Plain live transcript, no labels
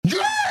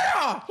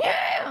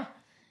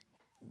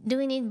Do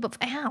we need...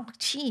 Ow,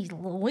 geez,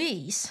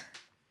 Louise.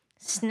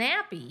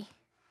 Snappy.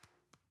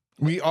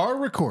 We are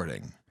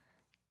recording.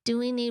 Do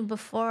we need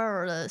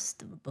before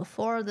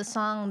the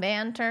song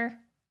banter?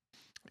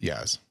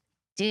 Yes.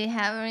 Do you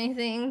have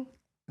anything?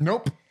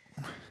 Nope.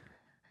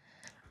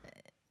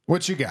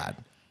 What you got?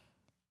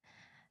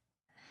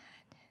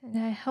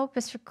 I hope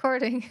it's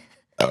recording.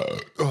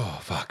 Oh,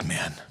 fuck,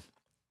 man.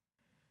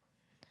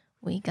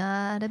 We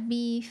gotta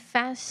be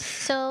fast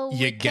so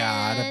You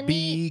gotta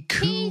be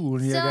cool.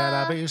 pizza. You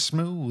gotta be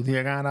smooth.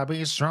 You gotta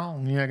be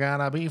strong. You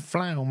gotta be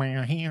flow,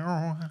 man. You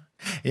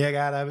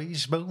gotta be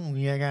smooth.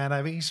 You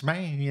gotta be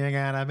smooth. You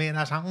gotta be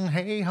the song.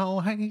 Hey, ho,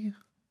 hey.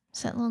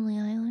 Is that Lonely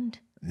Island?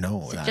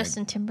 No. Is it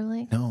Justin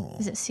Timberlake? No.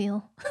 Is it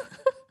Seal?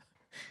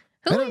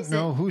 I don't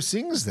know who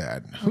sings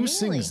that. Who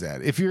sings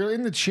that? If you're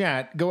in the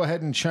chat, go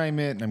ahead and chime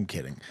in. I'm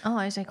kidding. Oh,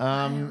 I was like,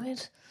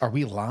 what? Are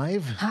we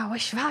live? Oh,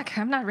 fuck,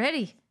 I'm not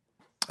ready.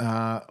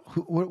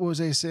 What was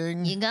I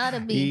saying? You gotta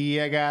be.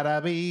 You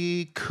gotta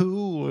be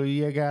cool.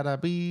 You gotta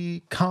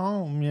be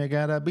calm. You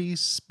gotta be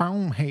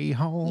spawn. Hey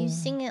ho. You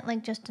sing it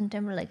like Justin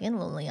Timberlake in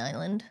Lonely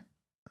Island.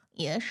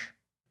 Yes.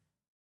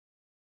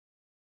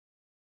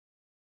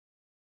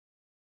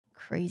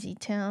 Crazy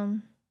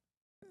Town.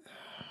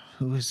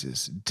 Who is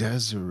this?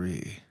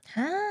 Desiree.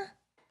 Huh?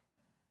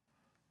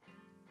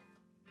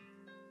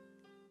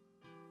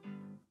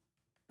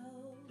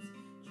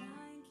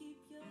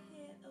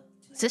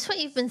 Is this what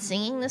you've been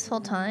singing this whole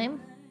time?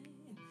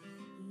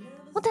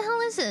 What the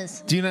hell is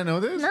this? Do you not know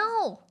this?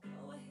 No.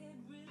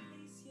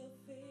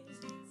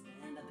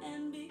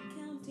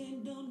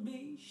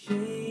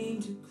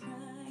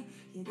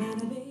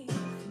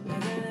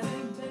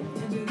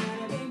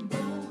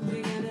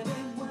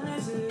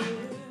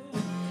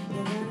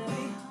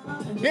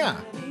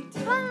 Yeah.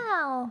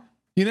 Wow.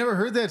 You never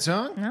heard that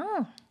song?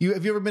 No.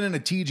 Have you ever been in a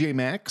TJ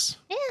Maxx?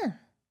 Yeah.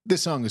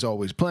 This song is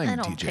always playing I in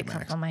don't TJ pick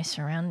Maxx. up on my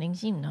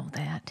surroundings. You know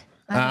that.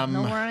 I don't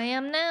know where I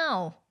am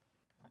now.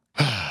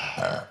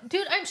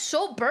 Dude, I'm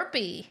so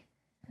burpy.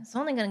 It's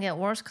only going to get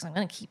worse because I'm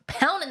going to keep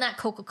pounding that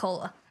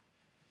Coca-Cola.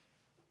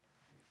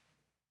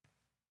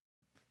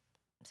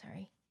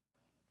 Sorry.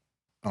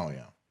 Oh,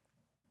 yeah.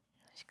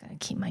 I just got to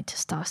keep my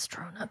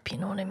testosterone up. You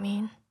know what I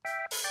mean?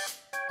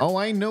 Oh,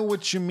 I know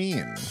what you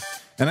mean.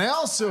 And I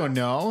also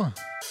know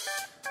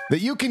that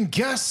you can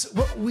guess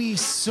what we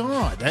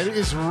saw. That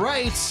is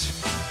right.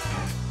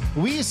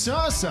 We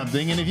saw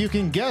something, and if you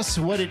can guess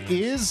what it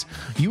is,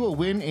 you will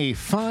win a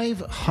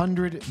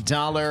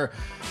 $500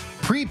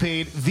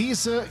 prepaid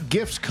Visa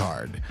gift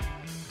card.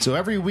 So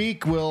every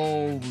week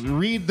we'll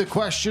read the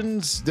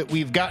questions that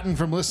we've gotten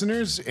from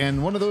listeners,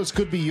 and one of those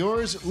could be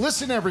yours.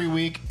 Listen every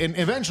week, and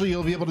eventually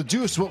you'll be able to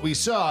deuce what we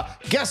saw,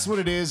 guess what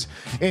it is,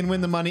 and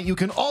win the money. You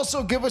can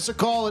also give us a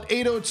call at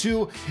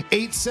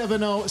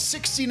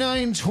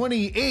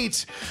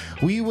 802-870-6928.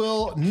 We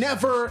will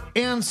never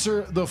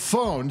answer the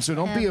phone, so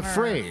don't be Ever.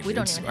 afraid. We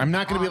don't even I'm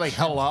not have going to be like,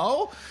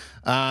 hello?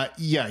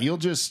 Yeah, you'll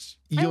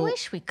I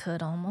wish we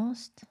could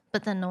almost,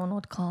 but then no one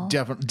would call.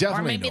 Definitely.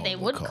 Or maybe no they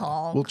one would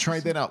call. We'll try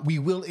that out. We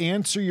will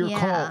answer your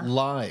call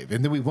live,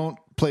 and then we won't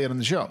play it on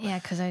the show. Yeah,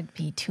 because I'd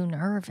be too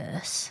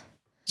nervous.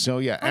 So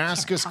yeah,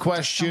 ask us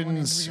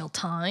questions. In real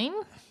time.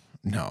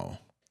 No,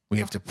 we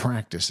have to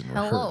practice and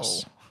Hello.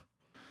 rehearse.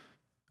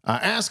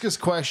 Ask us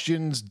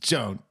questions.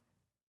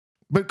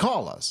 But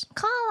call us.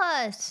 Call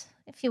us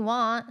if you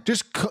want.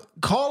 Just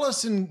call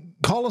us and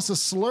call us a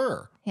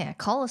slur. Yeah,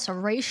 call us a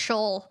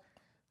racial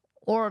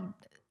or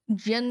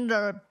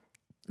gender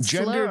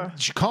slur.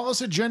 Call us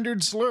a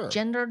gendered slur.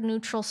 Gender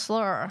neutral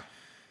slur.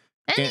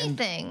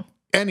 Anything.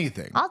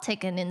 Anything. I'll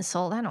take an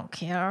insult. I don't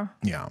care.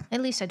 Yeah.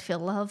 At least I'd feel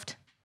loved.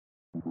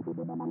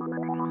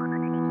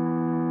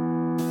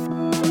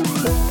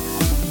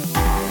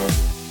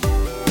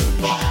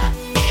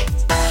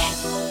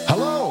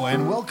 Hello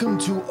and welcome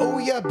to Oh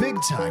Yeah Big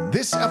Time.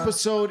 This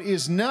episode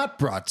is not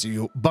brought to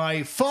you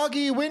by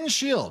Foggy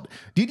Windshield.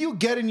 Did you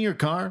get in your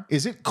car?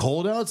 Is it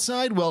cold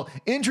outside? Well,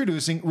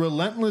 introducing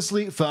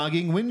Relentlessly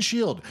Fogging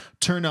Windshield.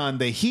 Turn on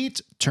the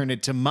heat, turn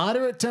it to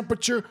moderate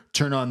temperature,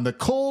 turn on the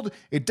cold.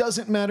 It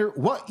doesn't matter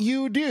what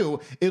you do.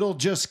 It'll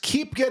just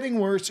keep getting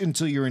worse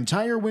until your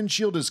entire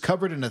windshield is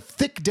covered in a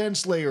thick,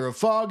 dense layer of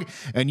fog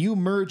and you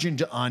merge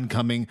into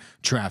oncoming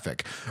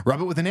traffic.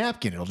 Rub it with a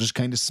napkin. It'll just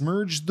kind of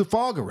smudge the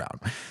fog around.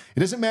 It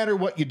doesn't matter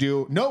what you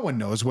do. No one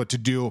knows what to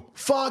do.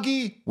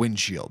 Foggy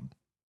Windshield.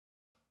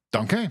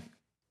 Okay.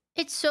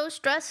 It's so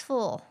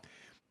stressful.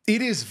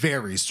 It is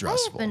very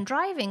stressful. I've been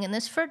driving in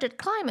this frigid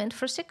climate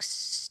for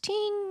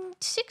 17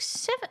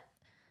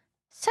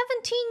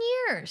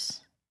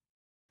 years.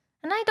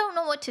 And I don't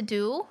know what to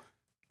do.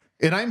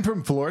 And I'm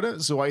from Florida,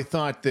 so I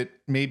thought that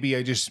maybe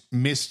I just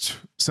missed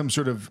some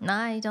sort of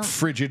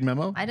frigid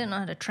memo. I didn't know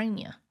how to train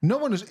you. No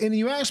one is, and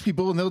you ask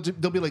people, and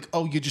they'll be like,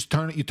 "Oh, you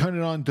turn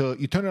it on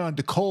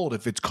to cold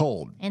if it's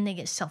cold." And they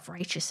get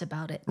self-righteous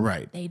about it.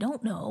 Right. They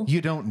don't know.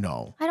 You don't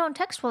know. I don't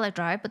text while I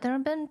drive, but there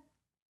have been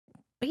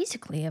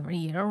basically every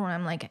year where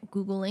I'm like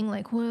Googling,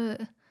 like, what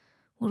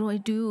do I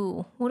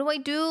do? What do I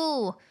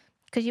do?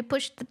 Because you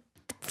push the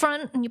the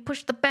front and you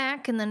push the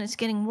back, and then it's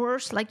getting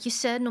worse, like you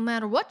said, no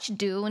matter what you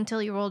do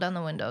until you roll down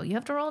the window. You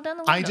have to roll down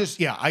the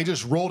window. I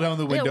just roll down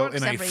the window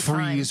and I every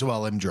freeze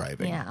while I'm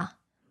driving. Yeah.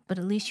 But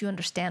at least you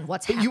understand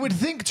what's But happening. you would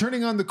think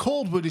turning on the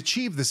cold would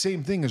achieve the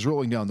same thing as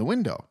rolling down the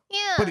window.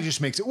 Yeah. But it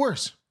just makes it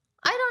worse.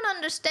 I don't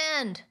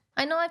understand.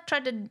 I know I've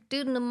tried to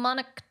do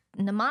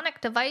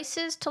mnemonic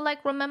devices to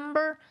like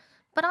remember,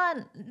 but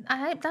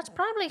I that's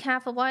probably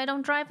half of why I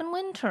don't drive in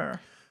winter.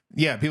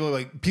 Yeah,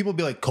 people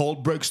be like,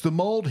 cold breaks the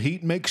mold,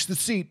 heat makes the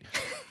seat.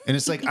 And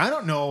it's like, I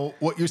don't know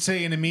what you're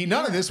saying to me.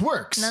 None of this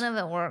works. None of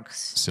it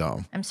works.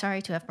 So I'm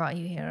sorry to have brought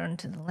you here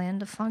into the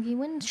land of foggy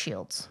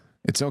windshields.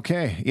 it's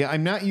okay. Yeah,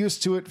 I'm not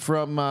used to it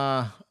from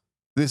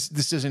this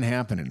doesn't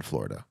happen in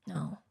Florida.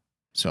 No.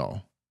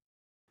 So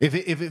if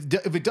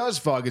it does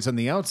fog, it's on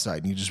the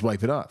outside and you just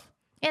wipe it off.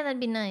 Yeah, that'd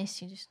be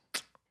nice. You just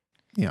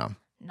Yeah.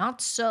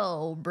 not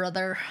so,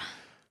 brother.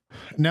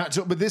 Not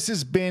so, but this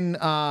has been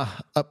a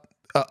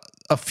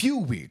few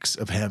weeks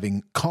of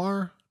having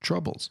car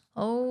troubles.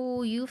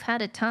 Oh, you've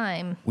had a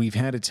time. We've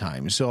had a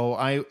time.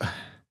 So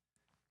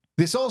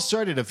this all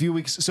started a few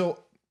weeks.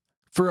 So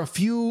for a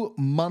few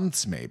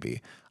months,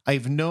 maybe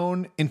I've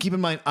known, and keep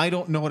in mind, I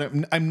don't know what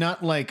I'm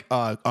not like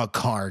a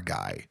car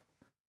guy.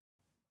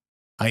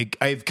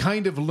 I've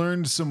kind of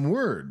learned some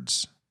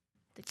words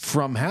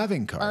from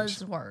having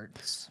cars.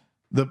 Buzzwords.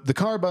 The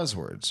car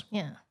buzzwords.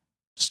 Yeah.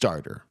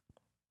 Starter.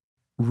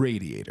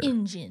 Radiator.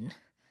 Engine.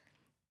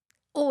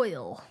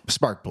 Oil.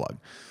 Spark plug.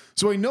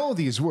 So I know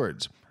these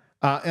words.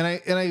 And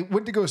I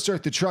went to go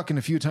start the truck, and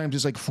a few times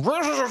it's like,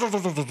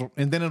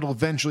 and then it'll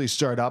eventually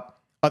start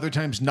up. Other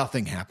times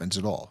nothing happens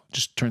at all.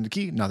 Just turn the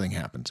key, nothing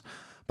happens.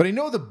 But I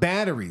know the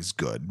battery's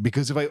good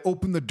because if I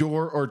open the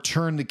door or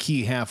turn the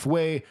key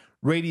halfway,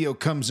 radio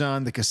comes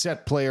on, the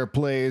cassette player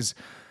plays,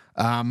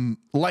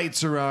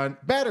 lights are on,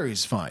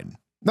 battery's fine.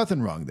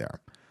 Nothing wrong there.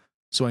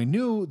 So I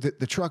knew that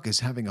the truck is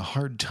having a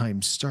hard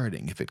time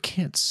starting. If it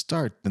can't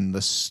start, then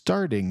the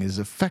starting is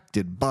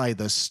affected by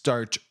the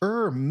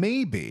starter,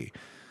 maybe.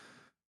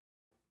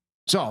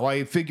 So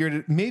I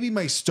figured maybe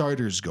my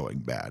starter's going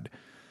bad.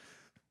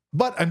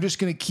 But I'm just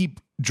going to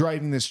keep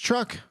driving this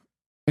truck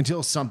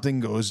until something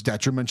goes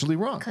detrimentally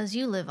wrong. Because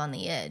you live on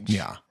the edge.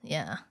 Yeah.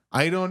 Yeah.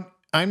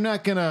 I'm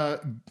not going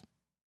to,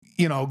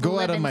 go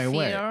Live out of in my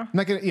way. fear. I'm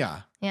not going to,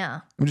 yeah. Yeah.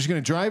 I'm just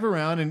going to drive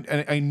around,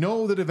 and I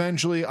know that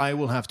eventually I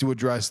will have to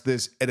address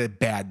this at a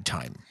bad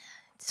time.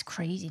 It's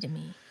crazy to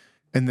me.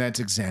 And that's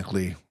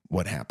exactly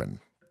what happened.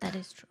 That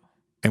is true.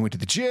 I went to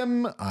the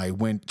gym. I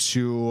went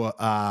to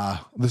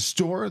the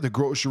store, the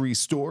grocery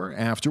store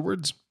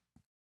afterwards.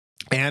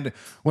 And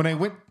when I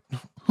went,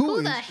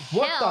 Who the hell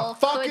what the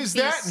fuck could is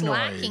be that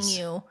slacking noise?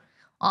 you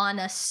on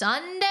a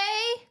Sunday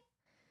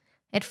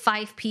at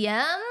 5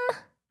 p.m.?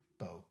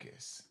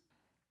 Focus.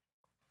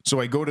 So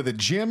I go to the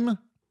gym,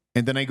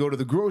 and then I go to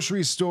the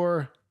grocery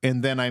store,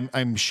 and then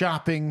I'm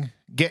shopping,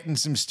 getting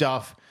some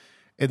stuff,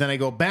 and then I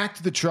go back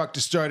to the truck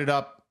to start it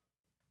up,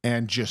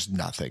 and just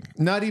nothing.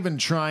 Not even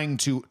trying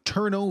to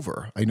turn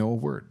over. I know a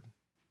word.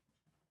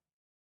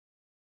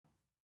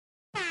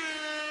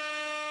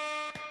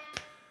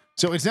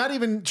 So it's not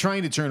even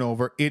trying to turn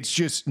over. It's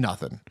just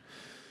nothing.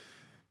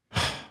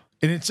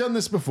 And it's done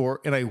this before,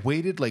 and I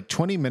waited like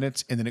 20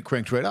 minutes, and then it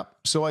cranked right up.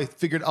 So I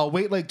figured I'll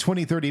wait like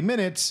 20, 30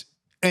 minutes,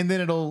 and then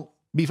it'll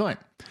be fine.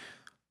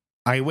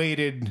 I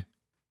waited,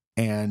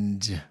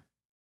 and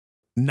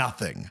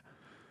nothing.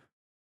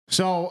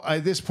 So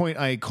at this point,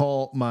 I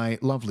call my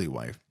lovely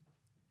wife.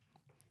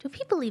 Do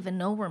people even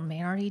know we're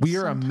married? We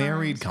are sometimes? a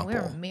married couple. We're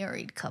a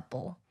married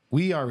couple.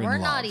 We are in We're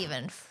love. not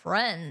even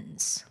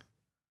friends.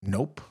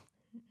 Nope.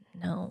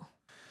 No.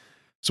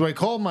 So I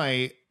call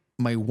my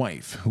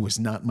wife, who is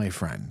not my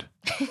friend.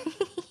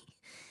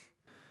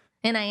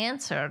 And I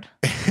answered.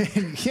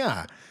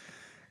 Yeah.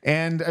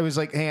 And I was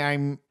like, hey,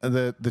 I'm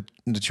the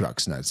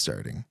truck's not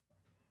starting.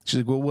 She's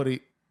like, well,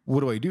 what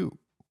do I do?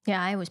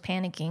 Yeah, I was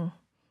panicking.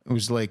 It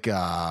was like,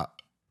 I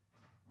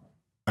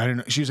don't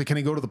know. She was like, can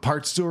I go to the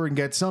parts store and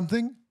get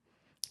something?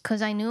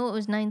 Because I knew it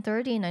was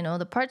 9:30, and I know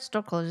the parts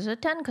store closes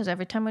at 10, because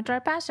every time we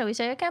drive past it, we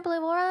say, I can't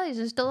believe O'Reilly's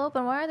is still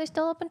open. Why are they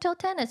still open till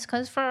 10? It's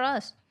because for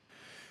us.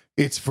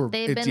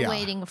 They've been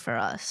waiting for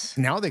us.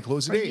 Now they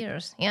close for at 8.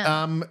 years.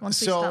 Yeah.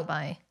 Once we stop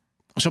by.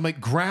 So I'm like,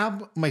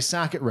 grab my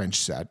socket wrench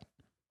set,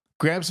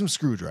 grab some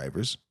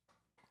screwdrivers,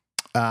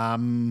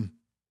 and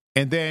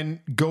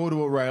then go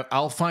to O'Reilly.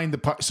 I'll find the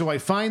part. So I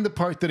find the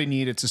part that I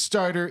need. It's a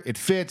starter. It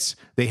fits.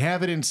 They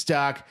have it in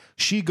stock.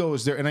 She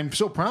goes there, and I'm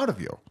so proud of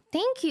you.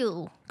 Thank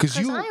you. 'Cause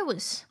I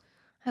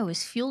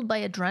was fueled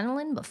by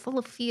adrenaline, but full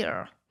of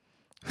fear.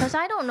 Because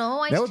I don't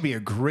know. That would be a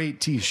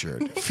great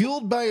T-shirt.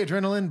 Fueled by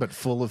adrenaline, but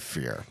full of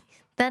fear.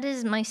 That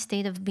is my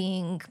state of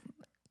being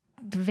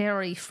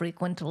very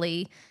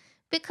frequently.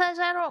 Because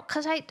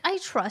I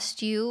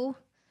trust you.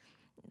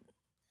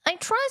 I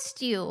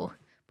trust you.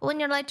 But when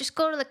you're like, just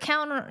go to the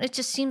counter, it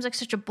just seems like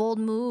such a bold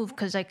move.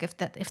 Because like if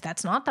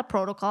that's not the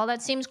protocol,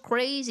 that seems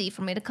crazy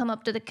for me to come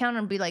up to the counter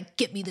and be like,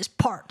 get me this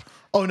part.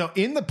 Oh no!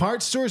 In the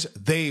parts stores,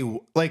 they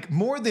like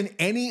more than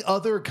any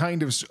other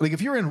kind of like.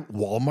 If you're in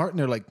Walmart and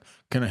they're like,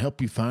 "Can I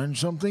help you find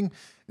something?"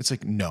 It's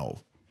like,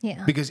 no.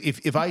 Yeah. Because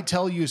if I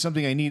tell you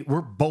something I need,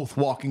 we're both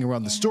walking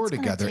around the store It's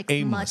gonna together take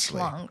aimlessly.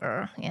 much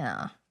longer.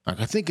 Yeah. Like,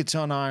 I think it's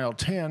on aisle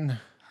 10.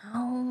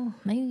 Oh,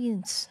 maybe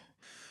it's.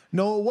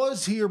 No, it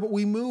was here, but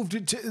we moved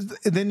it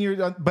to. Then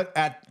you're. But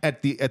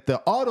at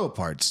the auto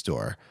parts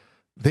store,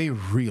 they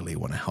really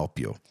want to help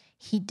you.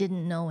 He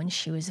didn't know, and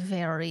she was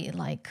very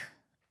like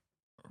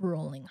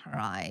rolling her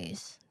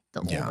eyes. The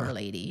older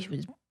lady, she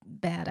was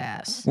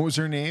badass. What was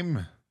her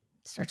name?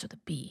 Starts with a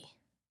B.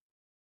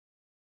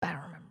 I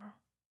don't remember.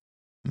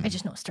 I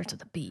just know it starts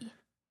with a B.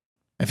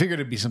 I figured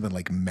it'd be something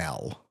like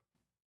Mel.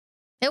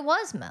 It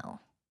was Mel.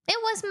 It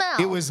was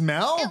Mel. It was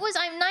Mel? It was.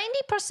 I'm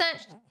 90%.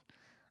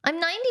 I'm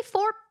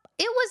 94.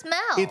 It was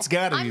Mel. It's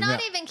gotta be I'm Mel.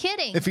 not even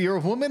kidding. If you're a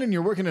woman and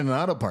you're working in an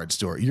auto parts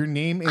store, your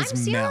name is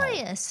I'm Mel.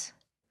 serious.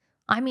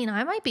 I mean,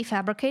 I might be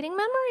fabricating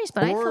memories,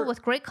 but I feel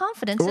with great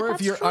confidence Or that if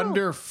that's you're true.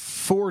 under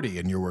 40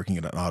 and you're working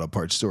at an auto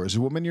parts store as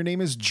a woman, your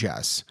name is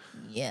Jess.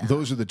 Yeah.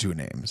 Those are the two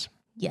names.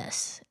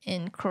 Yes,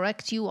 and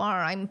correct you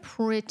are. I'm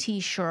pretty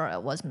sure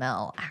it was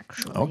Mel,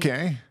 actually.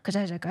 Okay. Because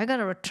I was like, I got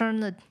to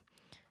return the...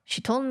 She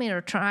told me to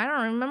return... I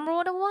don't remember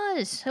what it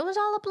was. It was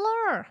all a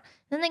blur.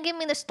 Then they gave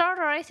me the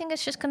starter. I think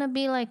it's just going to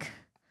be like,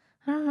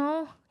 I don't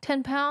know,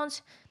 10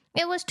 pounds.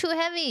 It was too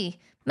heavy.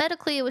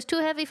 Medically, it was too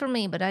heavy for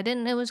me, but I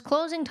didn't... It was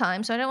closing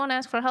time, so I didn't want to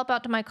ask for help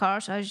out to my car,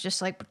 so I was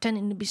just like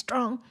pretending to be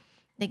strong.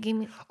 They gave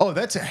me... Oh,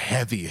 that's a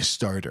heavy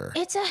starter.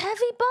 It's a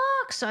heavy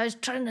box. So I was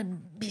trying to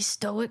be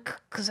stoic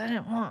because I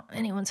didn't want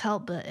anyone's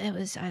help, but it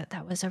was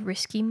that was a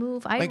risky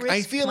move. I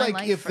feel my like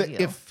life for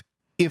you.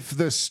 if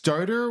the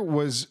starter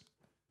was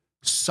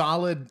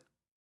solid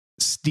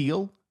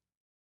steel,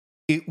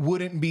 it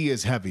wouldn't be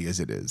as heavy as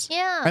it is.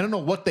 Yeah. I don't know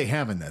what they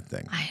have in that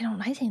thing.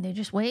 I think they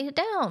just weighed it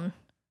down.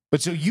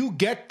 But so you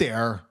get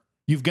there,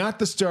 you've got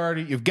the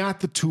starter, you've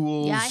got the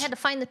tools. Yeah, I had to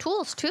find the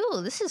tools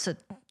too. This is a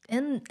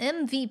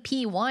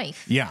MVP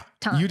wife. Yeah,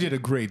 time. you did a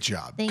great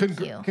job. Thank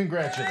you.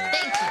 Congratulations.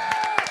 Thank you.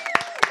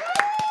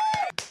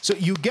 So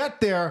you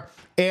get there,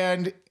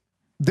 and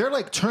they're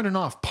like turning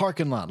off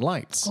parking lot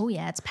lights. Oh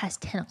yeah, it's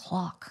past 10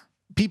 o'clock.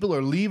 People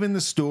are leaving the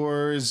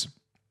stores.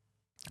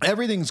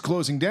 Everything's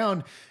closing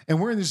down,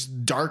 and we're in this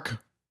dark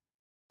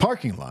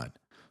parking lot.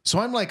 So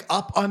I'm like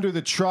up under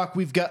the truck.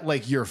 We've got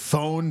like your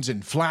phones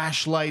and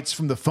flashlights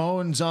from the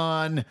phones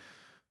on,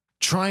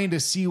 trying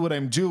to see what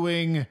I'm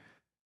doing.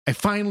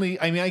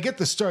 I get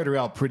the starter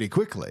out pretty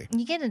quickly.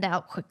 You get it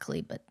out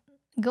quickly, but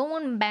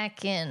going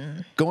back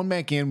in. Going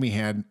back in, we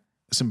had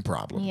some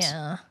problems.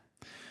 Yeah.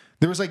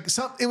 There was like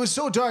it was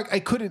so dark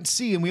I couldn't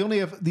see, and we only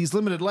have these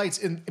limited lights.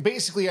 And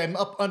basically, I'm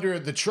up under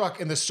the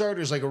truck, and the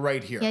starter's like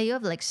right here. Yeah, you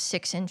have like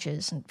 6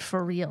 inches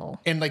for real.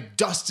 And like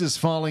dust is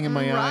falling in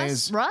my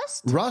eyes.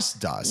 Rust?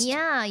 Rust dust.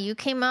 Yeah, you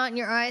came out in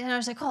your eyes, and I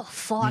was like, oh,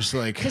 fuck. Just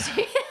like... 'Cause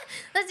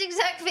that's the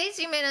exact face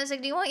you made. I was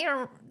like, do you want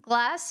your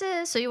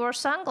glasses? So you wore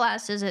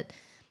sunglasses in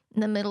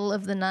the middle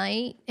of the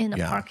night in a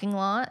parking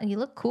lot, and you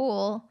look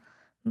cool,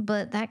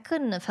 but that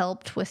couldn't have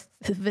helped with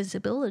the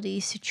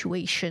visibility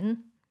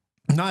situation.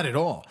 Not at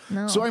all.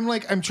 No. So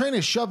I'm trying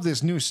to shove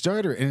this new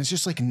starter, and it's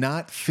just like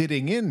not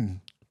fitting in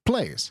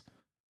place.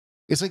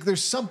 It's like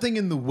there's something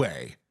in the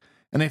way.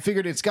 And I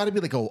figured it's got to be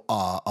like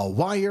a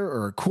wire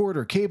or a cord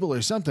or cable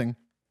or something.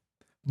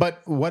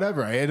 But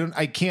whatever.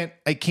 I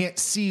can't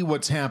see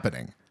what's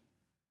happening.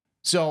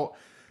 So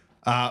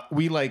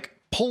we like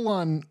pull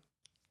on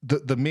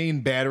the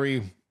main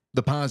battery,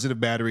 the positive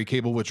battery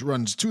cable, which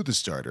runs to the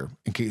starter,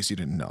 in case you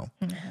didn't know.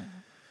 Mm-hmm.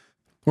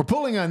 We're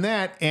pulling on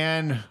that,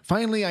 and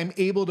finally I'm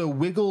able to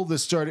wiggle the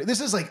starter. This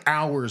is like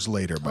hours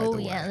later, by the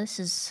way. Oh, yeah, this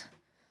is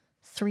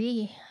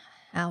 3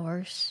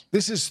 hours.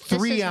 This is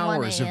 3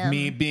 hours of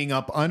me being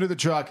up under the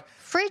truck.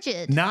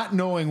 Frigid. Not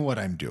knowing what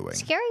I'm doing.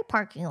 Scary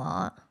parking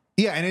lot.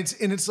 Yeah, and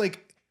it's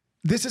like,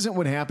 this isn't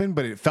what happened,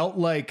 but it felt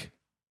like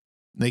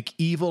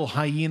evil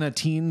hyena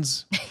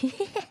teens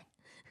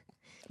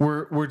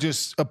were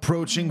just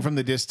approaching from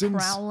the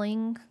distance.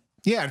 Prowling.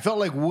 Yeah, it felt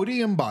like Woody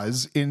and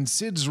Buzz in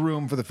Sid's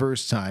room for the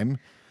first time,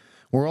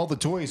 where all the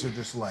toys are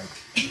just like...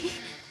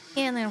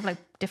 Yeah, and they have like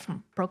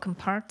different broken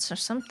parts or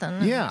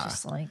something. Yeah.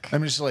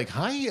 I'm just like,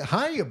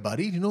 hiya,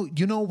 buddy.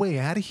 You know a way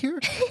out of here?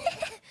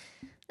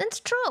 That's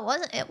true.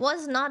 It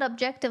was not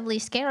objectively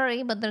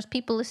scary, but there's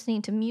people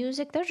listening to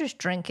music. They're just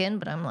drinking,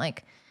 but I'm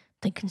like,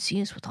 they can see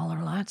us with all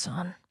our lights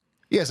on.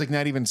 Yeah, it's like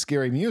not even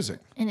scary music.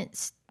 And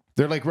it's...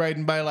 They're like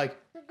riding by like,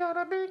 you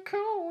gotta be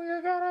cool,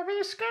 you gotta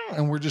be scared.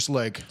 And we're just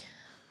like...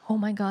 Oh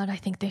my God, I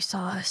think they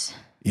saw us.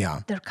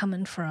 Yeah. They're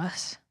coming for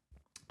us.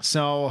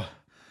 So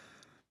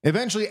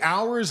eventually,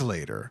 hours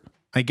later,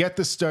 I get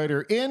the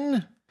starter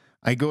in,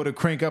 I go to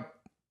crank up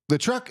the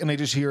truck, and I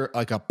just hear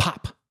like a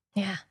pop.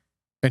 Yeah.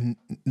 And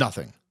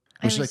nothing.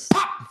 I was like,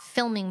 pop!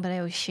 Filming, but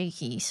I was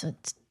shaky, so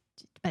it's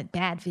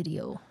bad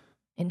video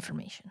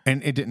information.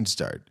 And it didn't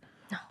start.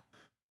 No.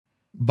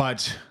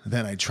 But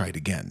then I tried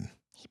again.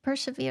 He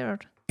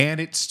persevered. And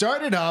it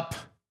started up,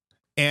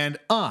 and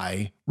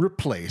I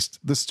replaced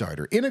the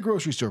starter in a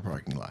grocery store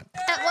parking lot.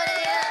 At 1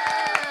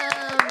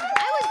 a.m.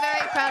 I was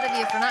very proud of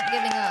you for not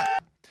giving up.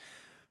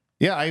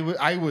 Yeah,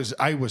 I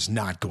was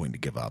not going to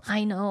give up.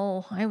 I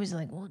know. I was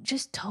like, well,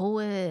 just tow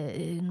it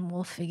and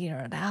we'll figure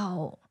it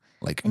out.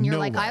 Like, And you're no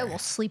like, way. I will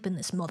sleep in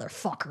this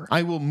motherfucker.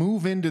 I will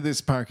move into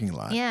this parking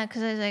lot. Yeah,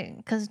 because I was like,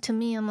 because to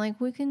me, I'm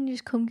like, we can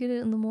just come get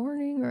it in the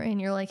morning,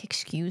 and you're like,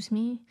 excuse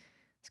me,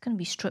 it's gonna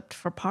be stripped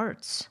for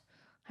parts.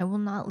 I will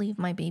not leave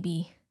my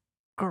baby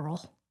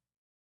girl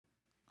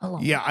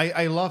alone. Yeah,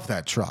 I love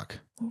that truck.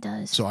 It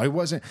does. So I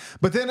wasn't,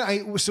 but then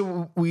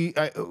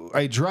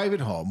I drive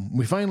it home.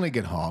 We finally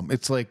get home.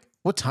 It's like,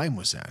 what time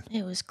was that?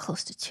 It was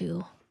close to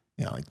 2.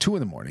 Yeah, like 2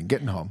 a.m,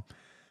 getting home.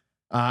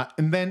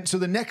 And then, so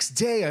the next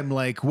day I'm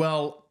like,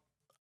 well,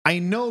 I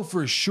know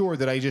for sure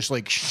that I just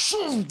like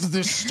shoved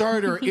the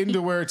starter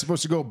into where it's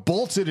supposed to go,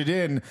 bolted it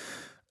in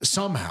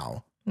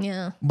somehow.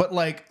 Yeah, But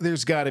like,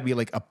 there's got to be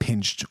like a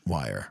pinched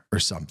wire or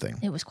something.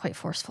 it was quite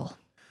forceful.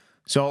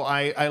 So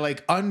I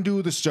like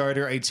undo the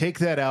starter. I take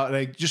that out and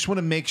I just want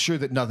to make sure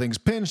that nothing's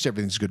pinched.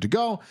 Everything's good to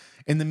go.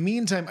 In the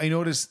meantime, I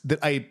noticed that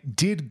I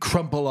did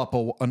crumple up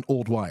an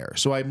old wire.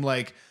 So I'm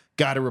like,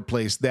 got to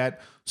replace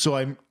that.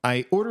 So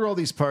I order all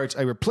these parts.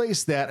 I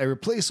replace that. I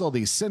replace all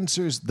these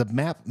sensors,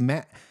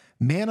 the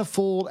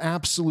manifold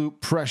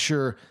absolute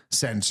pressure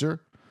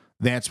sensor.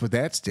 That's what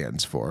that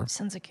stands for.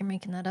 Sounds like you're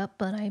making that up,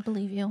 but I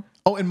believe you.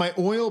 Oh, and my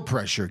oil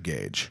pressure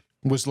gauge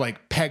was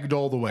like pegged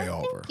all the way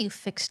over. You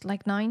fixed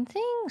like 9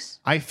 things.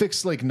 I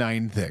fixed like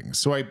 9 things.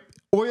 So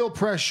oil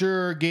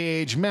pressure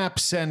gauge, map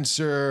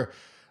sensor,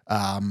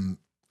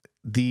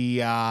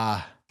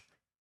 the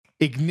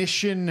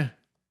ignition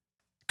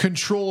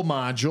control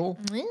module.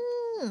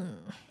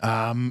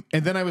 And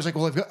then I was like,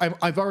 well,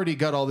 I've already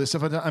got all this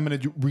stuff. I'm going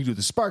to redo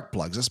the spark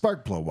plugs, the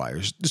spark plug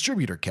wires,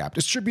 distributor cap,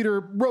 distributor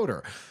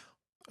rotor.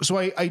 So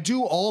I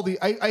do all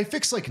I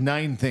fix like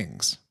 9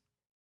 things.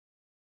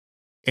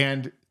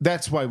 And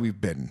that's why we've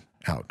been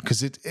out.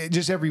 Because it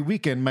just every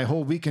weekend, my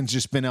whole weekend's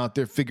just been out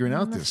there figuring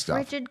out this stuff.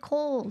 Frigid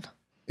cold.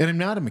 And I'm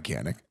not a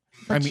mechanic.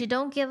 But you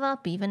don't give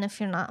up even if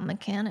you're not a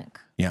mechanic.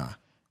 Yeah.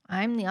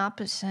 I'm the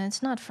opposite.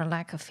 It's not for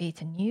lack of faith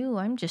in you.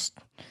 I'm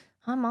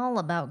all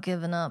about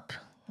giving up.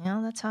 You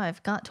know, that's how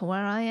I've got to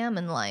where I am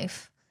in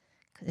life.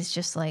 Because it's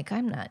just like,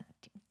 I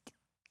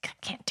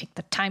can't take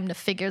the time to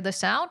figure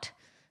this out.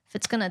 If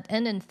it's going to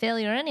end in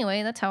failure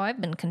anyway, that's how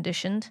I've been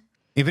conditioned.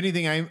 If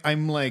anything,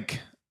 I'm like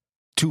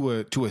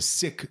to a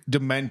sick,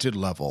 demented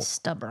level.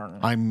 Stubborn.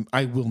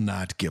 I will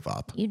not give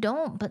up. You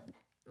don't, but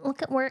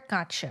look at where it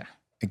got you.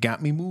 It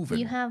got me moving.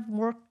 You have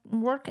work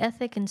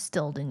ethic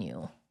instilled in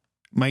you.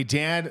 My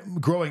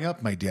dad, growing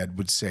up, my dad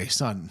would say,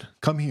 son,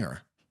 come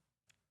here.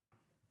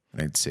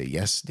 And I'd say,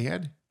 yes,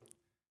 Dad.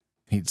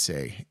 He'd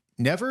say,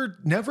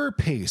 never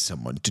pay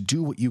someone to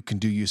do what you can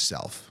do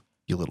yourself,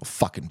 you little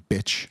fucking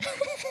bitch.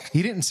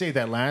 He didn't say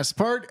that last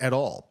part at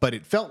all, but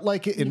it felt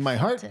like it in my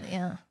heart.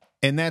 Yeah.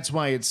 And that's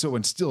why it's so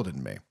instilled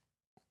in me.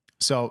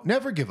 So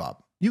never give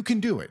up. You can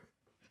do it.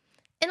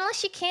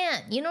 Unless you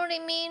can't. You know what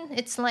I mean?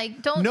 It's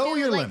like, don't know do,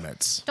 your like,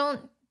 limits.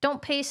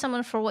 Don't pay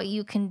someone for what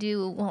you can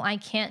do. Well, I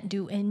can't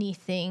do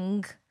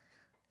anything.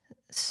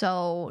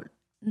 So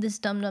this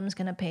dum-dum's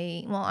going to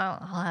pay. Well,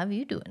 I'll have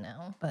you do it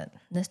now. But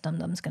this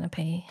dum-dum's going to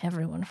pay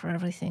everyone for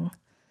everything.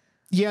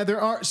 Yeah,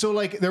 there are. So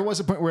like there was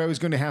a point where I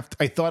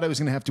thought I was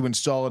going to have to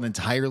install an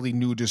entirely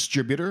new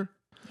distributor,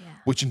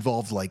 which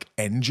involved like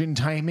engine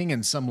timing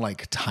and some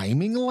like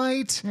timing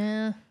light.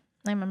 Yeah,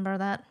 I remember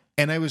that.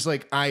 And I was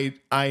like,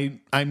 I'm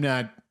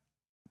not.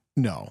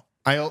 No,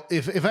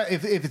 if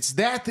it's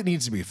that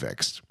needs to be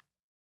fixed,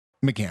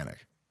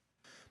 mechanic.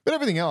 But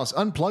everything else,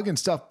 unplugging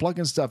stuff,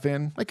 plugging stuff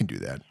in, I can do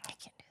that. I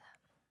can't do that.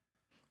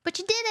 But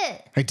you did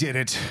it. I did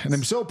it, and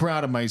I'm so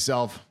proud of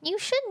myself. You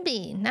should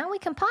be. Now we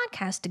can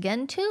podcast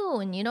again too,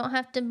 and you don't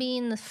have to be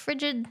in the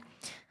frigid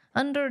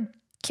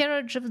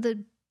undercarriage of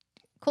the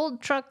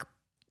cold truck.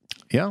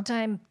 Yeah.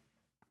 Time.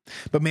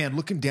 But man,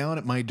 looking down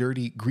at my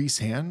dirty grease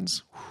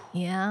hands.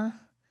 Yeah.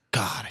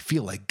 God, I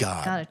feel like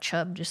God. Got a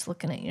chub just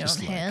looking at your own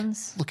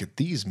hands. Look at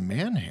these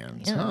man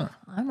hands, Yeah, huh?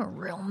 I'm a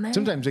real man.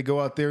 Sometimes I go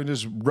out there and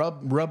just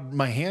rub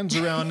my hands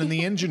around in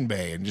the engine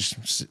bay and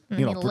just,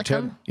 You lick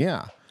pretend. 'em?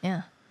 Yeah.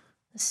 Yeah.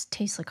 This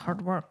tastes like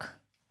hard work.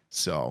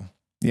 So,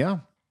 yeah,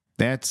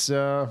 that's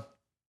what's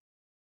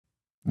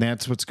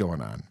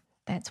going on.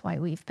 That's why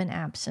we've been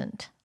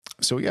absent.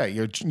 So yeah,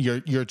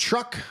 your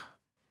truck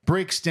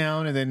breaks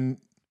down and then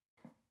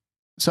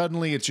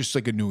suddenly it's just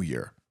like a new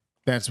year.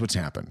 That's what's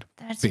happened.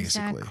 That's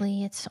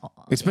basically.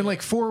 exactly. It's been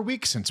like 4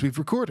 weeks since we've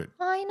recorded.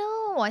 I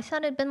know. I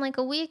thought it'd been like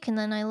a week, and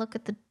then I look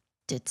at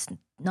it's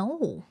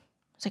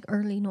like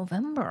early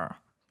November.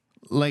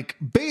 Like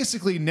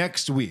basically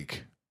next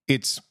week,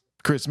 it's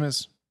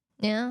Christmas.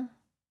 Yeah.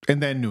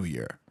 And then New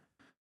Year.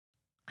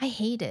 I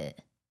hate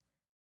it.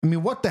 I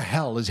mean, what the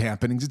hell is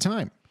happening to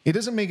time? It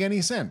doesn't make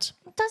any sense.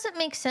 It doesn't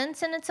make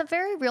sense, and it's a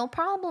very real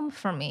problem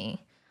for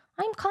me.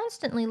 I'm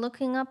constantly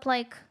looking up,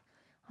 like,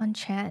 on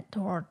chat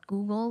or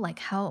Google, like,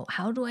 how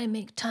do I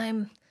make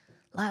time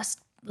last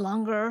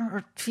longer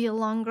or feel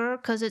longer?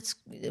 Because it's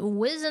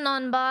whizzing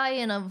on by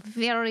in a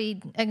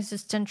very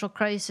existential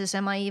crisis.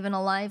 Am I even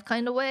alive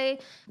kind of way?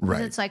 'Cause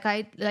Right. It's like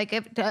every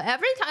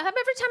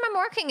time I'm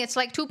working, it's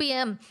like 2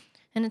 p.m.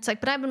 And it's like,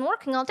 but I've been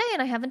working all day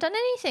and I haven't done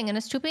anything, and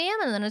it's 2 p.m.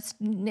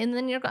 and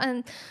then you're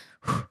and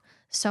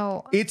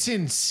so It's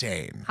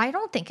insane. I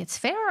don't think it's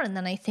fair. And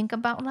then I think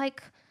about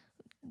like,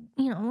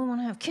 we want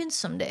to have kids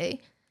someday,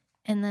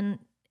 and then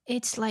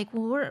it's like,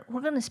 well,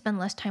 we're going to spend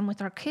less time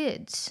with our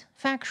kids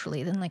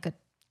factually than like a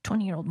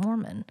 20-year-old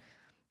Mormon,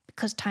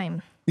 because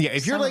time. Yeah, if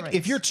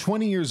accelerates. you're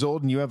 20 years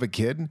old and you have a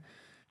kid,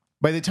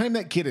 by the time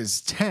that kid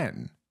is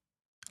 10,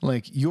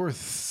 like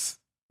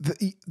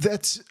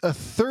that's a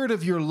third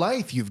of your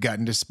life you've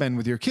gotten to spend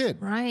with your kid.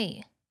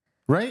 Right.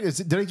 Right?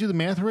 Did I do the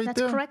math right That's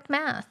there? correct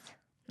math.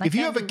 If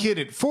you have a kid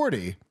at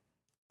 40,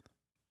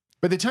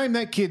 by the time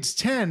that kid's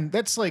 10,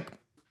 that's like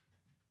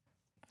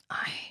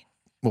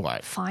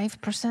what?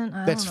 5%.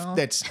 I don't know.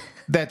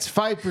 That's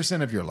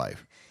 5% of your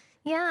life.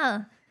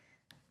 Yeah,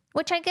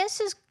 which I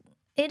guess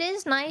it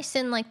is nice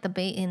in like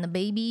in the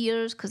baby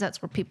years, because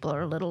that's where people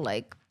are a little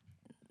like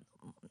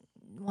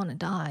want to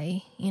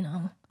die.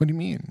 What do you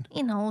mean?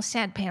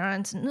 Sad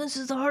parents, and this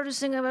is the hardest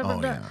thing I've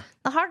ever done. Yeah.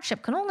 The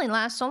hardship can only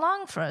last so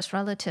long for us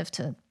relative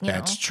to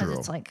That's 'cause true.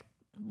 It's like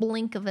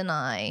blink of an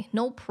eye,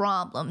 no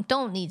problem.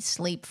 Don't need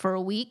sleep for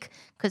a week,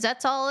 because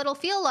that's all it'll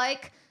feel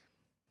like.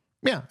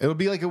 Yeah, it'll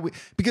be like a week.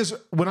 Because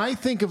when I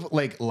think of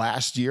like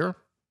last year,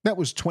 that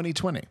was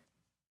 2020.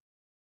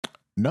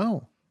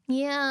 No.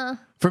 Yeah,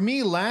 For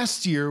me,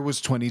 last year was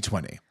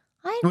 2020.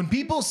 When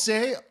people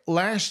say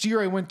last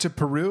year I went to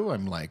Peru,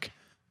 I'm like,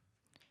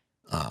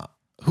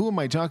 who am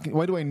I talking?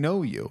 Why do I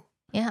know you?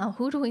 yeah.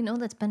 Who do we know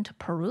that's been to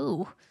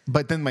Peru?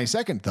 But then my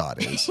second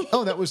thought is,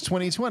 oh, that was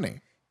 2020.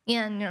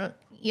 Yeah, and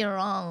you're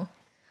wrong.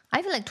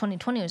 I feel like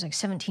 2020 was like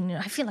 17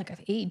 years. I feel like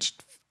I've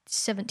aged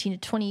 17 to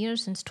 20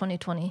 years since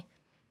 2020.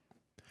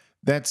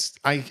 That's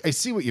I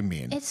see what you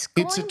mean. It's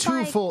a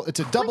twofold. It's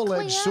a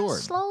double-edged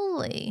sword.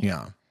 Slowly.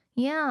 Yeah.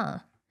 Yeah.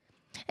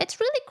 It's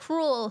really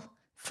cruel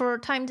for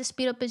time to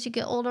speed up as you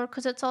get older,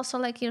 because it's also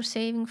like you're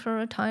saving for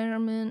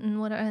retirement and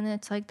whatever. And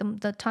it's like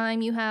the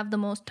time you have the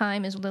most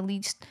time is the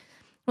least.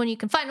 When you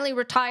can finally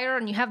retire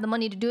and you have the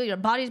money to do it, your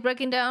body's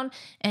breaking down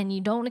and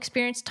you don't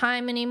experience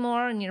time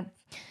anymore, and you're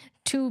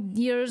 2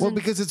 years. Well,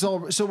 because it's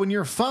all so when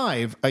you're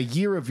 5, a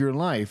year of your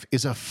life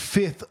is a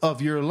fifth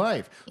of your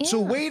life.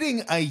 So Yeah.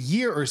 waiting a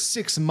year or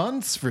 6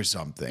 months for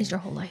something is your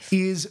whole life.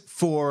 is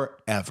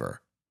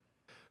forever.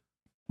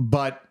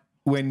 But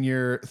when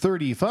you're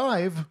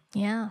 35,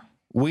 Yeah.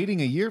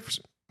 waiting a year,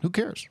 who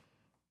cares?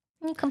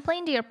 You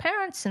complain to your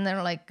parents and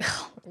they're like,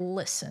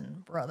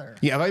 listen, brother.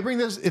 Yeah, if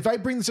I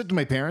bring this up to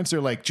my parents,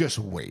 they're like, just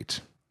wait.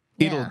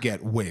 It'll Yeah.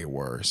 get way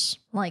worse.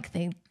 Like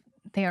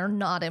they are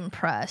not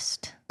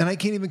impressed. And I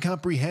can't even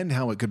comprehend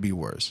how it could be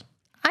worse.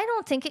 I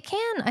don't think it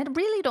can. I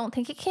really don't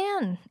think it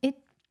can.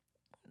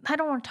 I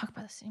don't want to talk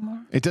about this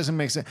anymore. It doesn't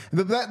make sense.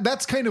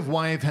 That's kind of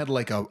why I've had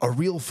like a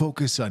real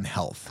focus on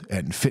health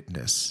and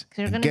fitness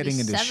You're and going to be getting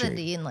into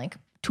 70 shape. in like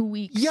 2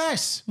 weeks.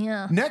 Yes.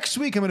 Yeah. Next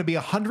week I'm going to be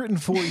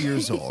 104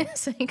 years old.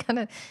 So you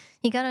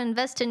gotta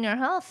invest in your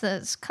health.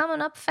 That's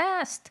coming up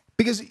fast.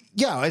 Because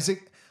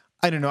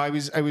I don't know. I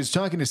was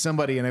talking to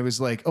somebody and I was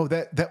like, oh,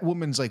 that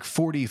woman's like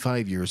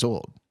 45 years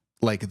old.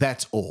 Like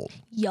that's old.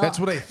 Yuck. That's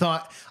what I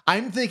thought.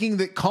 I'm thinking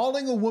that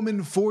calling a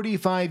woman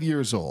 45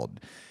 years old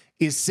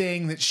is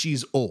saying that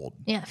she's old.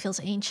 Yeah, it feels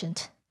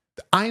ancient.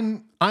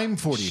 I'm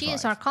 45. She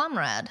is our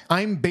comrade.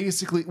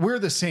 We're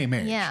the same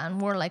age. Yeah,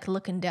 and we're like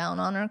looking down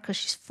on her because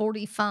she's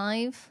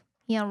 45.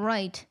 Yeah,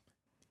 right.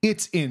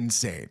 It's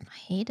insane. I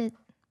hate it.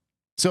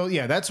 So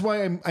yeah, that's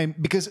why I'm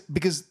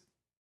because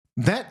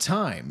that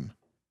time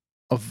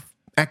of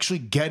actually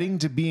getting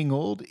to being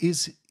old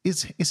is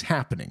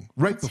happening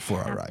right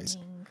before our eyes.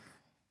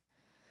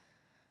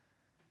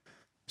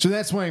 So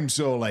that's why I'm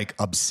so like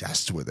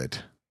obsessed with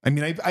it. I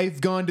mean,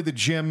 I've gone to the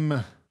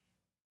gym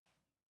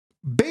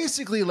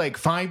basically like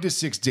 5 to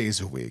 6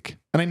 days a week,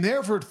 and I'm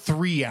there for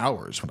 3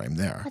 hours when I'm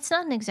there. That's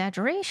not an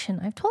exaggeration.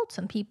 I've told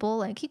some people,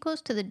 like, he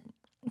goes to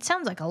it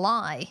sounds like a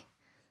lie.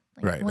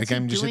 Right. what's Like he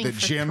I'm just at doing the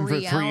gym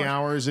for 3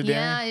 hours a day.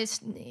 Yeah,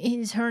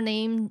 is her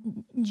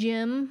name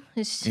Jim?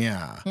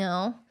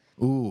 Yeah.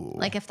 Ooh.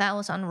 Like if that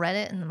was on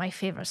Reddit and my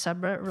favorite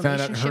subreddit,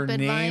 Found out her relationship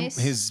name, advice.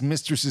 his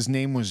mistress's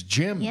name was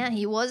Jim. Yeah,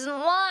 he wasn't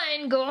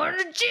lying. Going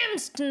to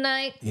gyms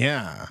tonight.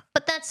 Yeah.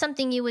 But that's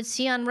something you would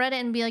see on Reddit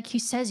and be like, he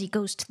says he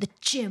goes to the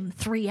gym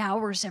 3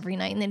 hours every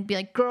night. And then be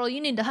like, girl, you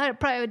need to hire a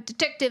private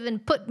detective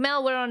and put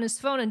malware on his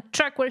phone and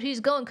track where he's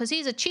going because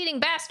he's a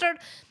cheating bastard.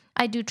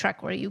 I do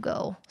track where you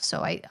go,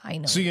 so I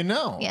know. So you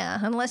know. Yeah,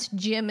 unless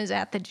Jim is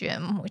at the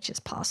gym, which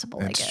is possible,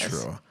 That's I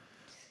guess. true.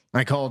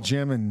 I call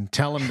Jim and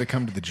tell him to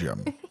come to the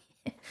gym.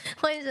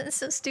 Why is that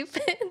so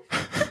stupid?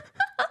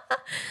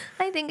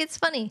 I think it's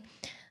funny.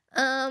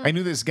 I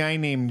knew this guy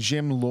named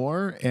Jim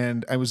Lore,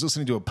 and I was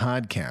listening to a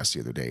podcast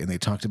the other day, and they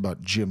talked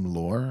about Jim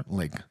Lore,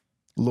 like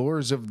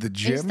lores of the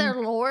gym. Is there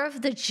lore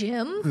of the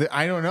gym?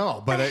 I don't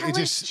know, but The it hell is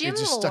just gym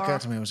stuck lore?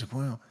 out to me. I was like,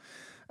 wow.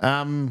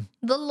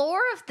 The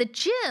lore of the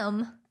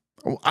gym?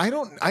 I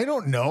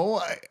don't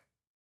know.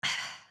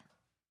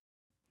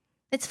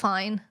 It's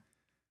fine.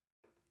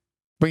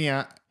 But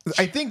yeah,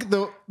 I think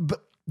the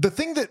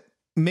thing that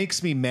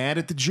makes me mad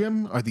at the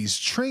gym are these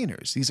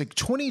trainers, these like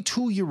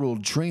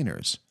 22-year-old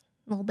trainers.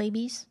 Little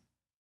babies.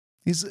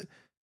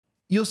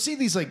 You'll see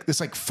this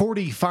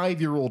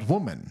 45-year-old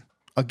woman,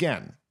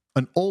 again,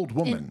 an old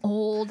woman. An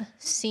old,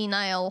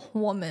 senile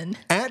woman.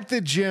 At the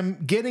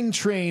gym getting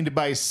trained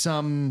by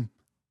some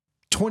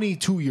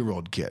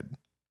 22-year-old kid.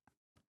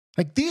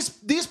 Like these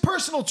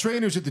personal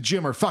trainers at the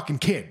gym are fucking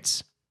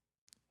kids.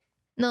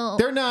 No.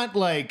 They're not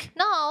like...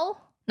 No.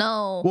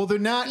 Well, they're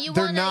not... You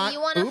they're want not... You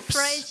want to oops.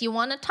 phrase... You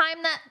want to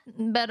time that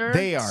better,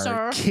 They are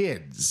sir.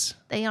 kids.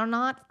 They are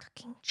not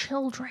fucking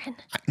children.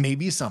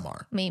 Maybe some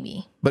are.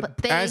 Maybe. But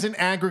they, as an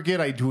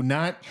aggregate,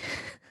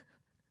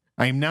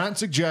 I'm not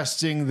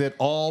suggesting that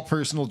all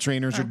personal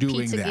trainers are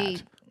doing Pizzagate.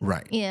 that.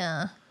 Right.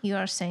 Yeah. You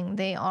are saying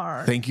they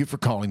are. Thank you for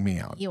calling me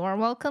out. You are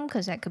welcome,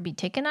 because that could be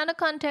taken out of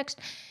context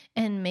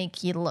and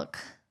make you look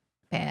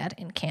bad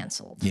and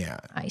canceled. Yeah.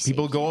 I see.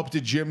 People go up to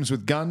gyms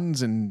with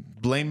guns and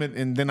blame it,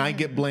 and then I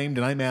get blamed,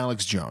 and I'm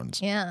Alex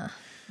Jones. Yeah.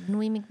 And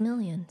we make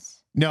millions.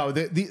 No,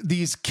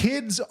 these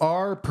kids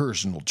are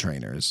personal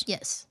trainers,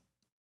 Yes.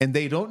 and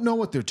they don't know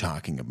what they're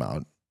talking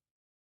about.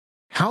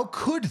 How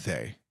could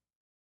they?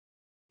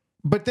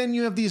 But then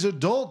you have these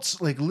adults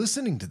like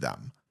listening to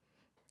them.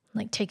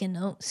 Like taking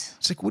notes.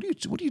 It's like, what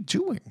are you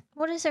doing?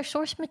 What is their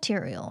source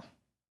material?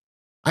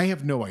 I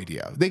have no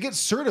idea. They get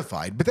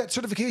certified, but that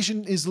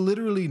certification is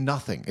literally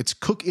nothing. It's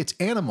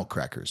animal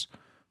crackers.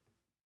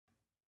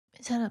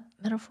 Is that a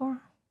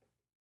metaphor?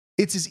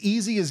 It's as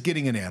easy as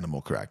getting an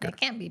animal cracker. It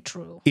can't be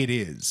true. It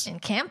is.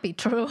 It can't be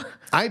true.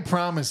 I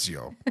promise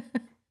you.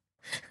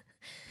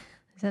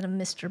 Is that a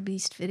Mr.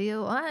 Beast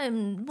video?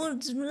 I'm going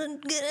to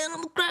get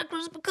animal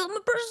crackers to become a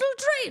personal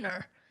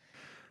trainer.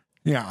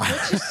 Yeah.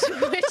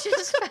 Which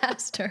is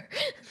faster.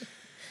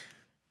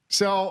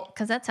 So,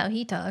 Because that's how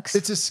he talks.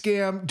 it's a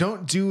scam.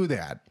 Don't do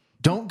that.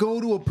 Don't go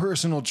to a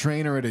personal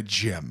trainer at a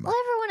gym. Well,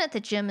 everyone at the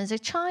gym is a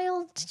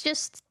child.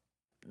 Just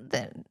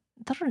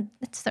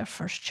it's their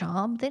first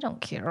job. They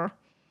don't care.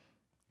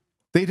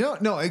 They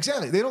don't. No,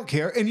 exactly. They don't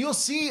care. And you'll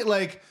see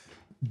like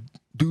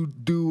do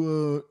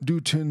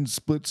 10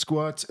 split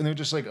squats, and they're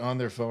just like on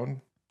their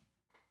phone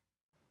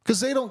because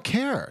they don't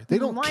care. They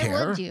don't care.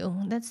 Why would you?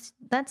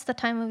 That's the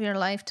time of your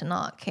life to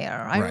not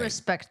care. I Right.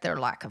 respect their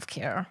lack of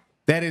care.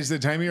 That is the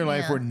time of your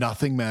life Yeah. where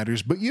nothing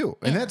matters but you,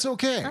 and that's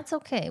okay. That's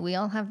okay. We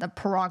all have the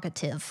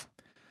prerogative.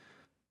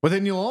 But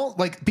then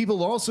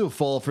people also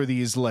fall for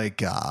these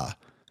like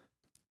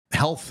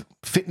health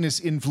fitness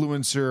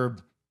influencer,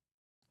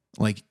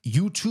 like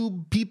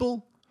YouTube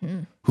people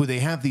who they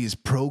have these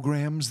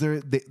programs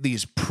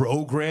these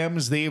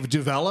programs they've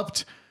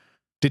developed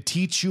to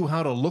teach you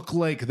how to look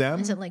like them.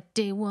 Is it like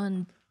day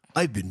one?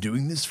 I've been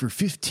doing this for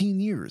 15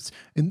 years,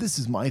 and this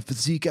is my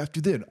physique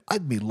after then.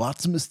 I've made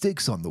lots of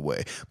mistakes on the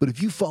way, but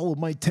if you follow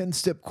my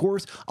 10-step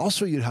course, I'll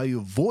show you how you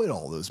avoid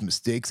all those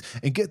mistakes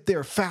and get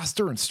there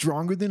faster and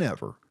stronger than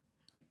ever.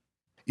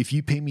 If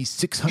you pay me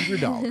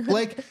 $600.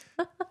 Like,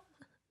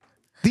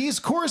 these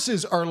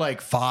courses are like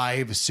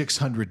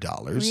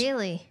 $500-$600.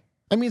 Really?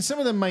 I mean, some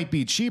of them might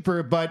be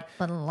cheaper, but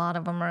But a lot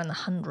of them are in the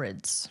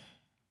hundreds.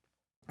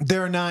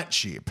 they're not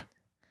cheap.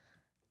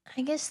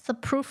 I guess the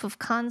proof of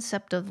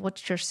concept of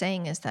what you're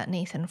saying is that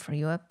Nathan For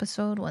You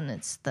episode when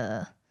it's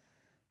the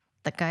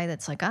guy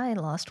that's like, I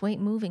lost weight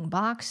moving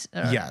box.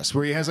 Yes,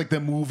 where he has like the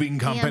moving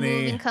company. Yeah,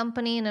 moving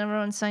company, and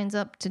everyone signs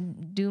up to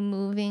do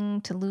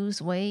moving to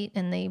lose weight,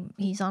 and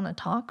he's on a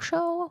talk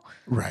show.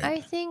 Right.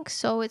 I think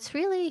so.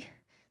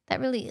 That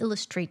really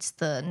illustrates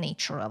the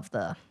nature of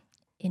the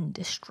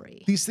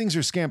industry. These things are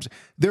scams.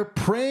 They're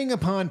preying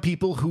upon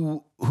people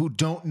who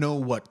don't know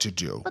what to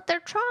do. But they're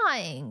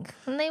trying,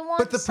 and they want.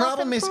 But the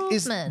problem is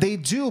self-improvement. they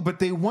do, but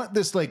they want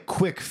this like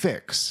quick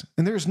fix,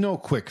 and there's no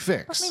quick But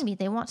fix. maybe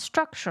they want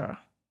structure.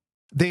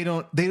 They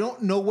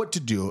don't know what to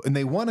do, and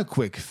they want a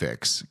quick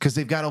fix because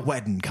they've got a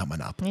wedding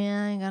coming up.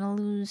 Yeah, I gotta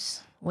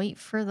lose weight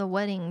for the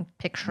wedding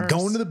pictures.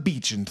 Going to the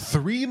beach in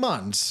 3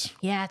 months.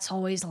 Yeah, it's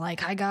always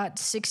like, I got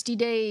 60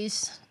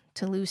 days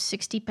to lose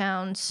 60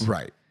 pounds.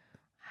 Right.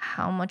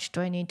 How much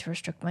do I need to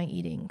restrict my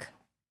eating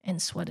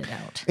and sweat it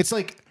out? It's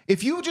like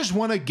if you just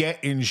want to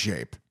get in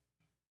shape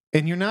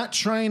and you're not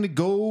trying to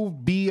go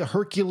be a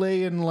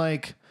Herculean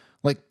like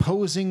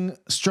posing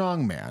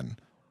strongman,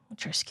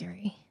 Which are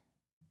scary.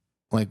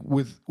 like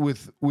with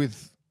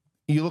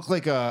you look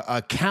like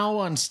a cow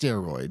on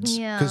steroids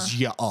Yeah. because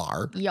you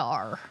are.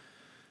 Yar.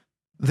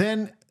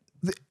 Then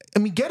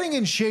getting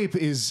in shape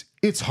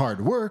it's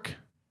hard work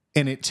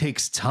and it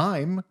takes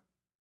time,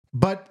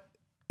 but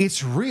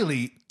it's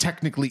really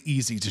technically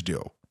easy to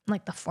do.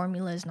 Like the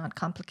formula is not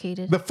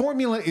complicated. The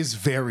formula is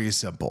very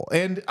simple,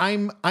 and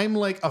I'm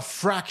like a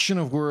fraction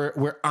of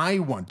where I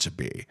want to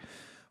be.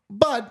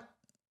 But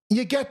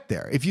you get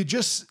there. If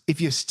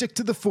you stick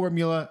to the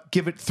formula,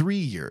 give it 3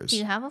 years. Do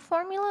you have a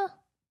formula?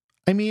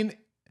 I mean,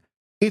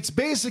 it's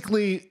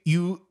basically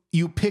you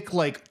pick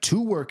like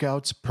 2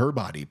 workouts per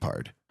body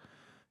part.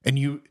 And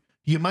you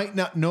might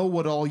not know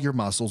what all your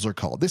muscles are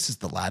called. This is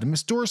the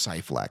latimus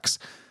dorsiflex.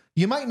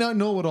 You might not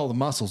know what all the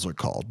muscles are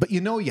called, but you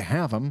know you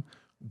have them.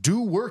 do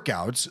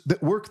workouts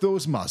that work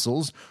those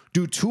muscles,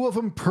 do 2 of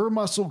them per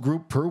muscle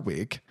group per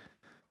week,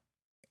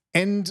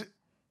 and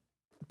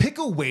pick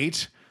a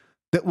weight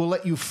that will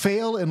let you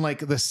fail in like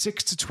the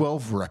 6 to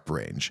 12 rep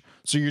range.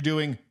 So you're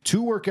doing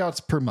 2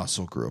 workouts per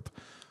muscle group.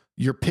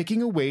 You're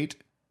picking a weight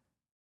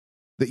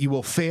that you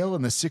will fail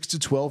in the 6 to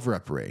 12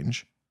 rep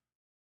range.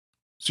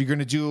 So you're going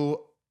to do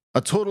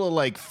a total of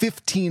like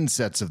 15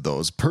 sets of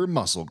those per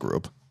muscle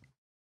group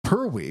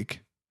per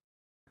week.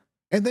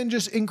 And then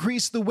just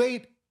increase the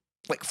weight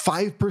like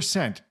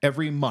 5%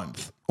 every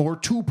month or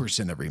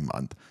 2% every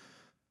month.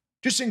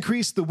 Just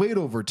increase the weight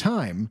over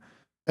time.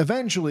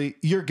 Eventually,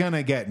 you're going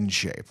to get in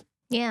shape.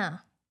 Yeah.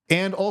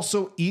 And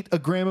also eat a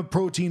gram of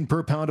protein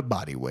per pound of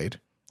body weight.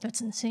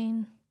 That's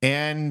insane.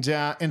 And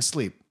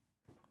sleep.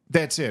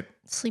 That's it.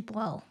 Sleep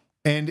well.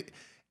 And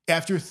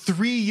after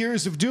 3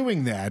 years of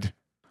doing that,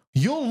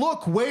 you'll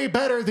look way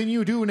better than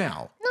you do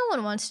now. No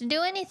one wants to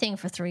do anything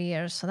for 3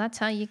 years, so that's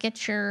how you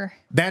get your...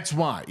 That's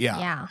why, yeah.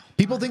 Yeah.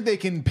 People think they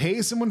can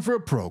pay someone for a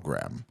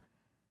program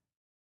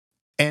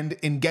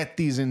and get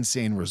these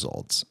insane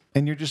results,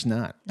 and you're just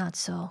not. Not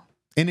so.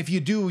 And if you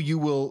do, you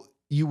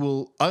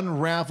will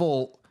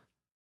unravel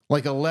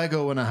like a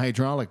Lego in a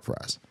hydraulic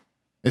press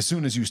as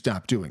soon as you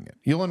stop doing it.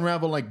 You'll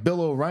unravel like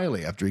Bill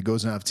O'Reilly after he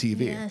goes off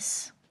TV.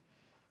 Yes.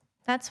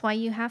 That's why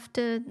you have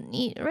to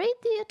read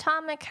the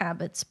Atomic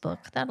Habits book.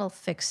 That'll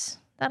fix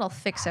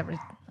every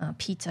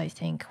pizza, I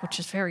think, which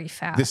is very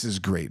fast. This is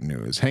great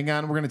news. Hang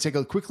on, we're going to take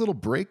a quick little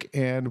break,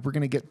 and we're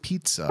going to get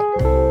pizza.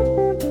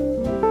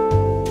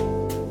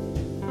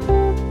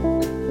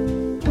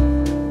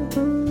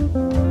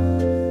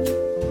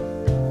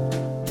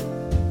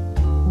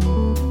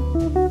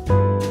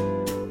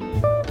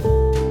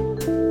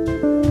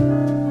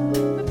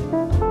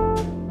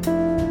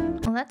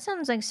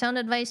 Sounds like sound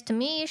advice to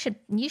me.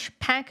 You should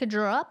package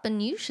her up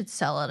and you should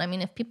sell it. I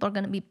mean, if people are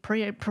going to be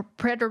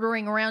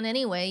predatoring around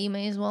anyway, you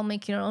may as well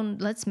make your own.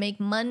 Let's make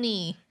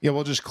money. Yeah,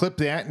 we'll just clip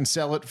that and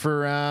sell it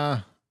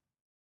for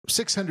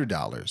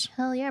 $600.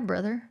 Hell yeah,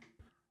 brother.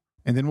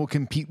 And then we'll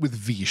compete with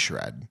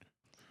V-Shred.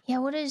 Yeah,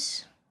 what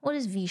is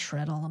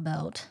V-Shred all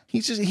about?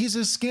 He's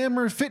a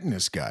scammer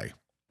fitness guy.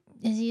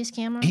 Is he a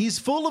scammer? He's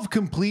full of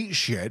complete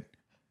shit.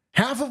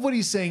 Half of what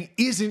he's saying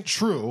isn't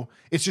true.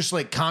 It's just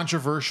like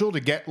controversial to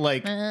get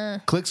like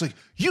clicks like,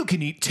 you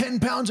can eat 10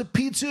 pounds of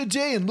pizza a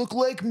day and look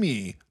like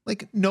me.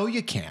 Like, no,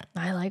 you can't.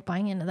 I like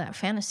buying into that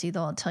fantasy,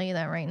 though. I'll tell you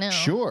that right now.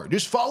 Sure.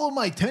 Just follow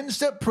my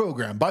 10-step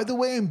program. By the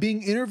way, I'm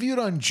being interviewed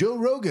on Joe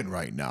Rogan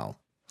right now.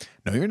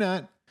 No, you're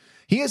not.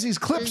 He has these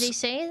clips. Does he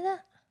say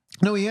that?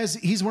 No,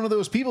 he's one of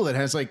those people that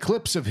has like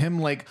clips of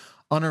him like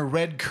on a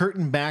red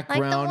curtain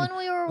background. Like the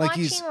one we were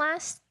watching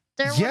last.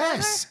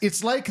 Yes,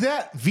 it's like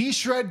that.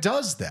 V-Shred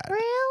does that.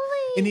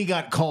 Really? And he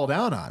got called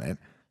out on it.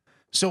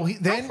 So I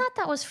thought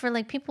that was for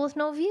like people with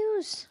no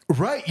views.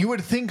 Right, you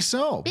would think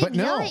so, but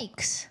no.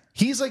 Yikes.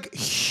 He's like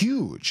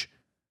huge.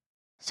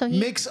 So he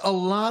makes a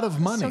lot of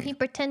money. So he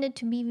pretended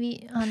to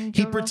be on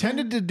Joe He Rogan?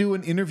 pretended to do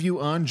an interview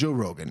on Joe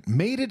Rogan,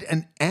 made it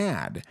an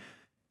ad,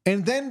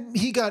 and then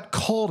he got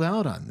called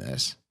out on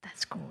this.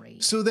 That's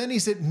great. So then he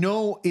said,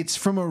 no, it's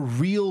from a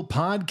real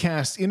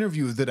podcast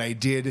interview that I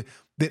did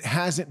that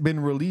hasn't been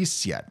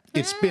released yet.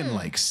 It's been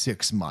like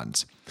 6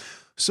 months.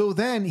 So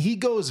then he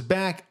goes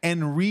back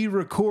and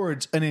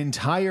re-records an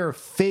entire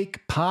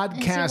fake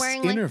podcast Is he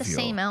wearing interview. Like the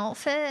same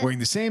outfit? Wearing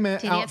the same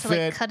outfit. Did he have to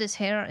like cut his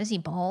hair? Is he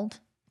bald?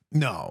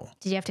 No.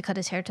 Did you have to cut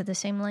his hair to the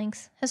same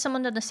length? Has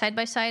someone done a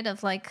side-by-side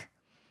of like...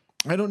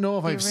 I don't know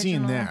if I've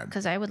seen that.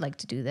 Because I would like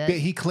to do that. Yeah,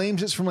 he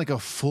claims it's from like a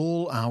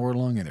full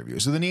hour-long interview.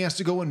 So then he has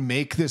to go and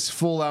make this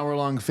full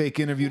hour-long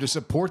fake interview to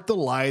support the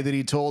lie that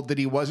he told that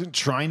he wasn't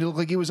trying to look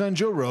like he was on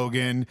Joe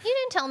Rogan. You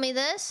didn't tell me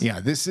this. Yeah,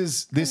 this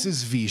is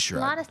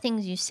V-Shred. A lot of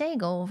things you say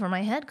go over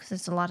my head because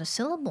it's a lot of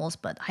syllables,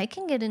 but I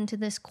can get into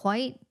this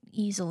quite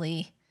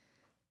easily.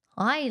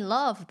 I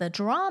love the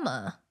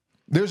drama.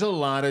 There's a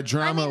lot of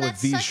drama with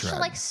V-Shred.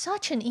 That's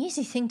such an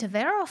easy thing to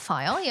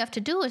verify. All you have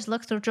to do is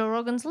look through Joe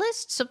Rogan's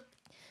lists of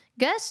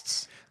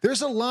guests.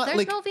 There's a lot. There's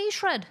like, no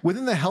V-Shred.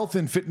 Within the health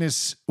and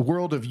fitness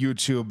world of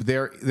YouTube,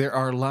 there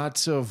are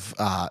lots of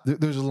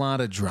there's a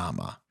lot of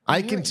drama.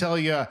 Really?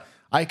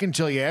 I can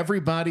tell you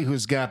everybody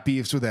who's got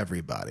beefs with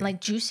everybody. Like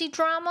juicy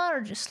drama,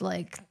 or just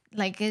like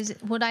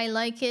would I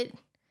like it?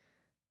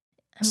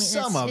 I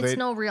mean, it's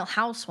no Real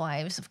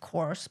Housewives, of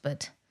course,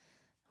 but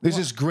there's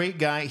this great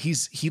guy.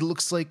 He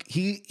looks like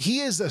he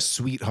is a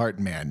sweetheart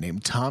man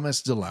named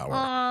Thomas DeLauer.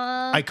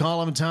 I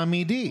call him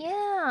Tommy D.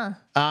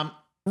 Yeah.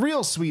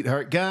 Real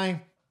sweetheart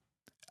guy.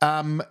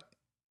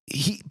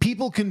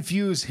 People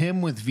confuse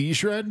him with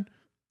V-Shred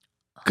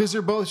because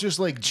they're both just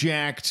like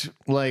jacked,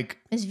 like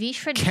is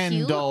V-Shred Ken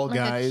cute? doll like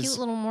guys. A cute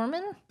little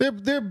Mormon.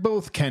 They're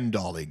both Ken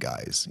dolly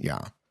guys.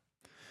 Yeah.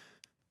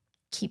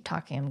 Keep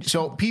talking.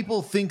 So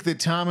people think that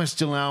Thomas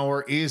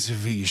DeLauer is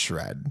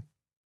V-Shred,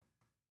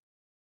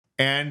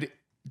 and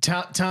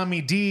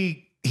Tommy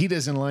D. He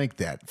doesn't like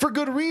that for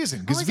good reason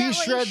because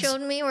V-Shred what he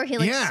showed me where he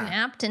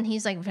snapped and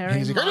he's like very.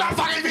 He's like, I'm not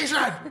fucking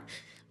V-Shred.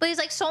 But he's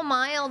like so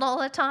mild all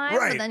the time.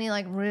 Right. But then he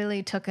like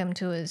really took him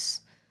to his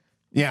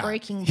Yeah,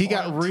 breaking he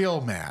got point.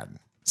 real mad.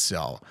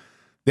 So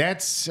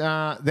that's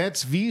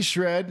V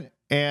Shred,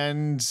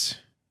 and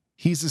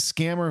he's a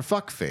scammer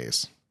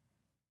fuckface.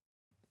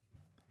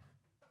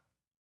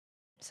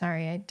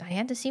 Sorry, I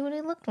had to see what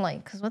it looked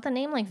like because with a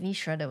name like V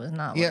Shred, it was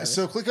not. Yeah, what it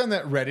so was. click on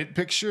that Reddit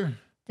picture.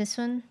 This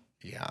one.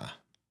 Yeah.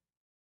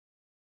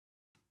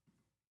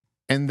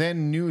 And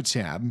then new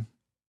tab.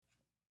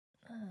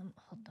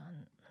 Hold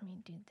on, let me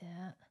do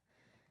that.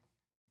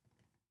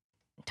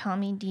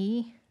 Tommy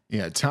D.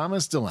 Yeah,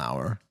 Thomas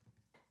DeLauer.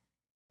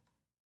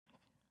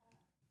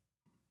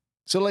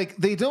 So, like,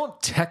 they don't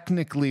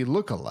technically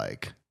look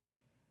alike.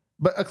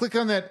 But click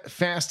on that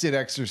fasted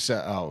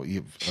exercise. Oh,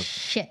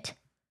 Shit.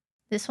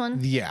 This one.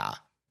 yeah.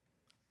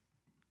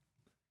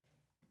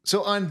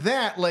 So on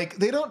that, like,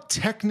 they don't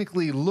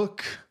technically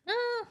look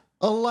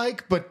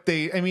alike, but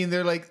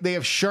they're like, they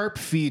have sharp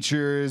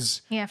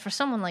features. Yeah, for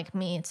someone like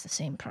me, it's the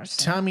same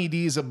person. Tommy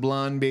D's a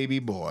blonde baby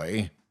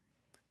boy,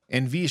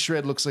 and V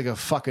Shred looks like a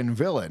fucking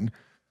villain.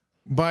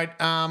 But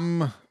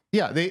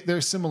yeah,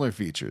 they're similar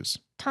features.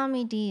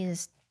 Tommy D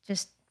is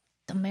just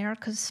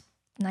America's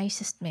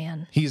nicest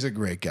man. He's a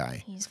great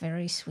guy. He's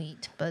very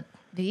sweet, but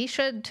V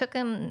Shred took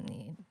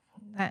him.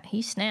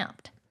 He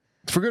snapped.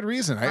 For good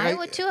reason. I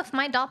would too if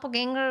my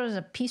doppelganger was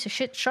a piece of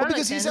shit charlatan.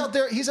 Because he's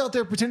out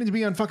there pretending to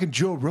be on fucking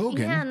Joe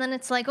Rogan. Yeah, and then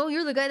it's like, oh,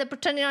 you're the guy that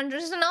pretended on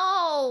just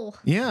no.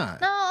 Yeah.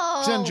 No.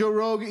 He's on Joe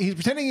Rogan. He's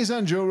pretending he's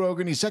on Joe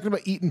Rogan. He's talking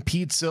about eating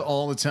pizza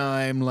all the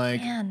time.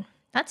 Like, Man,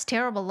 that's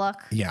terrible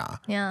luck. yeah.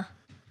 Yeah.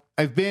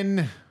 I've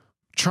been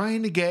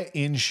trying to get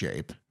in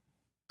shape.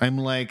 I'm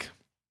like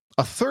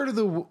a third of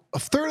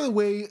the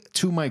way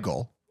to my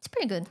goal, It's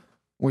pretty good.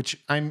 which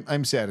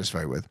I'm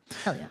satisfied with.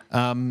 Hell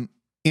yeah.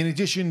 In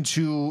addition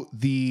to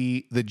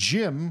the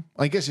gym,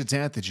 I guess it's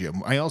at the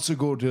gym. I also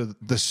go to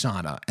the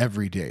sauna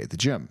every day at the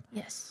gym.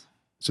 Yes.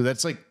 So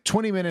that's like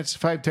 20 minutes,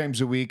 5 times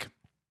a week.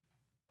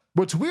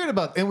 What's weird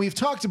about, and we've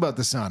talked about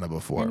the sauna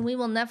before, And we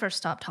will never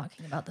stop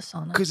talking about the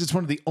sauna. because it's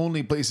one of the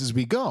only places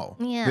we go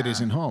Yeah. that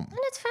isn't home. And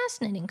it's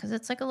fascinating because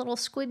it's like a little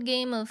Squid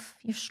Game of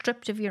you're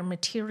stripped of your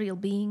material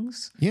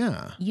beings.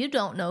 Yeah, You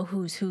don't know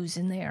who's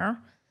in there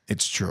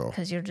it's true.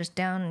 because you're just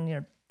down in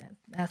your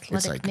athletic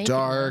It's like naked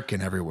dark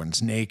and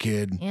everyone's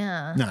naked.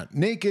 Yeah. Not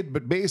naked,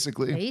 but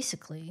basically.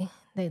 Basically,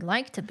 they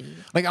like to be.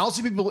 Like, I'll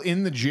see people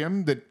in the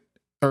gym that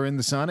are in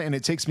the sauna, and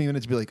it takes me a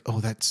minute to be like,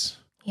 oh, that's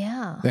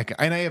Yeah. that guy.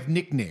 And I have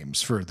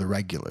nicknames for the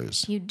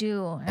regulars. You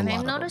do. And lot I've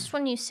of noticed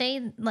when you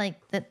say like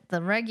that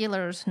the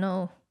regulars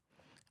know,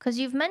 because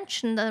you've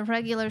mentioned the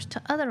regulars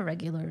to other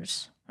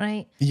regulars,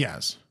 right?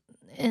 Yes.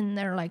 And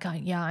they're like, oh,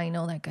 yeah, I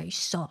know that guy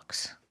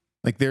sucks.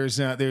 Like, there's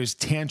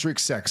Tantric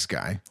Sex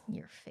Guy.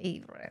 Your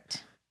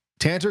favorite.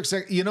 Tantric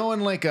Sex, you know,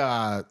 in like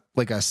a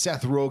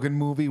Seth Rogen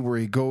movie where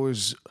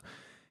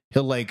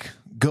he'll like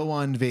go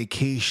on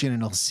vacation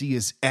and he'll see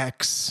his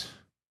ex,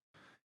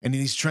 and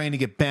he's trying to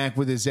get back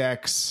with his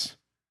ex,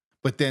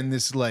 but then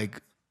this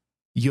like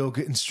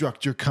yoga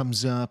instructor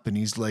comes up and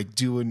he's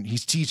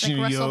teaching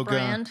Like Russell yoga.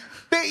 Brand.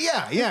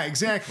 Yeah,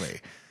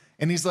 exactly.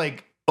 And he's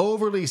like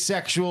overly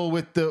sexual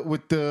with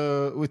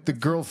the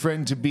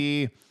girlfriend to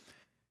be,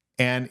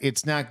 and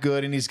it's not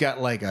good. And he's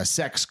got like a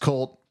sex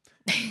cult.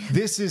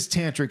 This is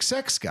Tantric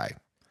Sex Guy.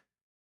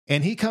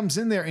 And he comes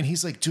in there and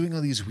he's like doing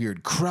all these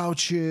weird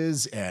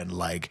crouches and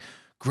like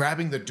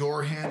grabbing the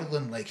door handle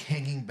and like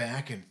hanging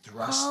back and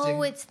thrusting.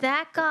 Oh, it's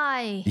that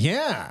guy.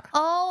 Yeah.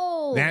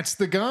 Oh. That's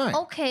the guy.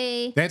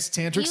 Okay. That's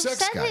Tantric You Sex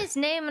said Guy. his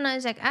name, and I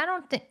was like, I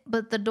don't think,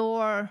 but the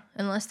door,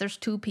 unless there's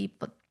two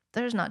people,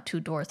 there's not two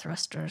door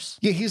thrusters.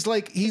 Yeah, he's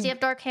like Does he have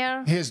dark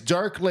hair? his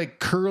dark like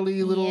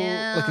curly little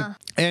Yeah.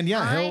 and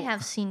yeah, I he'll,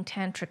 have seen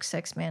Tantric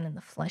Sex Man in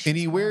the flesh. and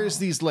as he well. wears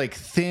these like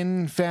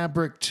thin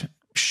fabric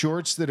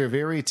shorts that are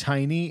very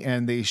tiny,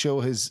 and they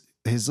show his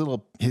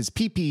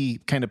pee-pee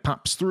kind of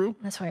pops through.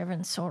 That's why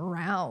everyone's so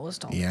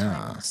aroused all the Yeah.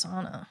 time in the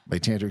sauna. By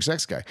Tantric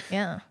Sex Guy.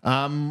 Yeah.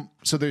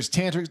 So there's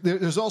Tantric.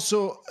 There's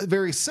also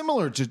very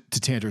similar to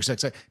Tantric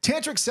Sex Guy.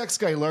 Tantric Sex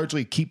Guy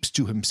largely keeps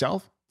to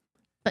himself,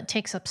 But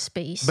takes up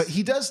space. but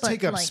he does But,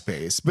 take up like-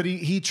 space. But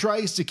he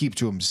tries to keep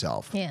to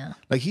himself. Yeah.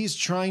 Like he's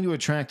trying to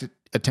attract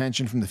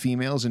attention from the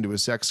females into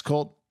his sex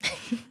cult.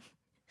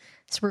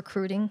 It's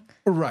recruiting.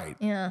 Right.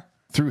 Yeah.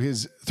 Through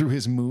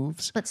his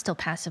moves, But still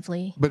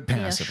passively. but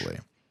passively.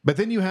 But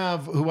then you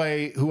have who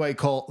I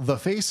call the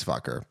face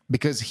fucker,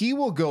 because he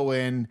will go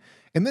in,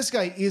 and this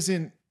guy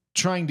isn't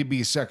trying to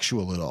be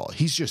sexual at all.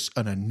 He's just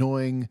an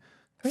annoying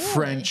Really?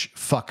 French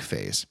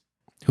fuckface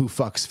who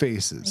fucks Are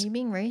faces. you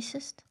being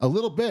racist? A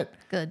little bit.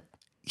 Good.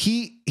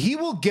 He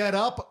will get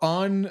up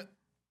on,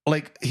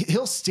 like,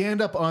 he'll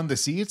stand up on the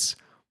seats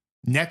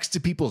next to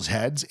people's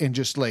heads and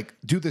just like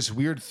do this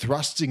weird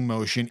thrusting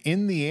motion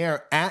in the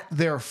air at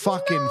their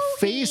fucking No,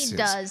 faces. he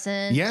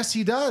doesn't. Yes,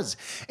 he does.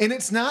 And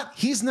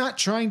he's not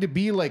trying to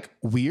be like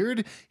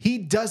weird. He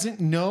doesn't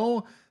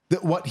know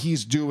that what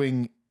he's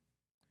doing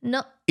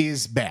No.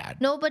 is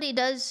bad. Nobody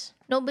does.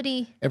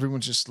 Nobody.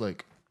 Everyone's just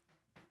like,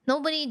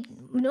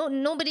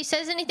 Nobody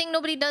says anything.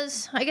 Nobody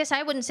does. I guess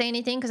I wouldn't say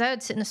anything because I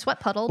would sit in a sweat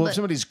puddle. Well, but if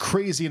somebody's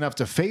crazy enough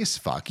to face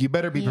fuck, you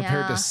better be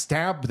prepared to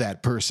stab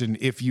that person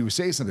if you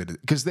say something,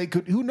 because they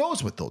could. Who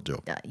knows what they'll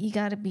do? You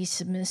got to be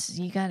submissive.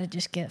 You got to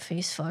just get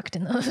face fucked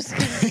in those.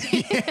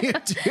 You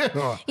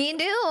do. You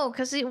do,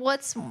 because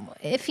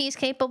if he's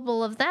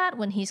capable of that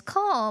when he's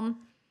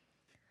calm?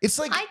 It's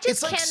like I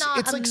just cannot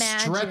it's like imagine.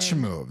 stretch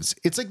moves.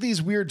 It's like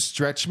these weird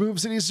stretch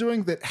moves that he's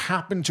doing that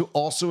happen to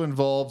also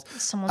involve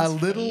Someone's a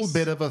little face.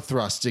 bit of a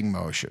thrusting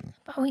motion.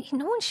 Oh,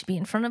 no one should be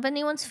in front of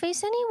anyone's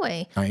face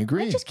anyway. I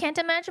agree. I just can't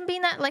imagine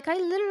being that. Like, I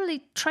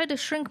literally try to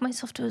shrink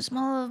myself to as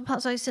small of a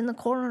as I sit in the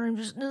corner and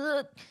just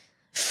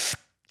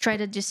try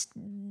to just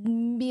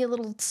be a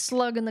little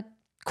slug in the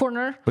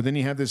corner. But then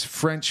you have this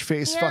French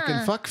face, Yeah.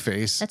 fucking fuck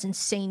face. That's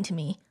insane to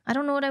me. I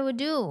don't know what I would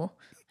do.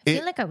 I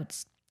feel like I would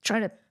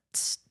try to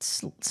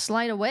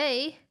slide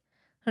away.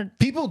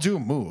 People do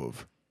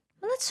move.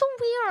 Well, that's so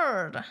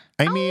weird.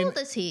 I How mean- old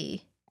is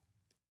he?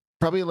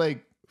 Probably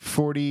like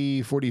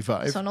 40,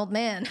 45. So an old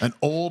man. An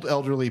old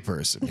elderly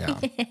person, yeah.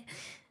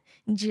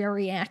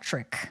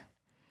 Geriatric.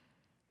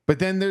 But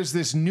then there's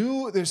this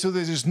new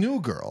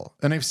girl,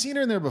 and I've seen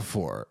her in there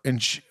before,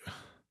 and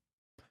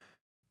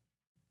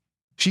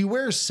she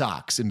wears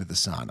socks into the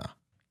sauna.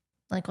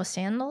 Like with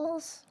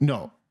sandals?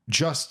 No,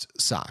 just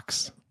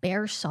socks.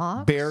 Bare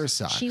socks? Bare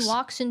socks. She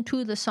walks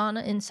into the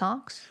sauna in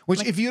socks?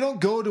 Which, if you don't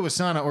go to a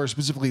sauna, or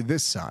specifically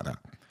this sauna,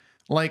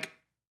 like,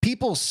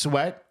 people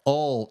sweat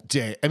all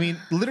day. I mean,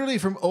 literally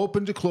from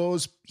open to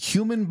close,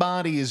 human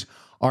bodies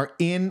are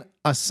in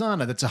a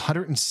sauna that's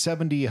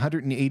 170,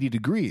 180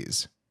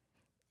 degrees.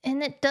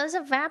 And it does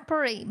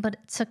evaporate, but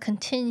it's a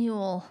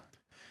continual.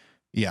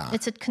 Yeah.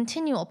 It's a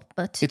continual,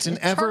 but It's an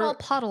eternal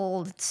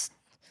puddle. It's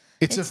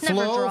a It's never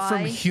flow dry.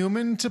 from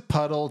human to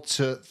puddle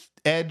to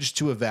edge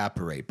to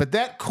evaporate. But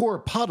that core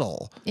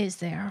puddle Is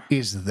there?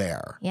 is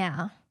there.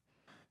 Yeah.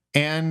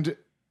 And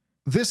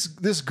this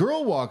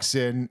girl walks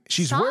in,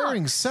 she's Socks.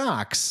 wearing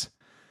socks.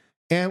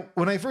 And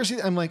when I first see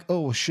it, I'm like,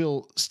 oh,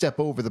 she'll step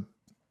over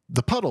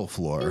the puddle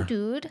floor. Hey,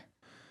 dude.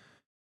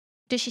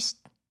 Does she?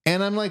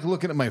 And I'm like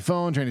looking at my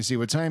phone, trying to see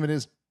what time it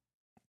is.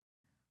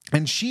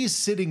 And she's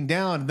sitting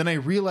down. And then I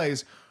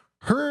realize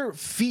her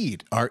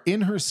feet are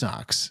in her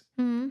socks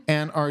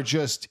and are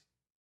just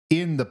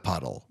in the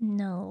puddle.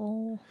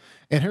 No.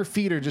 And her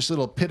feet are just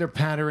little pitter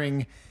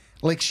pattering,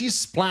 like she's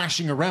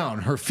splashing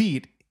around her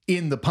feet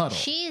in the puddle.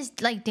 She's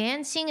like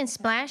dancing and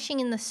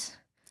splashing in this.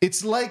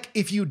 It's like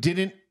if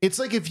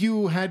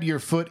you had your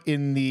foot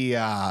in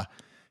the,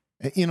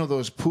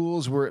 those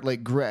pools where it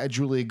like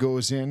gradually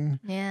goes in.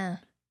 Yeah.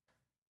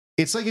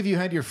 It's like if you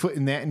had your foot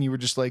in that and you were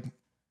just like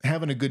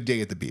having a good day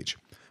at the beach.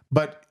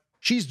 But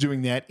she's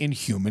doing that in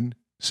human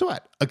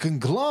sweat, a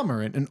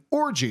conglomerate, an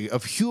orgy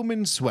of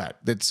human sweat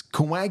that's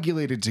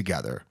coagulated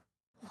together.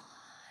 Why?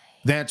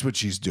 That's what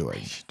she's doing.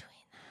 Why is she doing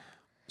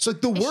It's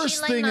like the that? worst Is she,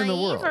 like, thing in the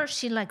naive, world. or is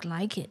she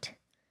like it?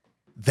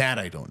 That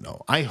I don't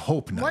know. I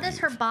hope not. What is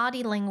her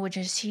body language?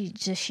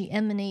 Does she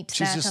emanate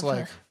She's that just of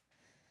like,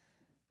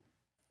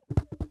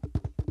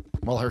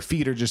 well, her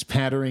feet are just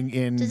pattering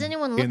in. Does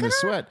anyone look in the at her?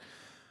 sweat?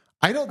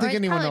 I don't think it's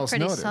anyone probably else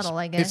pretty noticed. subtle,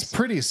 I guess. It's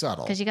pretty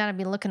subtle. Because you got to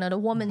be looking at a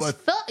woman's But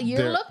foot. You're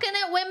they're- looking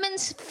at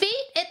women's feet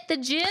at the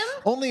gym?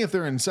 Only if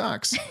they're in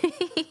socks.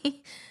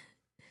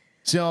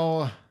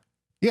 So,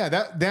 yeah,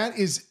 that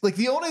is like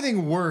the only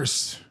thing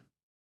worse.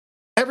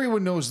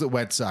 Everyone knows that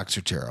wet socks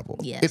are terrible.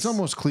 Yes. It's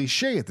almost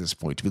cliche at this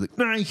point to be like,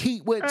 I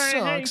hate wet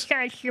socks.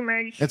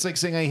 It's like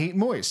saying I hate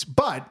moist.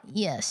 But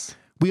Yes.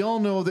 we all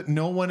know that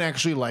no one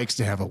actually likes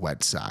to have a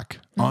wet sock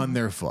on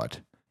their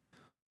foot.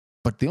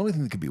 But the only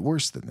thing that could be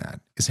worse than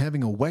that is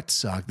having a wet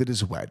sock that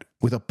is wet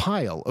with a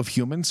pile of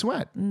human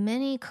sweat.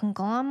 Many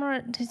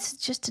conglomerate. It's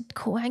just a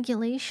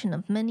coagulation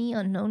of many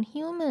unknown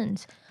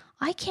humans.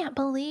 I can't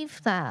believe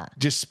that.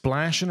 Just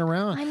splashing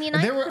around. I mean,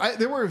 and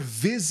there were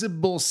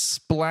visible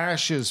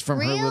splashes from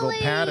her little Really?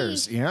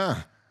 patters.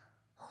 Yeah.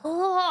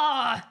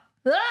 Oh,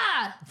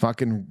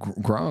 Fucking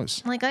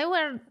gross. Like I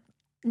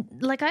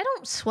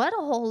don't sweat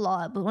a whole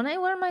lot, but when I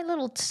wear my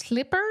little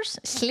slippers,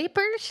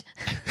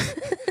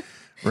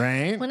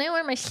 Right? when I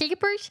wear my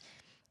slippers,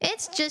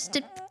 it's just,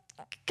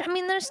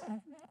 there's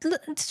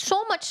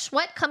so much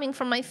sweat coming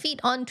from my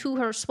feet onto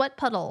her sweat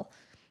puddle.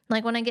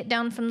 Like when I get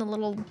down from the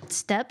little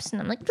steps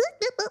and I'm like,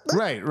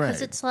 Right.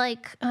 because it's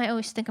like, I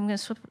always think I'm going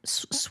to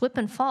slip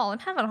and fall. I'm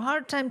having a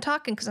hard time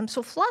talking because I'm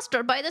so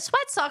flustered by the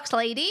sweat socks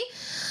lady.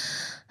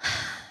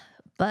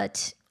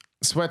 But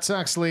Sweat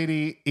socks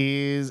lady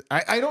is,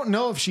 I don't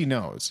know if she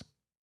knows.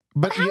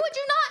 But how would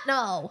you not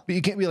know? But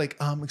you can't be like,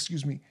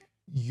 excuse me,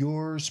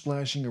 you're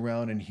splashing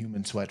around in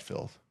human sweat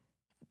filth.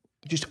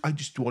 I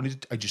just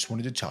wanted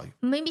to tell you.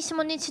 Maybe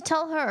someone needs to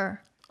tell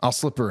her. I'll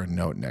slip her a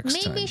note next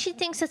time. Maybe she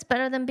thinks it's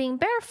better than being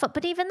barefoot.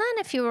 But even then,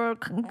 if you were,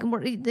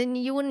 then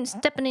you wouldn't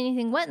step in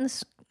anything wet.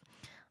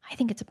 I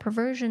think it's a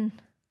perversion.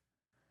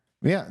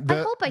 Yeah, I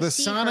hope I the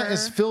see sauna her.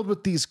 is filled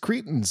with these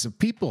cretins of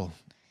people.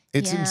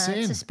 It's insane.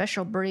 It's a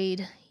special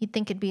breed. You'd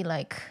think it'd be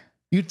like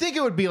You'd think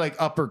it would be like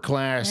upper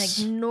class.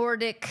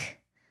 Nordic,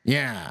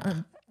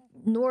 Yeah.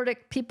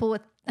 Nordic people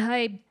with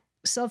high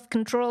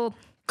self-control.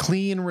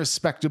 Clean,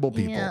 respectable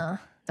people. Yeah.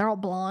 They're all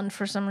blonde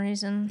for some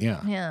reason.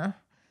 Yeah. Yeah.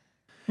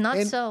 Not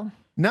And so.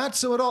 Not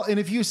so at all. And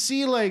if you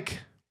see, like,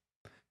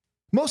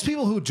 most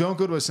people who don't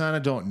go to a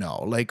sauna don't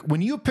know. Like,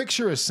 when you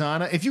picture a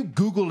sauna, if you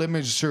Google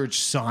image search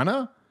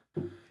sauna,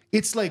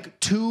 it's like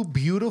two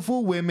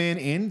beautiful women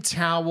in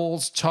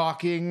towels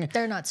talking,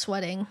 They're not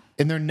sweating.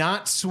 and they're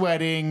not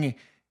sweating.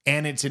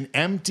 And it's an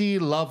empty,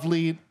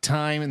 lovely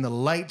time, and the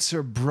lights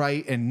are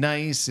bright and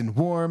nice and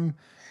warm.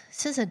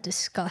 This is a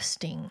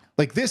disgusting.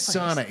 Like, this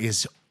sauna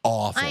is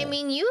awful. I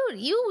mean,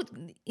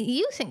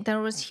 you think there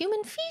was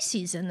human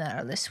feces in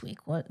there this week?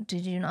 What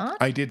did you not?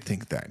 I did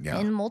think that, yeah.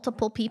 And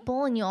multiple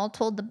people, and you all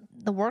told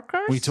the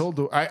workers. We told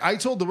I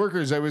told the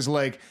workers, I was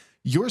like,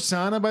 your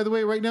sauna, by the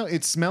way, right now,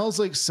 it smells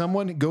like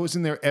someone goes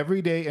in there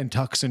every day and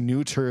tucks a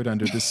new turd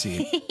under the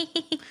seat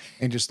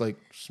and just like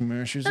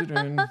smashes it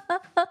in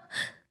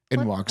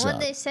and walks What'd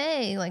out. they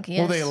say? Like, yes.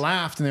 Well, they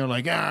laughed and they were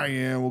like,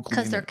 yeah, we'll clean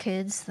Because they're it.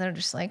 kids. They're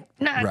just like,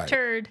 nah, Right.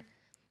 turd.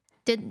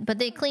 But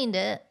they cleaned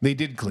it. They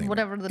did clean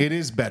Whatever it. the- It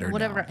is better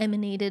Whatever now.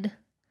 emanated.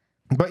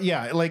 But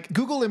yeah, like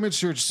Google image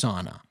search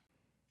sauna.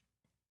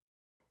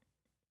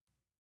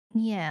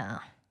 Yeah.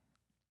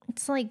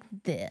 It's like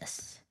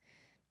this.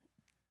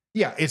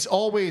 Yeah, it's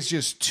always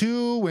just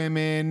two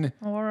women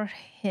Or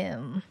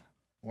him.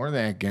 or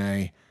that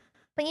guy.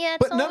 But yeah,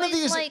 it's But none of always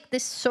these- like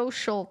this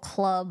social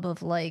club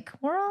of like,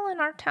 we're all in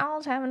our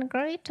towels having a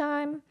great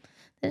time.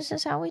 This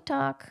is how we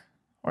talk.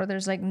 Or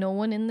there's like no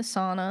one in the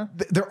sauna.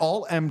 They're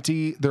all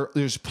empty.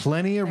 There's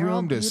plenty of They're all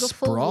room to beautiful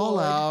sprawl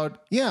wood.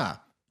 out. Yeah.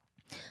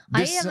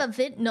 I have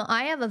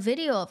a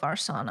video of our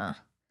sauna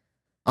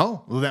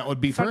Oh, well, that would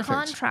be for perfect.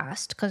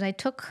 contrast because I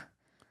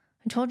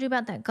told you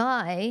about that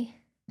guy.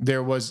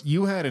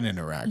 You had an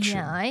interaction.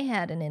 Yeah, I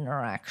had an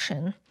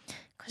interaction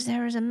because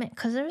there was a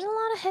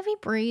lot of heavy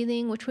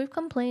breathing, which we've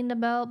complained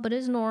about, but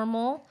is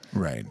normal,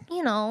 Right.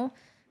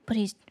 But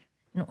he's,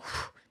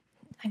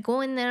 I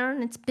go in there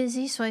and it's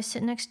busy, so I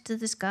sit next to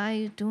this guy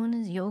who's doing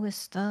his yoga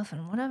stuff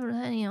and whatever,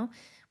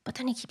 But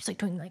then he keeps like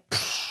doing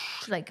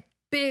like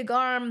big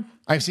arm.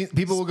 I've seen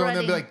people will go in there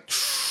and be like,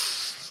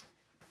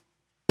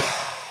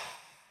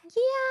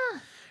 Yeah.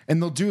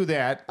 and they'll do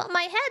that. But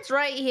my head's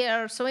right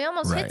here, so he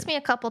almost hits Right. me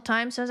a couple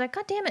times. So I was like,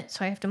 God damn it.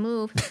 So I have to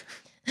move.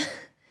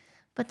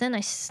 But then I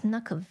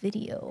snuck a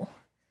video.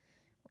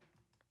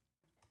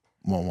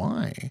 Well,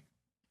 why?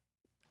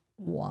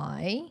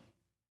 Why?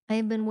 I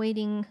have been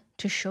waiting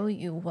to show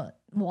you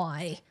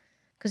why.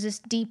 Because this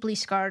deeply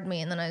scarred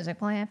me. And then I was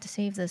like, well, I have to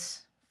save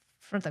this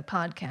for the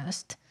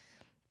podcast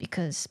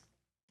because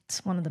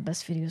it's one of the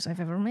best videos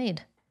I've ever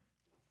made.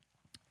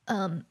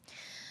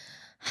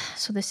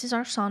 So this is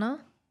our sauna,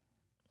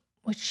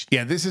 which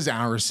Yeah, this is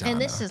our sauna.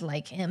 and this is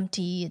like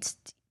empty.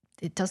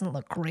 It doesn't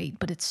look great,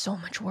 but it's so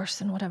much worse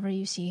than whatever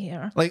you see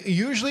here. like,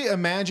 usually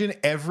imagine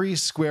every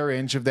square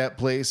inch of that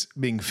place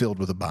being filled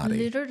with a body.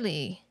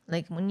 Literally,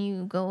 like when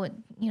you go at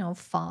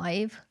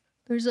 5,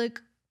 there's like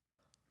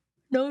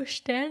no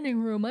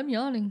standing room. I'm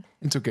yawning.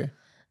 It's okay.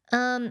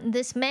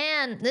 This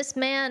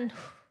man,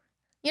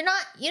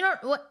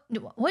 what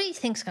do you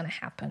think's gonna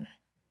happen?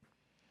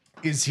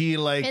 Is he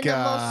like, In the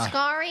most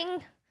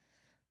scarring,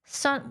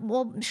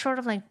 short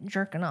of like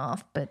jerking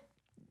off, but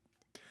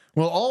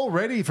well,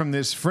 already from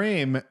this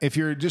frame, if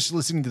you're just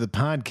listening to the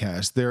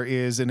podcast, there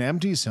is an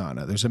empty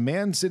sauna. There's a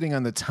man sitting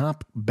on the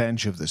top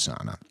bench of the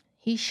sauna.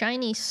 he's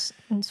shiny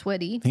and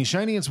sweaty. He's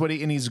shiny and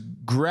sweaty, and he's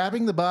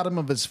grabbing the bottom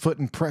of his foot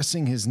and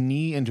pressing his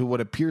knee into what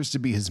appears to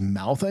be his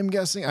mouth, I'm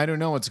guessing. I don't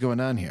know what's going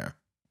on here.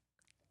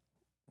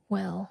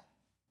 Well,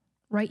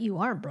 right you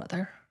are,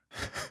 brother.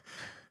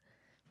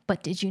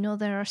 But did you know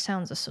there are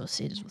sounds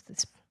associated with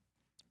this?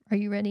 Are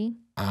you ready?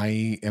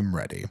 I am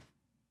ready.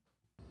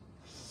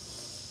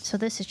 So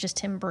this is just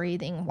him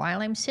breathing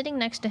while I'm sitting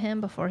next to him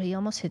before he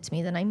almost hits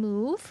me. Then I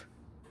move.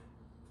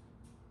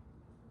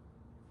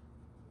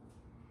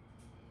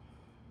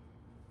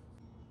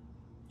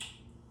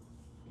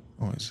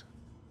 Oh,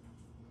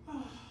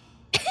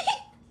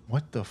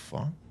 what the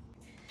fuck?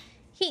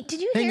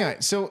 Did you Hang hear?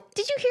 on. So,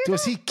 Did you hear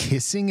was that? he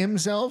kissing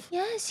himself?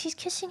 Yes, he's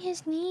kissing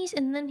his knees,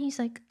 and then he's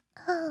like,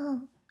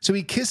 "Oh, So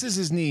he kisses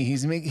his knee.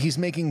 He's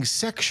making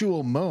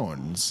sexual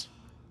moans.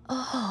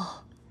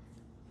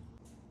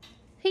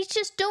 he's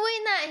just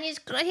doing that." He's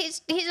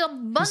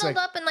bundled like-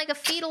 up in like a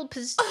fetal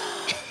position.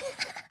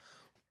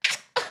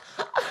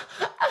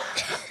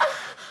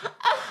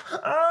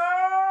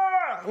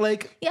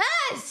 Like,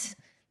 Yes,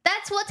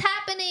 that's what's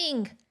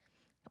happening.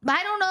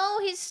 I don't know.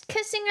 He's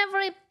kissing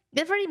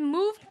every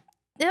move,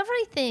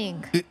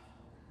 everything. Do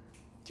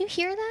you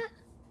hear that?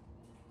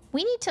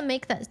 We need to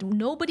make that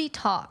nobody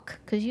talk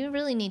because you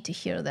really need to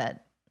hear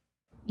that.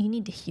 You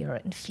need to hear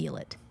it and feel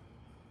it.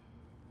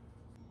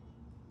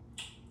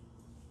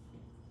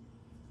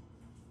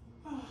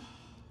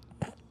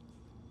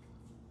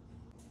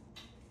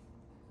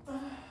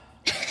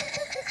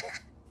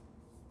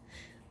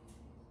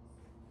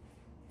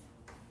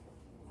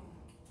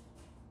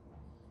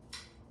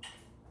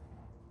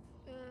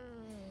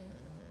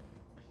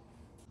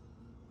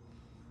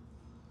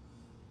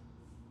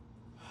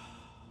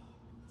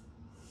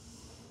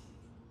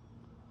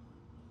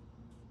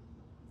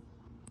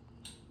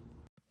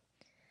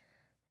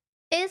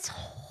 It's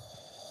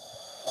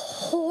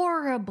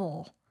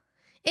horrible.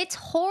 It's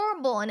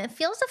horrible, and it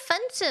feels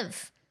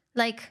offensive.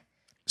 Like,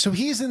 So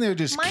he's in there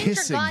just mind your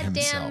kissing goddamn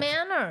himself.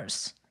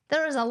 manners.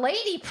 There is a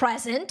lady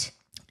present.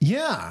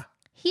 Yeah.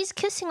 He's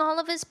kissing all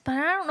of his, but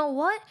I don't know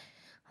what.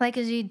 Like,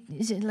 is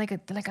it like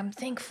I'm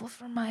thankful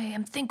for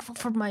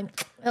my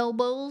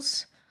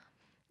elbows?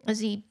 Is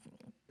he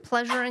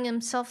pleasuring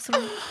himself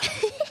through?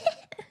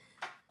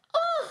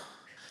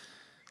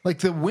 Like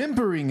the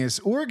whimpering is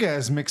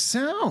orgasmic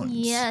sounds.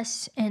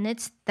 Yes, and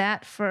it's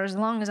that for as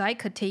long as I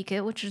could take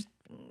it, which is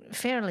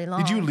fairly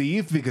long. Did you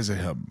leave because of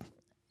him?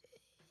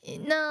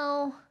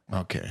 No,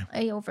 Okay.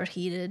 I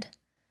overheated.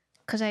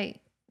 Cause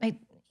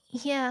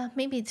yeah,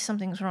 maybe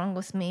something's wrong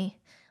with me.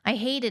 I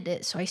hated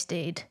it, so I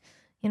stayed.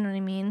 You know what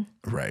I mean?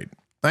 Right.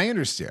 I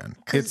understand.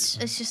 Cause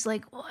it's just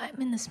like, oh, I'm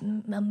in this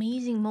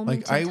amazing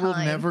moment. Like in I will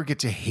time. never get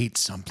to hate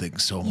something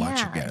so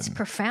much again. It's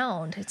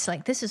profound. It's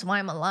like, this is why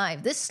I'm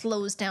alive. This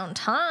slows down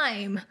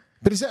time.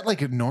 But is that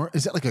like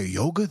a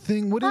yoga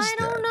thing? What is I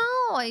that? don't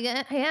know.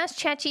 I asked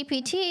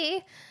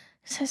ChatGPT.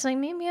 So it's like,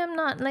 maybe I'm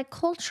not like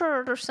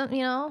cultured or something,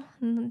 you know?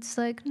 And it's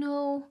like,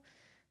 no,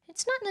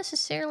 it's not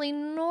necessarily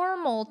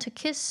normal to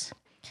kiss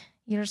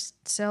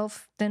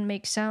yourself, then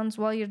make sounds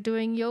while you're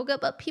doing yoga,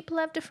 but people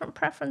have different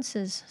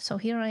preferences. So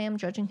here I am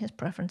judging his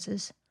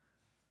preferences.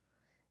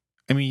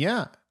 I mean,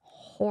 yeah.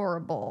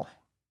 Horrible.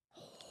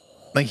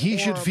 Like he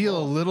should feel a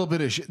Horrible. little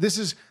bit of this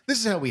is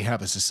how we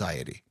have a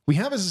society. We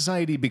have a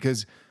society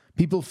because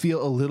people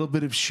feel a little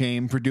bit of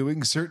shame for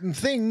doing certain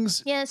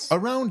things Yes.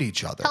 around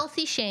each other.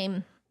 Healthy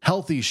shame.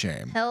 Healthy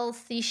shame.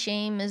 Healthy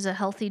shame is a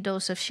healthy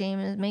dose of shame.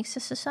 It makes a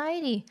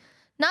society.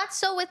 Not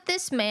so with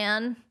this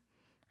man.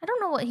 I don't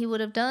know what he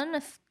would have done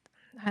if,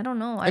 I don't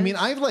know. I mean,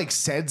 I've like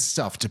said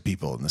stuff to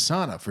people in the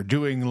sauna for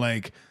doing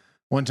like,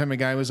 one time a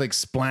guy was like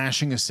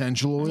splashing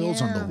essential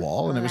oils on the Yeah,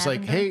 wall, and it was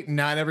like, lavender. hey,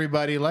 not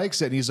everybody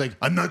likes it. And he's like,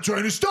 I'm not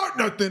trying to start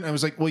nothing. I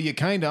was like, well, you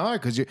kind of are,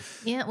 because you.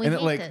 Yeah, we and it,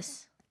 hate like,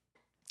 this.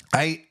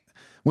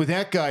 With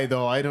that guy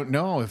though, I don't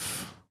know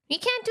if He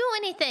can't do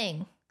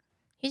anything.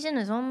 He's in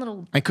his own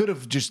little. I could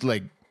have just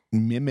like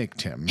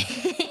mimicked him,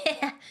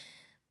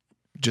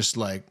 just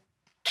like.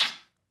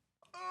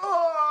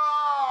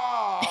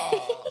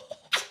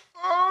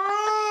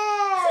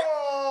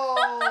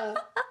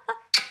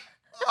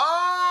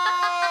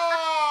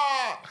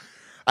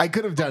 I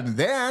could have done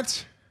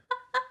that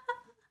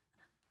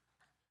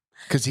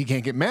because he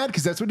can't get mad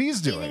because that's what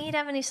he's Do you think doing. he'd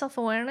have any self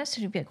awareness?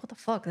 Or he'd be like, what the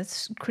fuck?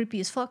 That's creepy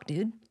as fuck,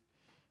 dude.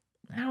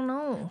 I don't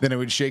know. Then I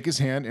would shake his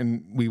hand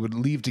and we would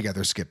leave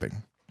together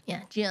skipping.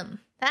 Yeah, Jim.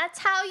 That's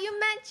how you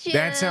met Jim.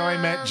 That's how I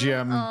met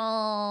Jim.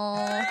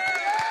 Oh.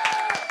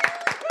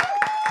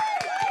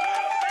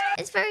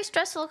 It's very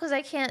stressful because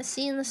I can't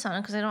see in the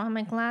sun because I don't have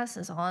my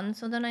glasses on.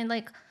 So then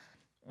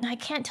I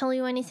can't tell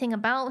you anything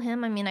about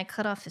him. I mean, I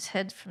cut off his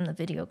head from the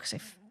video because I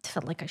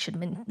felt like I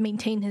should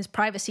maintain his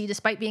privacy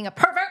despite being a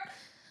pervert.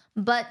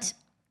 But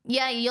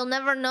yeah, you'll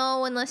never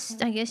know unless,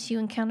 I guess, you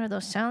encounter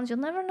those sounds. You'll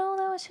never know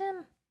that was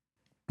him.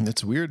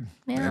 That's weird.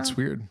 Yeah. That's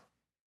weird.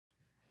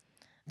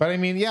 But I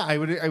mean, yeah, I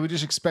would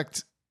just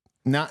expect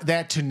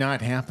that to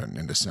not happen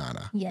in the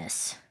sauna.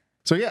 Yes.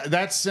 So yeah,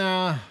 that's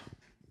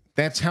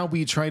how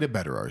we try to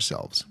better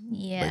ourselves.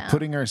 Yeah. By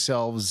putting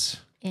ourselves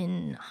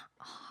in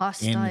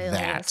hostile in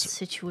that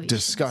situations.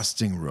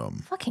 disgusting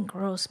room. Fucking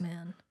gross,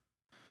 man.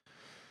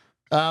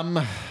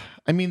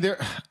 I mean, there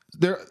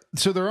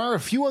are a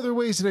few other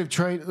ways that I've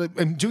tried. Like,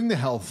 I'm doing the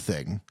health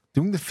thing,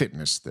 doing the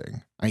fitness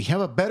thing. I have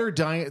a better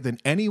diet than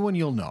anyone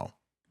you'll know.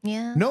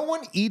 Yeah. No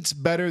one eats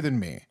better than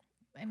me.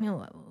 I mean,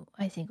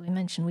 I think we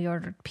mentioned we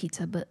ordered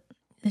pizza, but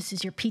this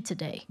is your pizza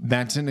day.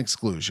 That's an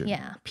exclusion.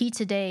 Yeah.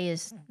 Pizza day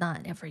is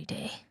not every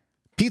day.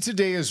 Pizza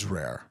day is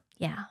rare.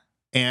 Yeah.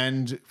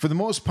 And for the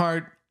most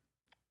part,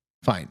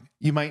 fine.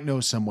 You might know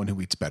someone who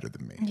eats better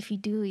than me. And if you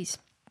do, he's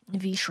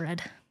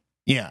V-shred.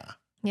 Yeah.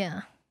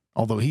 Yeah.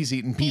 Although he's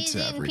eating pizza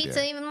He's eating every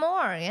pizza day. even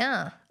more.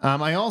 Yeah.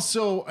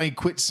 I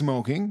quit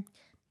smoking.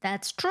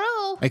 That's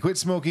true. I quit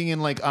smoking in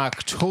like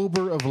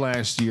October of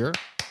last year.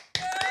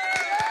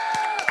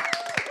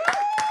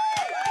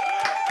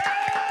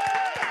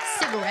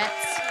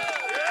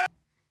 Cigarettes.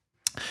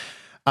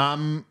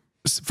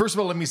 First of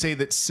all, let me say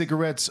that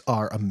cigarettes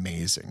are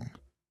amazing.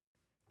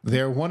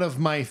 They're one of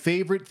my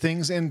favorite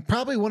things and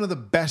probably one of the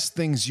best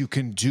things you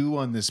can do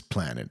on this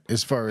planet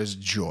as far as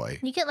joy.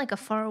 You get like a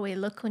faraway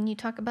look when you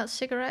talk about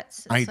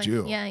cigarettes. I like,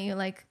 do. Yeah, you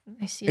like,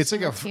 I see It's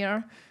like a smoke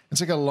here. It's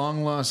like a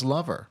long lost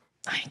lover.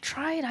 I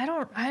tried. I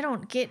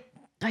don't get.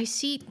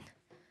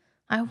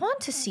 I want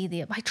to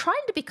see I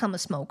tried to become a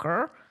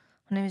smoker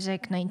when I was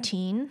like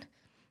 19.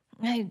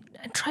 I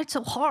tried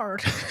so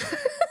hard.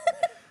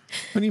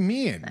 What do you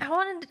mean? I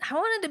wanted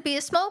to be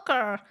a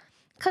smoker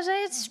because I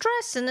had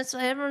stress, and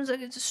everyone's like,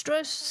 it's a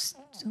stress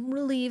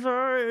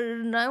reliever,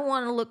 and I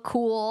want to look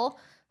cool.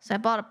 So I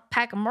bought a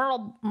pack of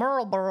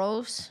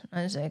Marlboros.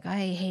 I was like,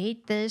 I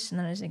hate this, and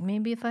then I was like,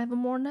 maybe if I have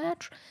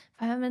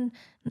a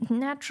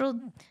natural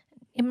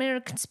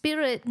American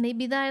spirit,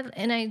 maybe that.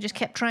 And I just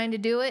kept trying to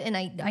do it, and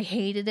I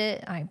hated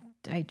it.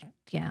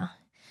 Yeah.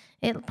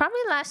 It probably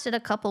lasted a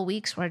couple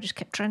weeks where I just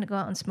kept trying to go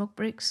out on smoke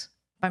breaks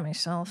by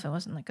myself. It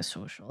wasn't like a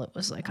social. It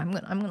was like I'm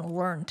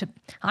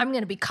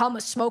gonna become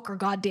a smoker.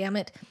 God damn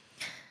it!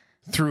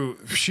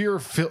 Through sheer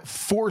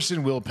force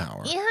and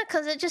willpower. Yeah,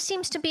 because it just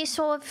seems to be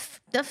so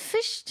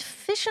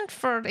efficient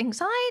for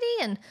anxiety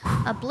and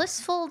a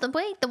blissful. The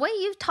way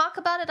you talk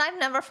about it, I've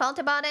never felt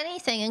about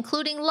anything,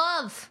 including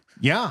love.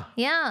 Yeah.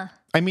 Yeah,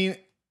 I mean,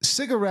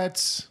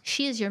 cigarettes,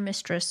 she is your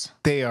mistress.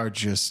 they are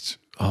just,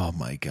 oh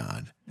my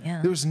God.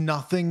 Yeah. There's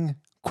nothing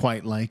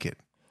quite like it.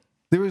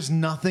 There is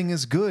nothing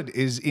as good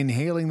as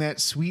inhaling that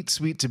sweet,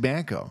 sweet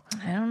tobacco.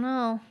 I don't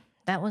know.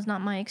 That was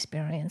not my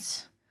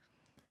experience.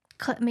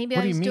 Maybe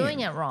What I do you was doing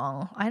mean? it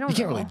wrong. I don't You know.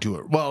 can't really do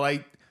it. Well,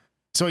 I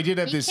did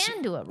have You this.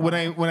 can do it when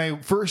wrong.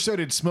 I first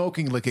started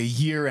smoking, like a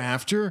year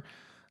after,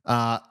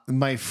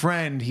 my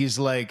friend, he's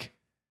like,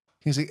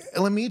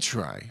 let me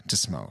try to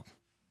smoke.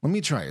 Let me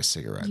try a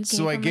cigarette. You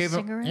So I gave gave him a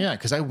him, cigarette? yeah,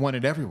 because I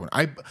wanted everyone.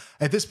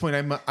 At this point,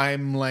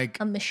 I'm like,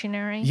 A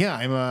missionary. yeah,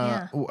 I'm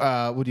a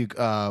what do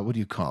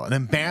you call it? An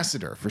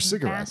ambassador for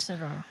cigarettes.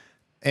 Ambassador.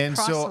 And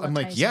so I'm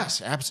like, Proselytizer.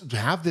 yes, absolutely,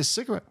 have this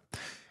cigarette.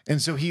 And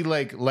so he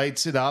like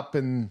lights it up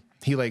and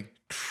he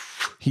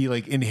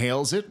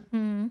inhales it.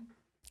 Mm-hmm.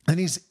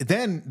 And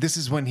then this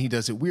is when he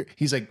does it weird.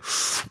 He's like,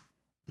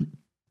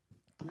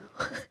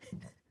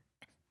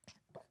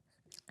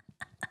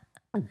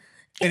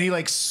 and he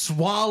like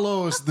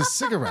swallows the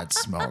cigarette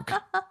smoke.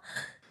 And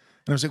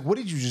I was like, what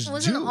did you just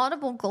Was it do? an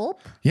audible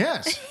gulp?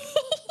 Yes.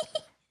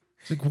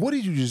 It's like, what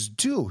did you just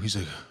do? He's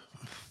like,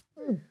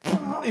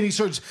 and he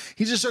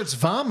just starts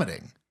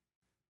vomiting.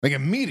 Like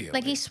immediately.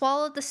 Like he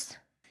swallowed this.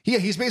 Yeah,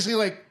 he's basically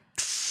like,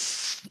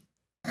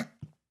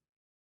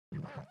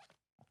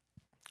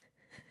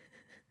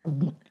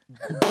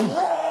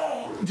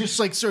 just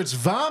like starts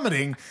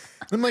vomiting.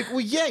 And I'm like, well,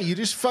 yeah, you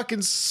just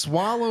fucking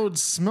swallowed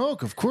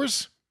smoke. Of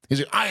course. He's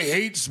like, I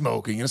hate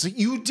smoking. And it's like,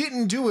 you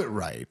didn't do it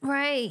right.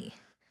 Right.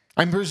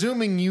 I'm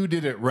presuming you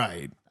did it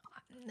right.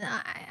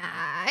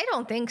 I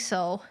don't think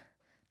so.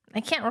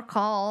 I can't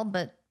recall,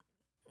 but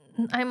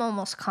I'm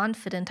almost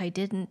confident I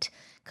didn't.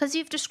 Because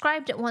you've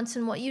described it once,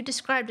 and what you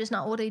described is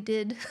not what I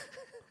did.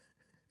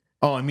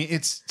 Oh, I mean,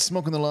 it's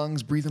smoking the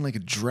lungs, breathing like a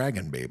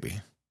dragon,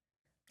 baby.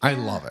 I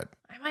love it.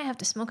 I might have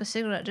to smoke a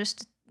cigarette just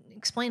to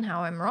explain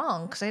how I'm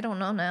wrong, because I don't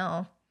know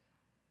now.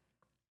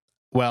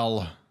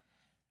 Well,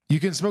 you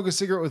can smoke a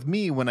cigarette with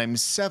me when I'm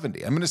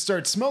 70. I'm going to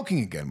start smoking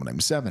again when I'm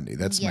 70.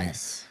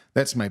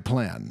 That's my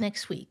plan.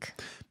 Next week.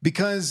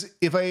 Because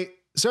if I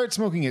start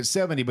smoking at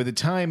 70, by the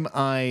time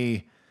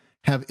I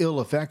have ill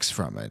effects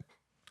from it,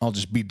 I'll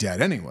just be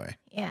dead anyway.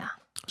 Yeah.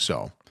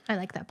 So I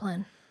like that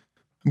plan.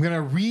 I'm going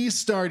to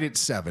restart at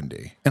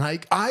 70. And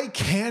I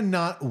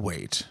cannot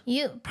wait.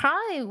 You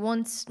probably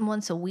once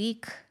a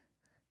week.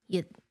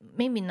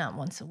 Maybe not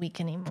once a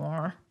week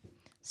anymore.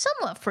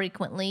 Somewhat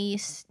frequently,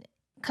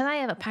 because I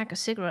have a pack of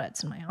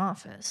cigarettes in my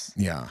office.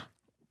 Yeah,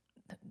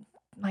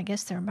 I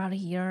guess they're about a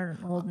year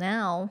old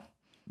now.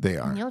 they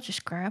are. And you'll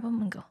just grab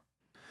them and go.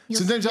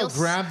 Sometimes I'll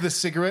grab the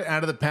cigarette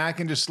out of the pack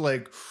and just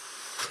like,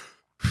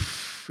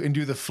 and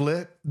do the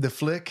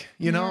flick,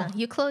 you know? Yeah,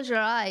 you close your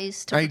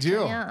eyes. I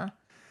do. Yeah.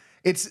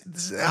 It's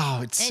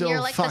And so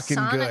you're like fucking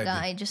the sauna good.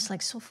 guy, just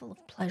like so full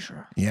of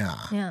pleasure. Yeah.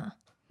 Yeah.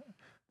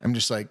 I'm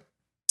just like,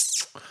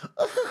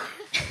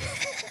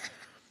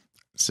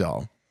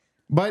 so,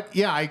 but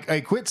yeah,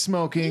 I quit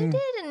smoking. You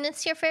did, and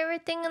it's your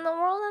favorite thing in the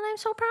world, and I'm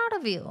so proud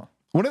of you.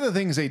 One of the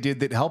things I did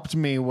that helped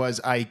me was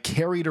I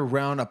carried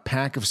around a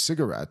pack of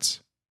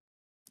cigarettes,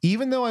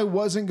 even though I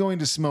wasn't going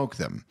to smoke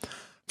them.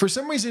 For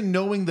some reason,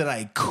 knowing that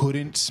I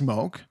couldn't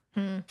smoke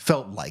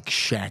felt like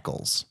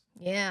shackles.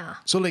 Yeah.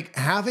 So like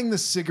having the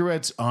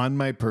cigarettes on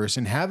my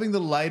person, having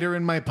the lighter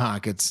in my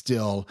pocket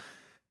still,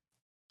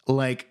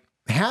 like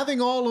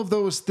having all of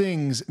those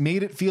things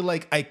made it feel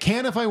like I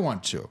can if I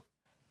want to.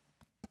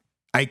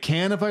 I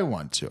can if I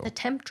want to. The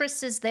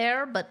temptress is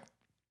there, but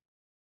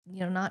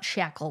you're not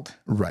shackled.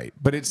 Right.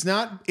 But it's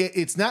not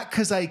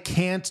because I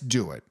can't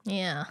do it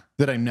Yeah.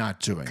 that I'm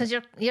not doing it. Because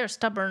you're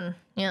stubborn,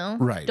 you know?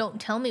 Right. Don't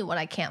tell me what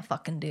I can't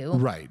fucking do.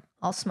 Right.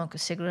 I'll smoke a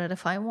cigarette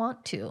if I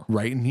want to.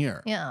 Right in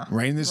here. Yeah.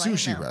 Right in the Right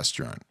sushi now.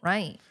 restaurant.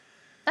 Right.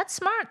 That's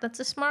smart. That's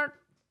a smart.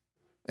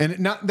 And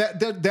not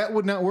that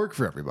would not work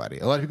for everybody.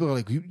 A lot of people are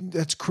like,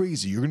 that's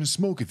crazy. You're going to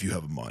smoke if you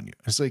have them on you.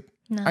 It's like,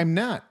 No. I'm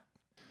not.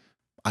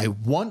 I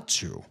want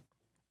to.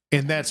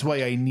 And that's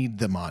why I need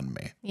them on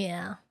me.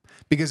 Yeah.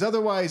 Because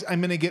otherwise I'm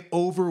going to get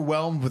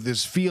overwhelmed with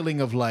this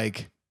feeling of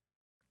like,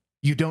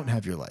 you don't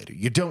have your lighter.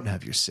 You don't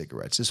have your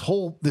cigarettes. This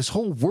whole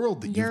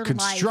world that Your you've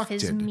constructed.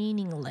 life is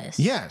meaningless.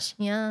 Yes.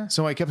 Yeah.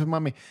 So I kept them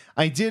on me.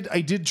 I did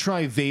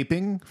try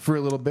vaping for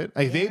a little bit.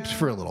 I vaped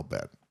for a little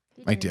bit.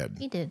 I did.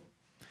 You did.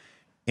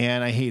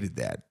 And I hated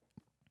that.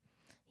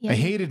 Yeah, I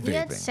hated You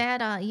had vaping.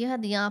 sad. You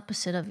had the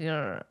opposite of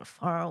your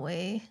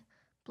faraway,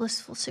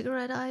 blissful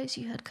cigarette eyes.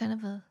 You had kind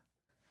of a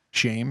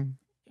Shame.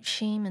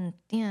 shame and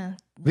yeah.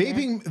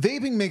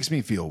 Vaping makes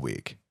me feel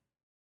weak.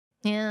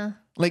 Yeah.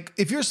 Like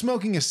if you're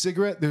smoking a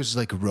cigarette, there's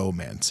like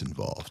romance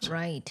involved.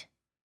 Right.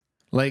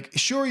 Like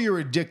sure you're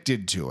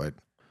addicted to it,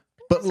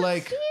 but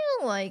like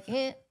Feel like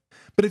it.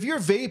 But if you're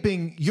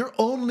vaping, you're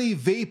only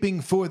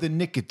vaping for the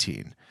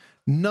nicotine.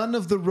 None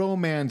of the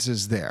romance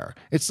is there.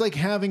 It's like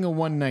having a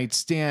one-night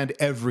stand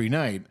every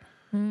night.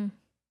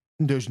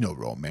 There's no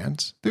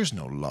romance. There's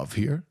no love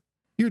here.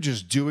 You're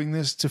just doing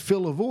this to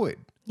fill a void.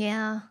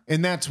 Yeah.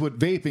 And that's what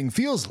vaping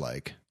feels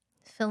like.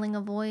 Filling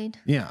a void.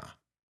 Yeah.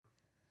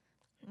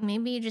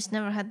 Maybe you just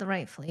never had the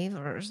right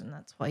flavors, and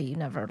that's why you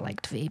never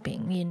liked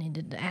vaping. You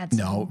needed to add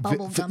some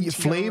bubble gum to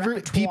flavor. your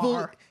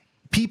repertoire.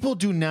 People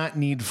do not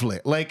need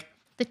flavor. Like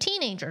The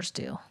teenagers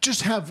do.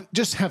 just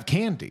have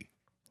candy.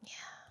 Yeah.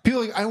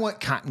 People are like, I want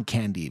cotton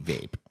candy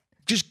vape.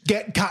 Just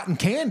get cotton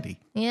candy.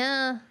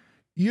 Yeah.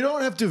 You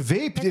don't have to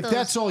vape Get if those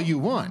that's all you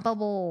want.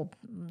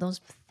 Those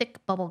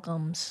thick bubble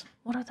gums.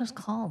 What are those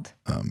called?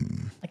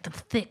 Like the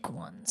thick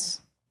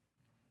ones.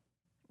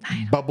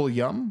 Bubble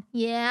yum.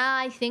 Yeah,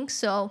 I think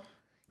so.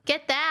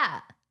 Get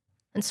that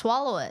and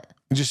swallow it.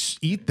 Just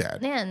eat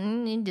that. Man,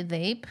 you need to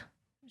vape.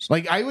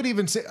 Like I would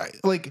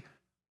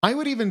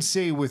even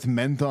say with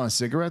menthol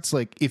cigarettes,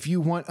 like if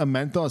you want a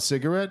menthol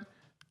cigarette,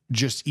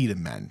 just eat a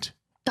mint.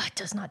 That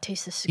does not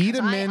taste the same. Eat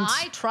a mint.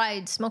 I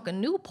tried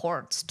smoking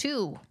Newports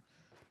too.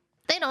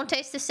 They don't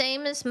taste the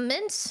same as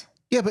mints.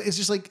 Yeah, but it's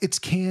just like it's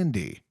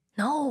candy.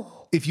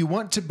 No. If you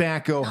want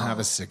tobacco, have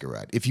a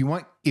cigarette. If you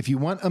want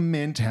a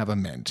mint, have a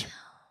mint.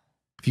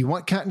 If you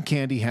want cotton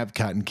candy, have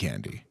cotton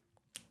candy.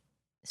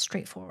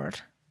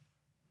 Straightforward.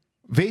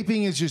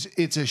 Vaping is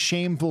it's a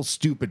shameful,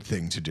 stupid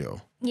thing to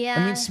do. Yeah.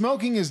 I mean,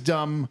 smoking is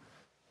dumb,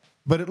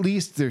 but at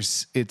least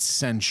it's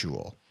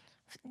sensual.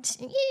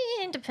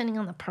 Yeah, depending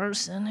on the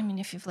person. I mean,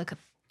 if you've like a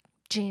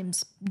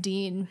James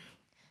Dean,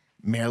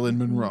 Marilyn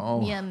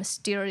Monroe. yeah,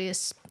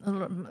 mysterious.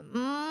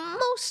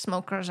 Most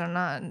smokers are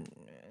not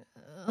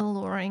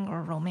alluring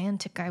or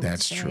romantic. I would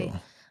That's say. true.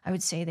 I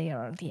would say they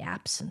are the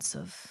absence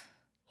of,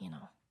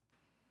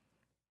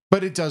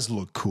 But it does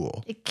look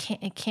cool. It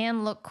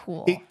can look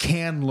cool. It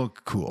can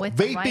look cool. With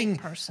the right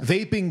person.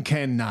 Vaping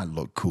cannot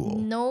look cool.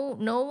 No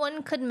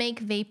one could make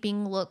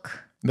vaping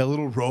look. The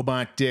little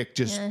robot dick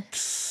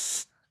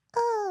just.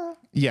 Oh.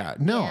 Yeah,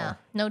 no. Yeah,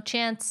 no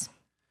chance.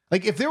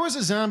 Like if there was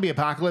a zombie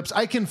apocalypse,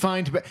 I could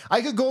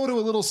go to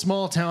a little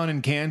small town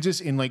in Kansas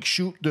and like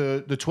shoot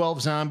the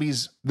 12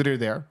 zombies that are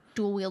there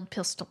Dual wield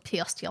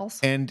pistols.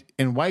 and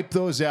wipe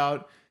those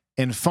out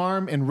and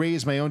farm and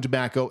raise my own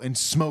tobacco and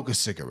smoke a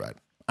cigarette.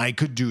 I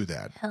could do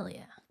that. Hell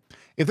yeah.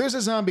 If there's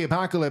a zombie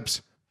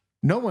apocalypse,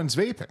 no one's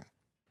vaping.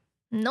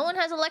 No one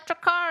has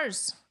electric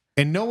cars.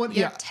 And no one,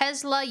 Your yeah.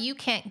 Tesla, you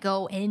can't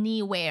go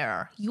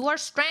anywhere. You are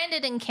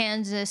stranded in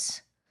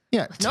Kansas.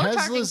 Yeah, No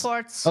charging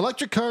ports.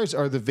 Electric cars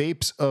are the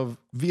vapes of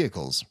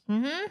vehicles.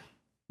 Mm-hmm.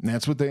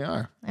 That's what they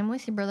are. I'm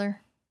with you, brother.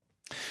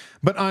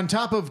 But on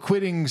top of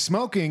quitting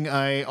smoking,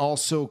 I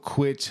also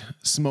quit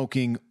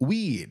smoking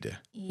weed,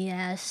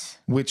 Yes.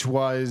 which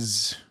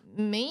was...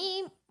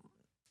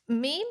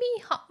 Maybe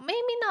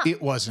not.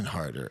 It wasn't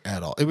harder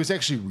at all. It was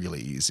actually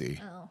really easy.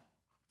 Oh.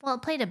 Well,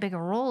 it played a bigger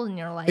role in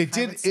your life. It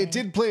I would say.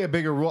 did play a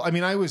bigger role. I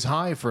mean, I was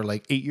high for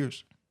like 8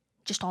 years.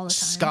 Just all the time.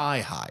 Sky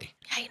high.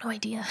 I had no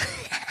idea.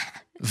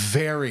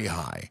 Very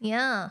high.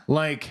 Yeah.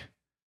 Like,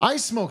 I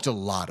smoked a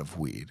lot of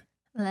weed.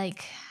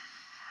 Like,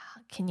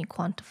 can you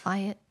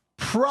quantify it?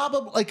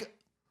 Probably, like,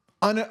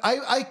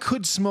 I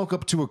could smoke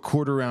up to a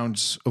quarter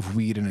ounce of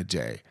weed in a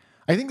day.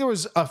 I think there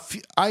was a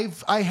few,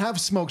 I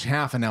have smoked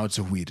half an ounce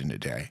of weed in a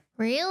day.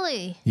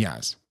 Really?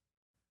 Yes.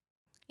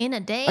 In a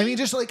day? I mean,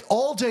 just like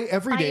all day,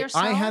 every By day,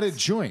 I had a yourself?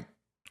 joint.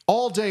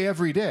 All day,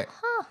 every day.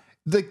 Huh.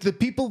 The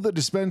people at the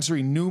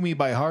dispensary knew me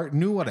by heart,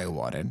 knew what I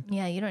wanted.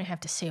 Yeah, you don't have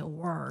to say a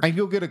word. I'd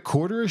go get a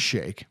quarter of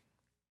shake,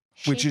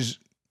 which is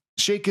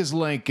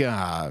like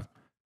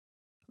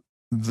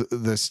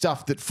the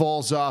stuff that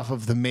falls off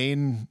of the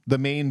main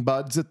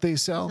buds that they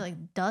sell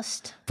like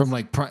dust. from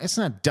like it's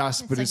not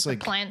dust, but it's the like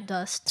plant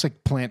dust. it's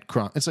like plant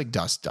crumb. It's like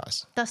dust.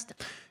 Dust.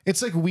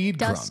 It's like weed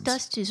crumbs.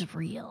 Dust is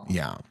real.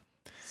 Yeah,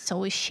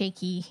 So is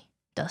shaky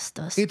dust.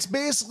 it's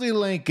basically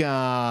like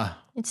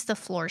It's the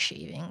floor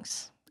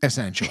shavings.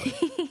 essentially,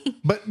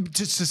 but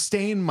to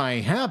sustain my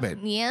habit,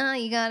 Yeah,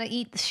 you gotta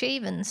eat the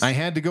shavings. I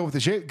had to go with the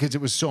shake because it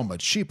was so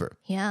much cheaper,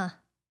 Yeah.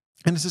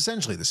 and it's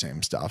essentially the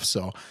same stuff.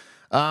 So,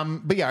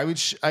 but yeah,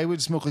 I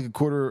would smoke like a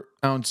quarter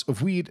ounce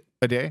of weed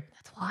a day.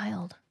 That's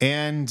wild.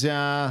 And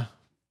yeah,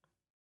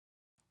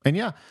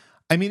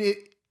 I mean,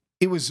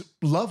 it was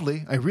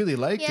lovely. I really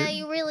liked Yeah, it.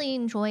 you really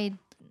enjoyed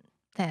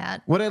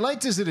that. What I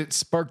liked is that it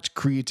sparked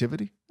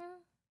creativity.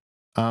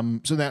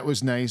 So that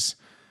was nice.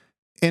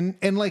 And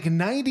like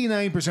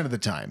 99% of the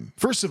time,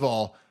 first of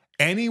all,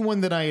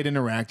 anyone that I had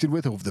interacted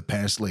with over the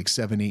past like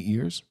 7-8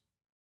 years,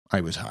 I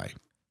was high.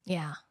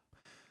 Yeah.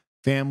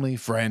 Family,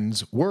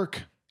 friends,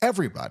 work,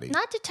 everybody.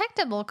 Not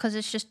detectable because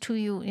it's just who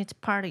you, it's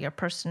part of your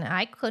person.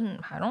 I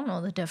don't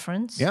know the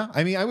difference. Yeah,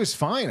 I mean, I was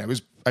fine.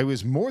 I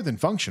was more than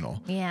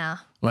functional. Yeah.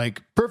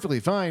 Like perfectly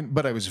fine,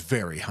 but I was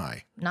very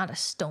high. Not a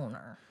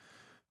stoner.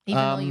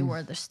 Even though you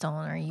were the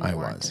stoner, I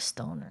weren't was. the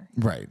stoner.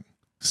 Right.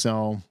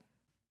 So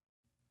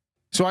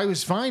I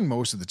was fine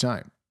most of the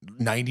time,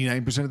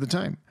 99% of the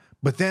time.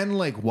 But then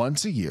like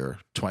once a year,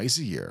 twice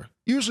a year,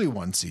 usually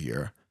once a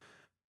year,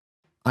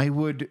 I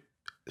would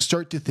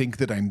start to think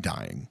that I'm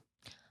dying.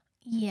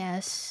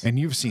 Yes. And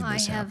you've seen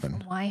this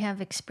happen. I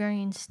have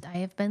experienced, I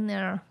have been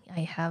there.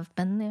 I have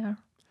been there.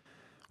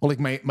 Well,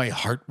 like my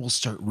heart will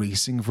start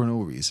racing for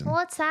no reason. Well,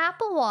 it's the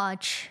Apple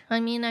Watch. I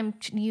mean,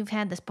 you've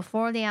had this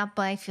before the app,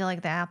 but I feel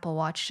like the Apple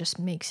Watch just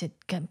makes it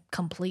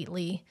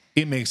completely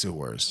It makes it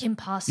worse.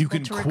 impossible. You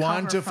can to recover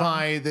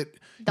quantify from. that.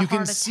 the You can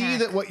heart see attack.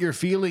 that what you're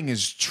feeling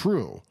is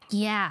true,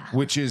 Yeah.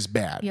 which is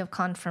bad. You have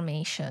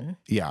confirmation.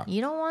 Yeah.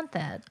 You don't want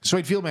that. So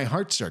I'd feel my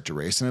heart start to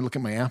race, and I look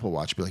at my Apple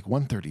Watch, be like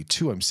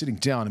 132. I'm sitting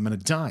down. I'm going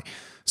to die.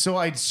 So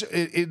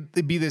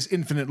it'd be this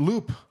infinite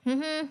loop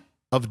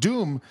of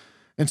doom,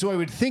 and so I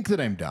would think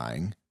that I'm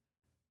dying.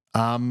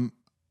 And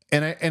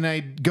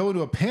I'd go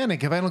into a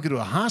panic. If I don't go to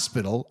a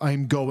hospital,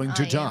 I'm going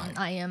to die.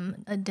 I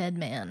am a dead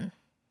man.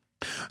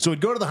 So I'd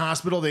go to the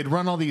hospital. They'd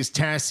run all these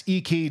tests,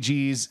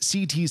 EKGs,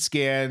 CT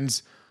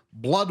scans,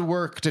 blood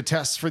work to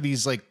test for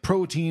these like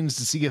proteins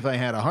to see if I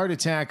had a heart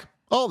attack,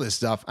 all this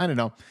stuff. I don't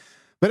know.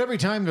 But every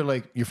time they're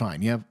like, you're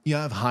fine. You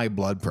have high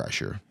blood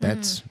pressure.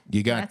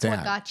 You got That's that.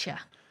 what got you.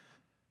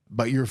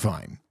 But you're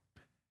fine.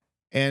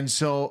 And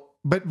so,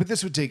 but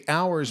this would take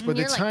hours. By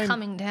You're the time like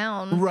coming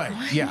down. Right.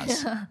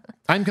 Yes.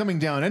 I'm coming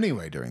down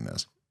anyway during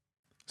this.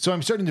 So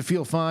I'm starting to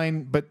feel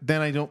fine, but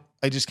then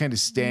I just kind of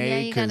Yeah,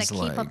 stay you gotta because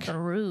keep up the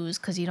ruse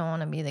because you don't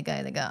want to be the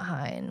guy that got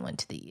high and went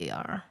to the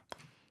ER.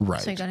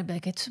 right. So you gotta be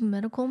like, it's a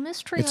medical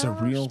mystery. It's I a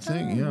don't real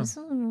understand. thing, yeah. This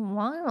is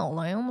wild.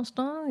 I almost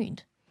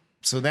died.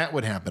 So that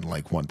would happen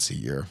like once a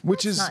year,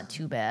 which It's is not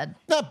too bad.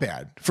 not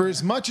bad. For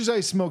as much as I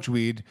smoked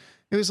weed,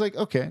 it was like,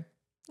 okay.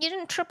 You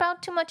didn't trip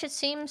out too much, it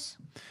seems.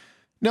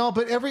 No,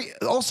 but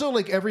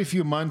every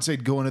few months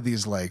I'd go into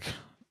these like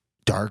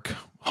dark,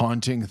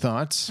 haunting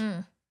thoughts.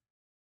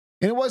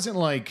 And it wasn't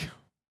like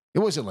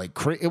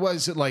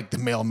the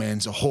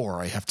mailman's a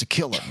whore. I have to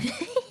kill him.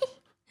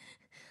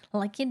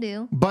 Like you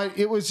do. But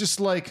it was just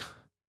like,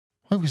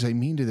 why was I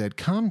mean to that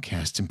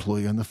Comcast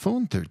employee on the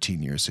phone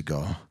 13 years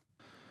ago?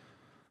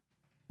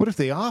 What if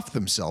they off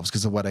themselves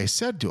because of what I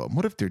said to them?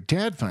 What if their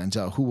dad finds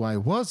out who I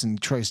was and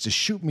tries to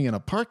shoot me in a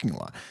parking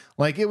lot?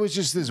 Like, it was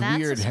just this That's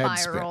weird a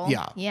spiral. headspin.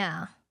 Yeah.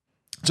 Yeah.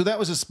 So that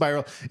was a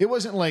spiral. It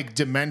wasn't like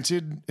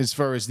demented as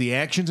far as the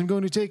actions I'm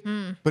going to take,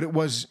 but it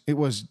was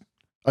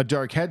a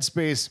dark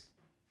headspace.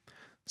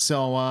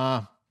 So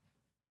I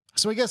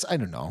guess, I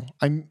don't know.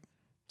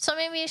 So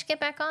maybe you should get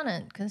back on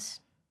it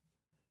because,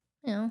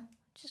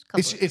 just a couple.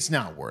 It's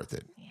not worth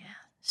it. Yeah.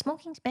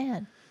 Smoking's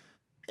bad.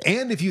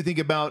 And if you think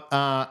about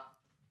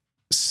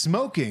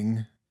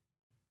smoking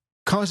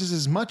causes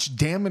as much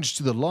damage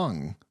to the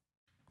lung,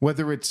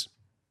 whether it's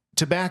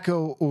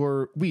tobacco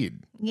or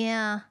weed.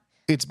 Yeah.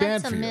 It's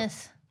bad That's for a you.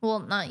 myth. Well,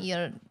 not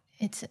your.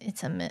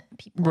 It's a myth.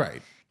 People.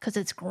 Right. Because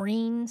it's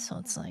green, so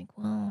it's like,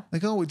 well,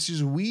 Like, oh, it's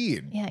just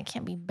weed. yeah, it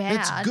can't be bad.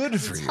 It's good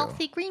 'cause for it's you.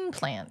 healthy green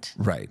plant.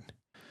 Right.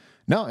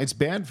 No, it's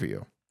bad for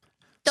you.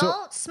 So-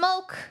 Don't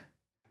smoke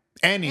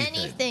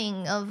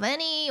Anything. of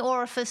any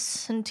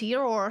orifice into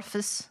your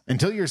orifice.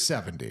 Until you're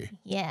 70.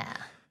 Yeah.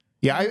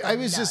 Yeah, I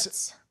was Nuts.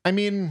 just, I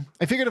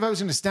figured if I was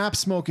going to stop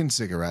smoking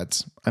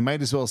cigarettes, I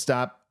might as well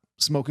stop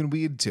smoking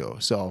weed too.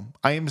 So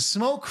I am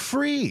smoke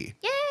free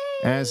Yay!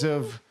 as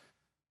of,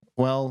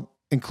 well,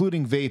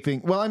 including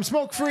vaping. Well, I'm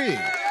smoke free.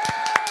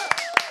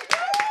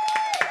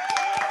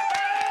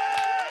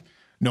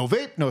 No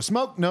vape, no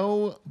smoke,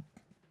 no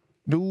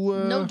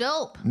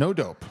dope. No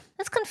dope.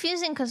 That's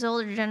confusing because the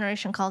older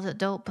generation calls it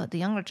dope, but the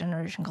younger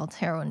generation calls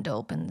heroin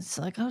dope. And it's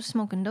like, I was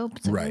smoking dope.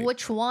 It's like, Right.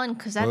 which one?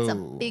 Because that's a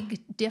Whoa.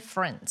 big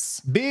difference.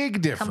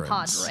 Big difference.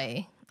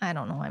 Compadre. I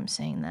don't know why I'm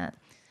saying that.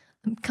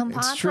 Compadre?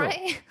 It's true.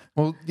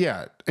 Well,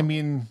 yeah.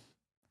 I'm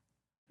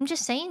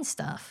just saying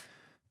stuff.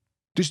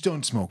 Just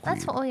don't smoke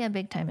That's weed. what Oh Yeah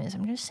Big Time is.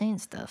 I'm just saying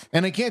stuff.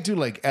 And I can't do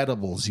like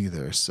edibles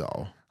either,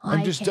 so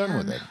I'm I just done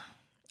with can. it.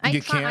 I You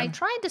tried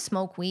can? to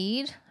smoke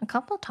weed a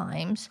couple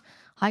times.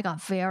 I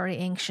got very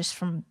anxious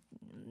from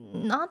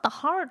not the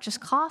heart,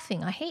 just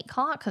coughing. I hate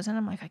cough because then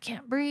I'm like, I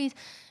can't breathe.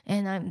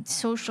 And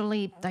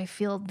I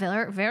feel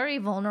very, very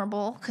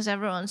vulnerable because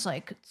everyone's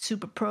like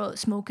super pro at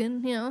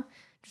smoking,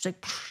 just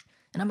like,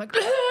 and I'm like,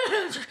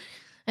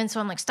 and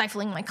so I'm like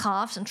stifling my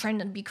coughs and trying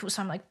to be cool.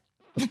 So I'm like,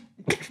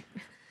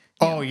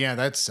 Oh, yeah,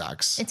 that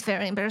sucks. it's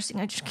very embarrassing.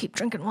 I just keep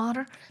drinking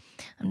water.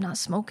 I'm not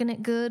smoking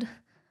it good.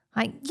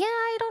 I've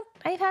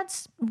had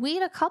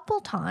weed a couple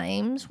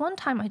times. One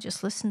time I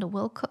just listened to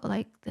Wilco,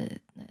 like the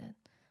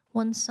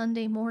One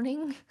Sunday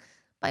Morning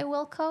by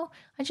Wilco.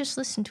 I just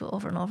listened to it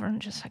over and over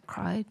and just like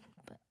cried.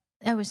 But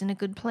I was in a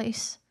good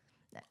place.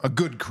 A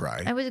good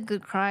cry. I was a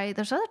good cry.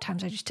 There's other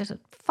times I just did a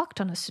fuck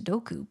ton of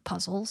Sudoku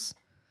puzzles.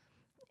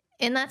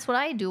 And that's what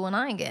I do when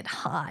I get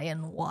high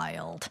and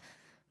wild.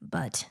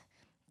 But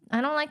I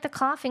don't like the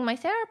coughing. My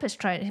therapist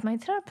tried it. My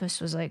therapist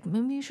was like,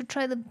 maybe you should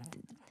try the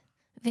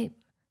vape.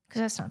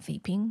 Because that's not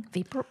vaping.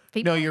 Vapor.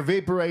 No, you're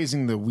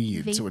vaporizing the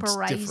weed, so it's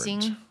vaporizing.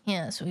 different.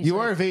 Yeah, so he's You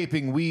like, are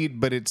vaping weed,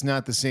 but it's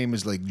not the same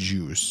as like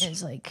juice.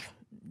 is like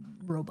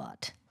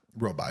robot.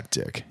 Robot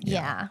dick.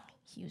 Yeah.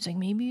 He was like,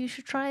 maybe you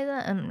should try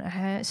that.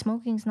 And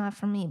smoking's not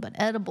for me, but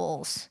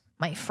edibles,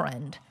 my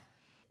friend,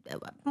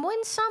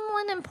 when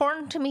someone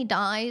important to me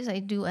dies, I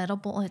do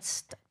edible.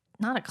 It's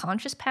not a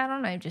conscious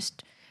pattern. I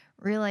just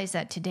realized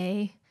that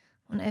today.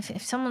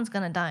 If someone's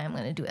going to die, I'm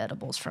going to do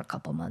edibles for a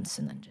couple months,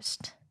 and then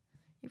just,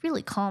 it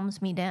really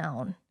calms me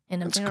down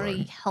in a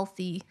very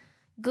healthy,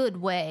 good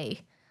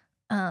way.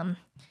 I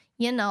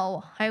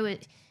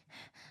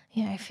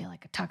feel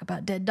like I talk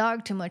about dead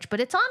dog too much,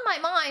 but it's on my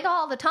mind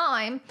all the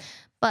time.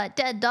 But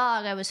dead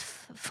dog, I was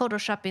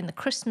photoshopping the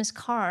Christmas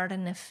card,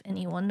 and if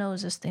anyone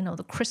knows this, they know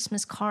the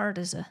Christmas card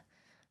is a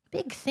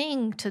big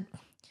thing to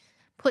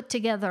put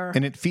together.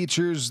 And it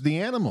features the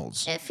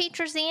animals. It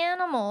features the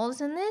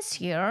animals, and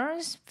this year,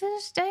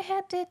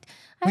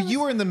 You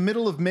were in the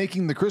middle of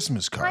making the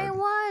Christmas card. I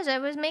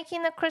was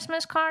making the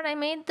Christmas card. I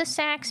made the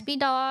Saxby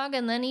dog,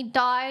 and then he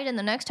died, and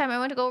the next time I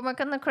went to go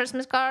work on the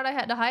Christmas card, I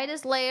had to hide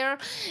his lair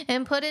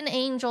and put in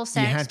Angel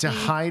Saxby. You had to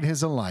hide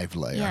his alive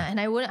lair. Yeah, and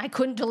I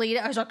couldn't delete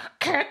it. I was like, I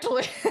can't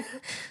delete it.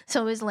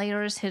 So his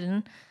lair is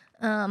hidden.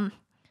 And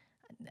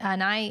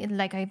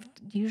I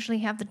usually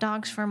have the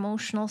dogs for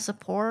emotional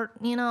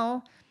support,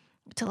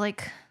 to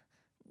like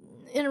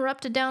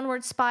interrupt a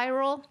downward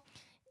spiral.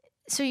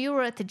 So you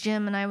were at the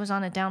gym, and I was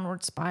on a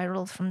downward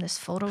spiral from this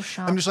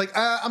Photoshop. I'm just like,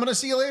 I'm going to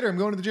see you later. I'm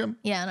going to the gym.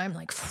 Yeah, and I'm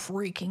like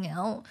freaking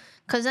out.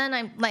 Because then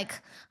I'm like,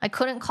 I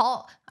could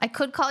call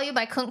you, but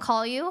I couldn't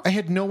call you. I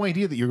had no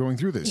idea that you were going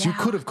through this. Yeah. You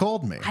could have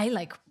called me. I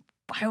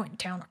went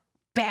down a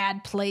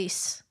bad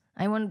place.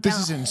 This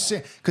is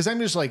insane. Because I'm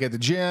just like at the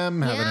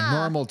gym, having a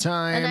normal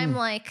time. And I'm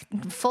like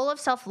full of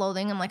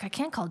self-loathing. I'm like, I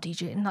can't call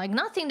DJ. And like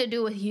nothing to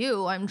do with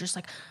you. I'm just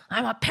like,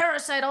 I'm a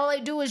parasite. All I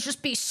do is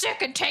just be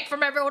sick and take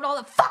from everyone all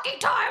the fucking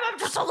time. I'm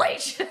just a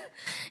leech.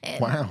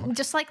 Wow.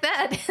 Just like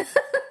that.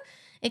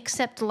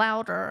 Except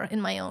louder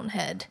in my own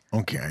head.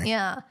 Okay.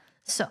 Yeah.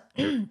 So,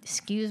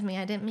 excuse me.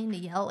 I didn't mean to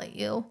yell at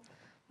you.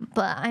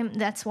 But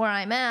that's where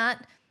I'm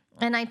at.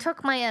 And I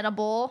took my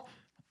edible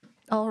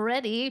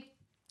already.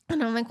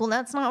 And I'm like, well,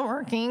 that's not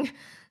working.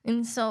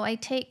 And so I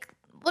take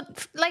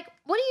what do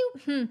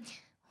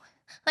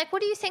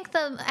you think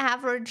the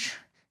average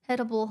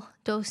edible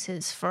dose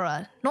is for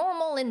a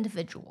normal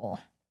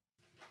individual?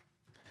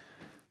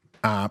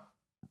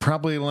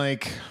 Probably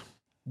like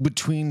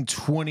between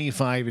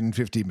 25 and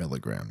 50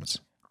 milligrams.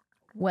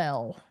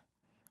 Well,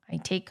 I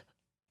take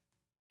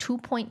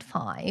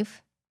 2.5,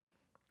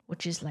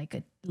 which is like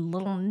a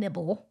little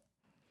nibble,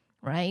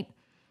 right?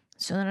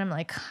 So then I'm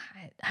like,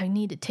 I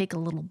need to take a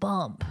little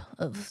bump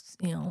of,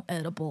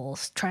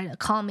 edibles, try to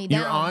calm me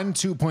down. You're on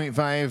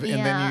 2.5,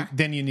 and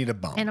then you need a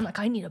bump. And I'm like,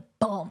 I need a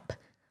bump.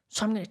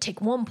 So I'm going to take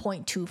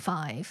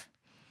 1.25,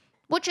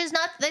 which is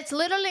that's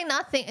literally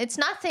nothing. It's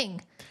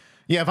nothing.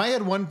 Yeah, if I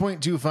had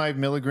 1.25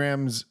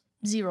 milligrams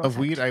Zero of effect.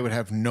 weed, I would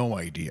have no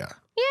idea.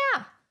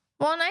 Yeah.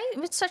 Well, and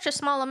it's such a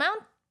small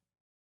amount.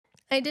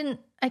 I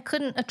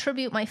couldn't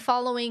attribute my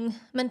following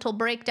mental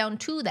breakdown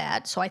to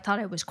that. So I thought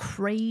I was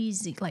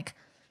crazy, like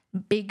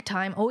big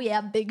time. Oh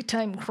yeah, big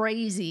time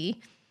crazy.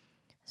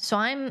 So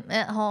I'm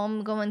at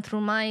home going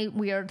through my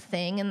weird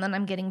thing, and then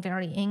I'm getting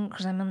very angry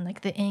because I'm in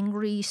like the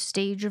angry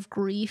stage of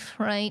grief,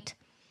 right?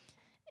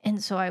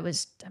 And so I'm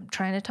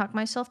trying to talk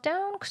myself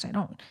down because I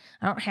don't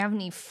have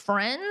any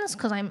friends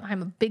because I'm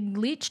a big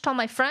leech to all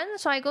my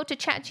friends. So I go to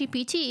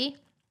ChatGPT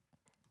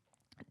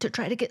to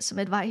try to get some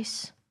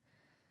advice.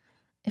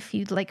 If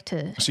you'd like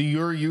to. So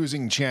you're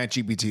using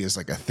ChatGPT as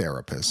like a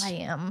therapist. I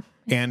am.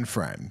 And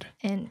friend.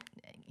 And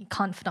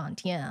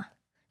confidant, yeah.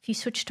 If you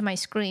switch to my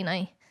screen,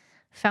 I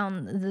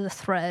found the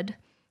thread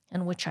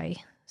in which I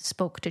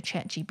spoke to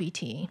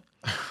ChatGPT.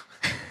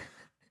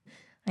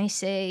 I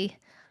say,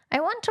 I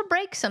want to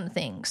break some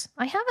things.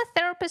 I have a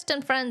therapist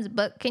and friends,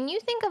 but can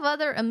you think of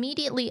other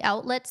immediately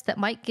outlets that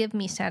might give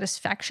me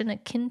satisfaction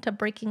akin to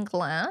breaking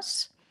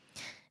glass?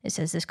 It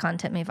says this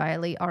content may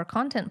violate our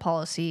content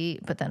policy,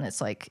 but then it's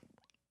like,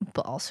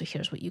 but also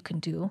here's what you can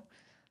do.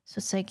 So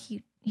it's like,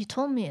 you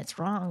told me it's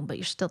wrong, but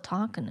you're still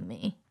talking to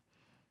me.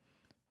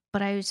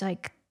 But I was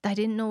like, I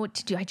didn't know what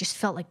to do. I just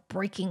felt like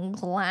breaking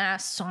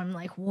glass. So I'm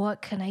like,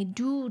 what can I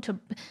do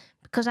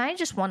because I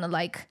just want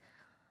to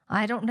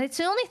it's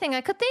the only thing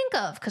I could think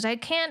of because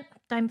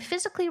I'm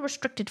physically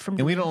restricted from.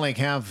 And we don't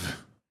have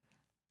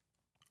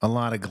a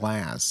lot of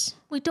glass.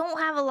 We don't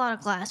have a lot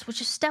of glass, which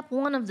is step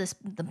one of this.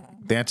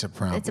 That's a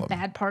problem. It's a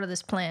bad part of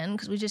this plan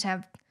because we just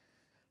have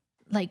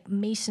like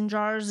mason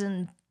jars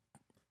and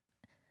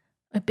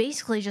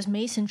basically just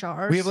mason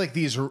jars. We have like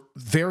these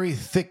very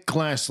thick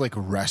glass, like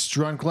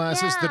restaurant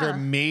glasses that are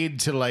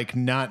made to like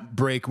not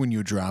break when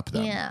you drop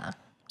them. Yeah.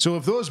 So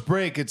if those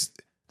break,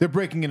 they're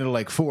breaking into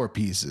like 4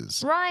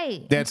 pieces.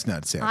 Right. That's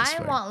not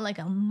satisfying. I want like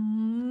a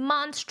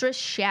monstrous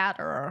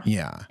shatter.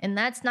 Yeah. And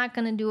that's not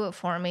going to do it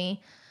for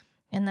me.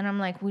 And then I'm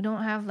like, we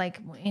don't have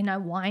in a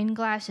wine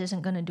glass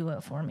isn't going to do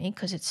it for me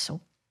because it's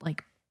so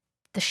like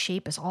the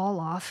shape is all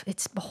off.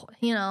 It's,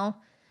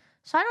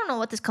 So I don't know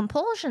what this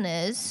compulsion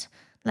is.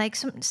 Like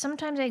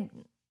sometimes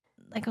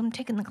I'm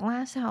taking the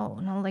glass out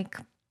and I'll like.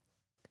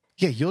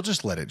 Yeah, you'll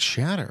just let it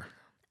shatter.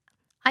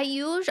 I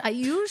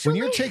usually. When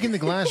you're taking the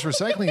glass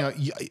recycling out,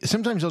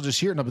 sometimes I'll just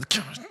hear it and I'll be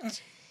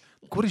like,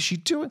 what is she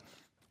doing?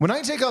 When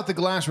I take out the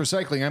glass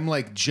recycling, I'm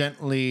like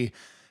gently,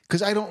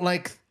 because I don't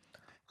like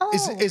Oh,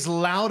 as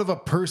loud of a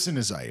person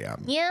as I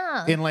am.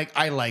 yeah. And like,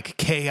 I like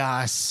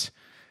chaos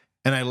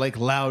and I like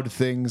loud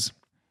things.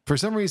 For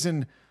some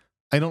reason,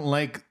 I don't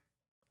like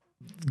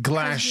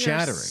glass 'Cause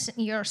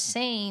shattering. You're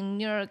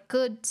sane. You're a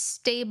good,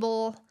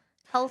 stable,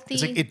 healthy.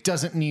 It's like, it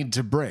doesn't need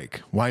to break.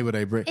 Why would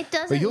I break? It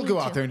doesn't But you'll go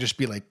need out to. there and just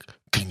be like,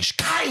 kings,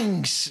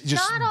 kings.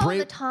 Just Not all break.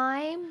 the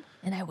time,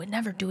 and I would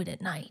never do it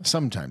at night.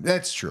 Sometimes.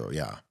 That's true,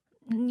 yeah.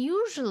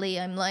 Usually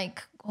I'm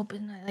like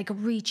open, I like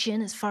reach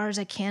in as far as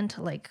I can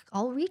to like,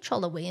 I'll reach all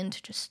the way into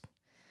just,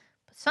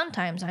 but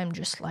sometimes I'm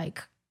just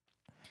like,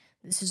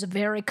 this is a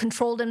very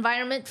controlled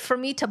environment for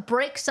me to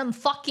break some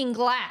fucking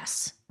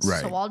glass.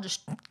 Right. So I'll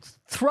just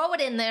throw it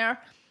in there.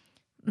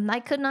 And I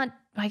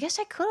guess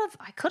I could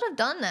have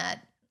done that.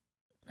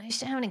 I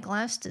just didn't have any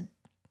glass to,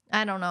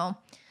 I don't know.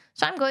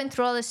 So I'm going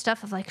through all this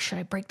stuff of like, should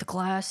I break the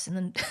glass? And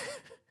then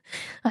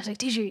I was like,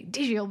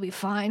 DJ will be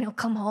fine. He'll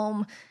come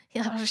home.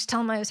 Yeah, I was just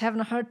telling him I was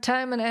having a hard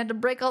time and I had to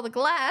break all the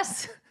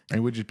glass. I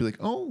would just be like,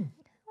 oh.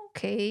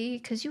 Okay,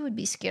 because you would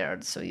be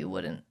scared, so you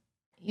wouldn't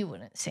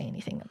say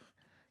anything.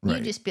 Right.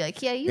 You'd just be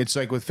like, yeah, you. It's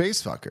like with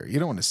Facefucker. You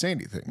don't want to say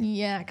anything.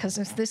 Yeah, because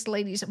this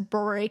lady's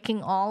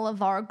breaking all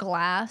of our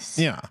glass.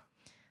 Yeah.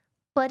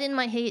 But in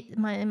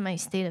my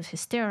state of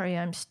hysteria,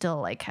 I'm still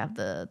like have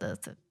the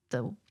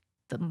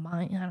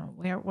mind. I don't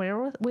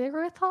know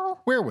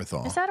wherewithal.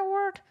 Wherewithal. Is that a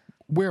word?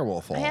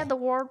 Werewolf. I had the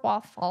word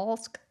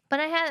waffles, but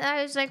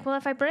I was like, well,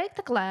 if I break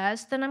the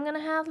glass, then I'm gonna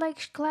have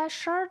like glass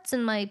shards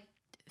in my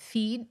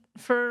feet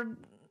for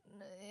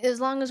as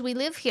long as we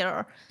live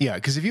here. Yeah,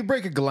 because if you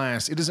break a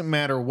glass, it doesn't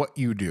matter what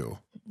you do.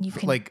 You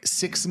can Like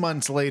 6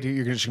 months later,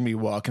 you're just gonna be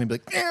walking and be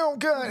like, oh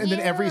god, and then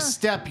every Yeah.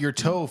 step your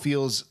toe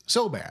feels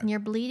so bad. you're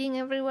bleeding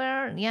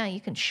everywhere. Yeah, you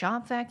can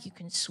shop vac, you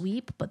can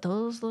sweep, but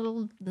those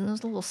little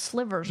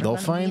slivers are They'll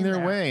gonna be find in their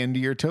there. way into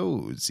your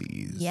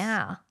toesies.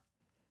 Yeah.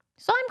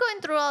 So I'm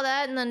going through all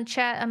that, and then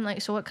chat. I'm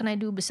like, so what can I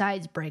do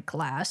besides break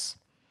glass?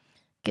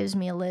 Gives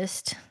me a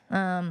list.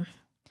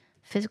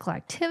 Physical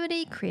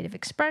activity, creative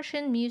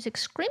expression, music,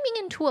 screaming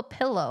into a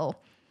pillow.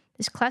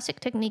 This classic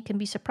technique can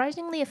be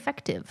surprisingly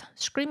effective.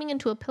 Screaming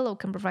into a pillow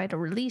can provide a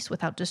release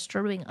without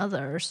disturbing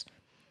others.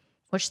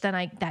 Which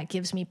then that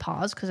gives me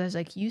pause because I was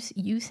like, you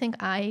think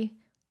I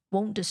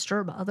won't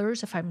disturb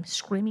others if I'm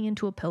screaming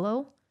into a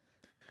pillow?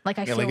 Like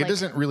I Yeah, feel like like it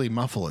doesn't really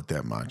muffle it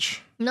that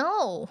much.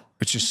 no.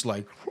 It's just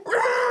like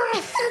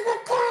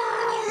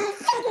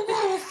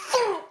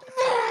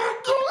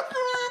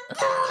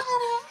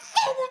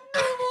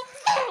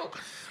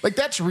like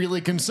that's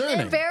really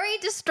concerning. Very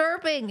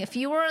disturbing. If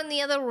you were in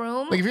the other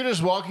room, Like if you're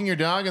just walking your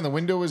dog and the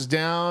window is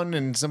down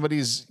and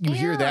you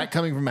hear Yeah. that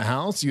coming from a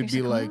house, you'd be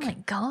you're like, oh my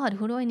God,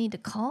 who do I need to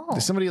call?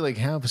 does somebody like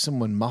have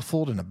someone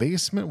muffled in a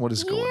basement? What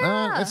is going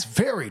on? Yeah. That's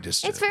very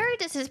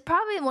disturbing. It's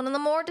probably one of the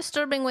more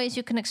disturbing ways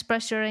you can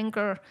express your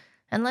anger.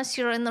 Unless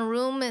you're in the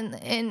room and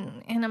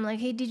I'm like,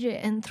 hey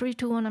DJ, in 3,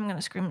 2, 1, I'm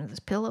gonna scream into this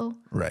pillow.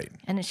 Right.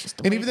 And it's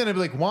just And even then I'd be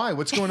like, why?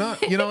 What's going on?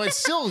 You know, it's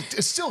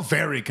still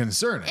very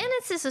concerning. and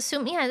it's this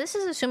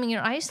assuming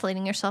you're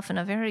isolating yourself in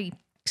a very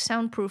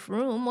soundproof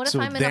room. What if So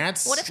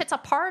what if it's a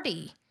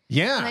party?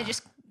 Yeah. And I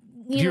just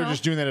if you're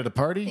just doing that at a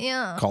party,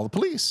 Yeah. call the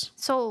police.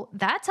 So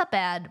that's a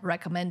bad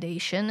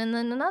recommendation. And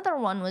then another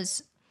one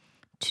was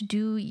to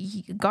do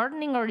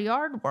gardening or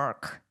yard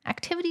work.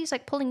 Activities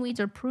like pulling weeds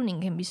or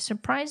pruning can be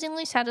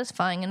surprisingly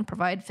satisfying and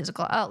provide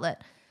physical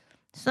outlet.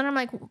 So then I'm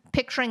like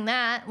picturing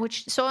that,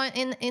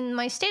 in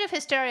my state of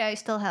hysteria, I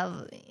still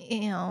have,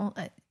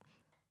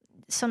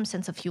 some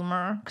sense of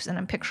humor because then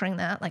I'm picturing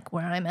that like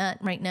where I'm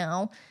at right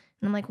now.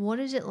 And I'm like, what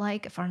is it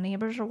like if our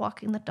neighbors are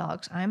walking the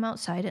dogs? I'm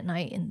outside at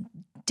night in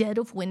dead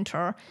of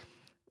winter,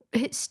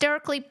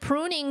 hysterically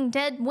pruning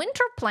dead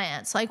winter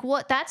plants. Like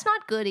what? That's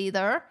not good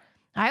either.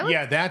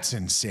 Yeah, that's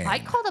insane.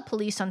 I'd call the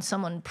police on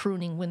someone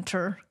pruning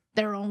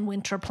their own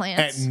winter At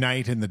plants.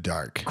 night in the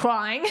dark.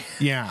 Crying.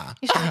 Yeah.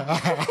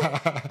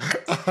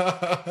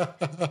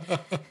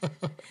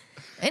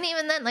 And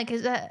even then, like,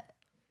 is that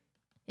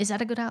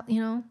a good out,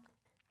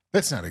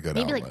 That's not a good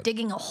maybe outlet. like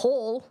digging a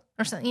hole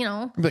or something,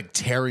 Like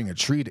tearing a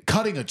tree,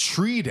 cutting a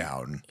tree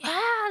down. Yeah,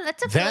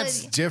 that's a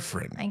That's good.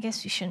 different. I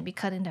guess you shouldn't be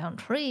cutting down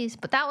trees,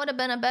 but that would have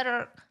been a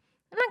better.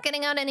 I'm not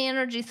getting out any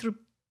energy through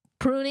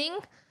pruning.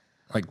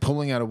 Like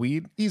pulling out a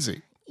weed,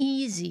 easy.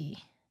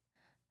 Easy.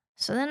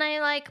 So then I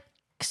like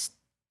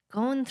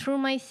going through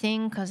my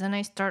thing because then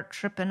I start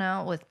tripping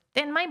out with.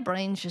 And my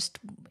brain's just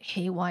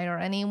haywire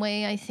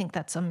anyway. I think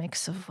that's a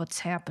mix of what's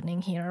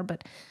happening here.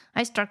 But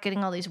I start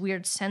getting all these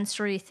weird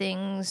sensory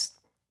things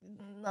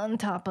on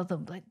top of the,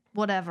 like,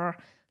 whatever.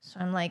 So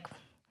I'm like,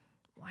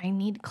 I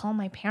need to call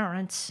my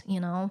parents,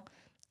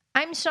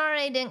 I'm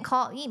sorry I didn't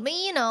call you, but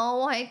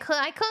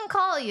I couldn't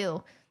call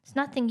you. It's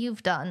nothing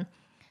you've done.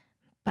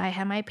 But I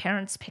had my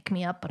parents pick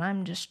me up, but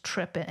I'm just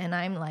tripping. And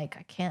I'm like,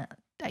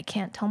 I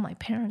can't tell my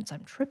parents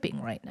I'm tripping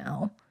right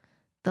now.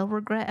 They'll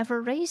regret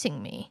ever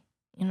raising me.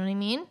 You know what I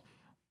mean?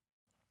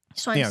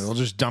 So They'll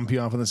just dump you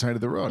off on the side of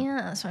the road.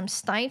 yeah, so I'm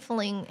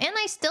stifling, and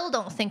I still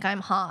don't think I'm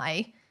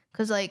high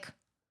because, like,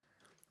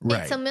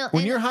 Right. It's a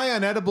when you're high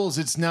on edibles,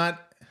 it's not.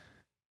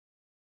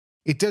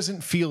 It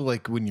doesn't feel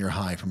like when you're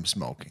high from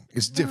smoking.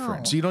 It's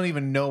different. No. So you don't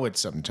even know it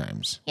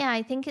sometimes. Yeah,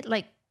 I think it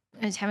like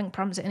I was having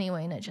problems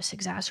anyway, and it just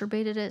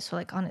exacerbated it. So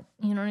like on it,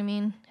 you know what I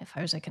mean? If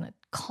I was like in a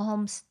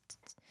calm,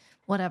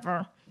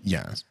 whatever.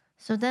 Yes.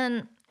 So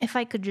then, if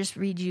I could just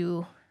read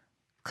you,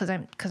 because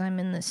I'm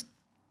in this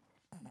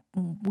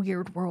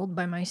weird world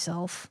by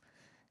myself,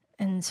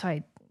 and so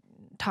I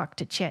talk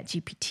to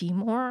ChatGPT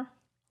more.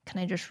 Can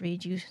I just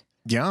read you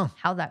Yeah.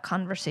 how that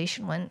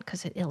conversation went?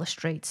 Because it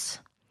illustrates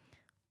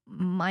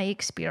my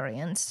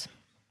experience.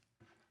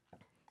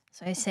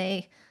 So I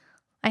say,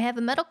 I have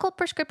a medical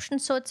prescription,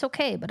 so it's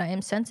okay, but I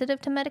am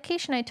sensitive to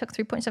medication. I took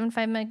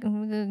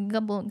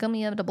 3.75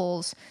 gummy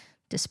edibles.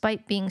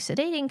 Despite being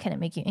sedating, can it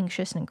make you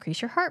anxious and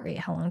increase your heart rate?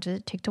 How long does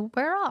it take to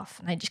wear off?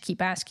 And I just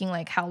keep asking,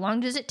 like, how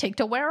long does it take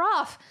to wear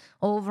off?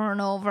 Over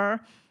and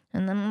over.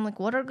 And then I'm like,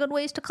 what are good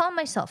ways to calm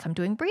myself? I'm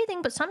doing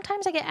breathing, but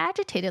sometimes I get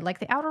agitated. Like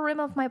the outer rim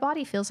of my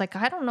body feels like,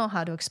 I don't know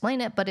how to explain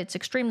it, but it's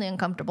extremely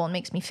uncomfortable and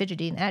makes me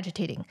fidgety and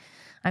agitating.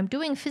 I'm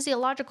doing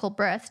physiological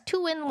breath,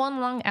 2 in, 1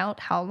 long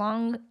out. How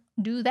long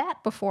do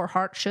that before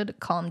heart should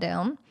calm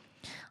down?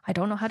 I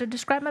don't know how to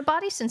describe my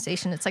body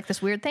sensation. It's like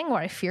this weird thing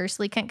where I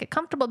furiously can't get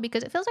comfortable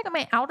because it feels like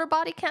my outer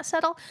body can't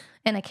settle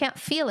and I can't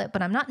feel it,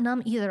 but I'm not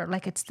numb either.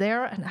 Like it's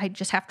there and I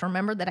just have to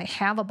remember that I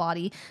have a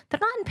body. They're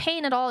not in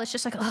pain at all. It's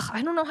just like,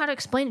 I don't know how to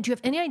explain it. Do you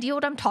have any idea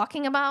what I'm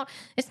talking about?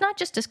 It's not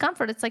just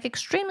discomfort. It's like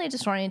extremely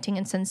disorienting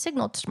and sends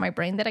signals to my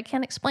brain that I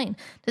can't explain.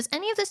 Does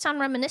any of this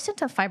sound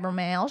reminiscent of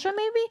fibromyalgia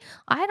maybe?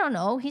 I don't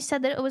know. He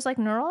said that it was like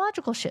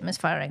neurological shit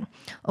misfiring.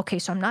 Okay,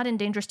 so I'm not in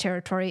dangerous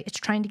territory. It's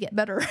trying to get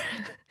better.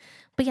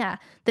 But yeah,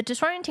 the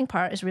disorienting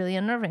part is really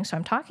unnerving. So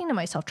I'm talking to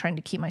myself, trying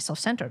to keep myself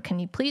centered. Can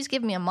you please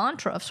give me a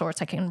mantra of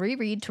sorts I can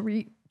reread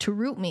to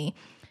root me?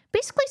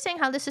 Basically saying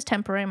how this is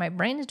temporary. My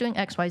brain is doing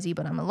X, Y, Z,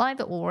 but I'm alive.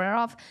 It will wear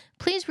off.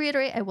 Please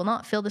reiterate, I will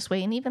not feel this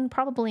way in even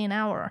probably an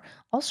hour.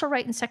 Also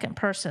write in second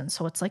person.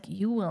 So it's like,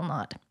 you will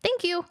not.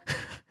 Thank you.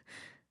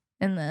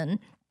 And then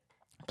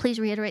please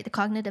reiterate the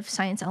cognitive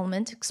science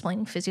element,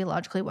 explaining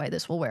physiologically why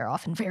this will wear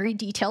off in very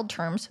detailed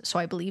terms. So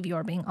I believe you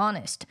are being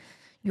honest.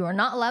 You are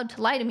not allowed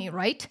to lie to me,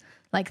 right?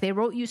 Like they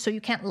wrote you so you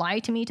can't lie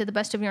to me to the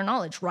best of your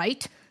knowledge,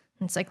 right?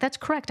 And it's like, that's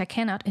correct. I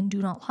cannot and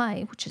do not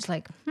lie, which is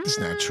like, It's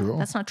not true.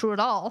 That's not true at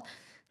all.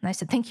 And I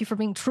said, thank you for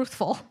being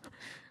truthful.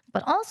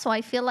 But also,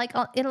 I feel like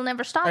it'll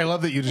never stop. I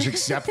love that you just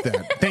accept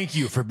that. Thank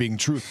you for being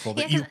truthful,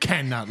 that you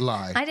cannot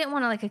lie. I didn't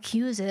want to like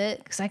accuse it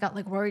because I got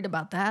like worried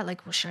about that.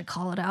 Like, well, should I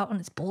call it out and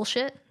it's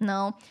bullshit?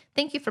 No.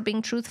 Thank you for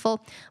being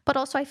truthful. But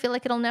also, I feel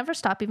like it'll never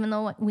stop, even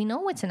though we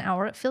know it's an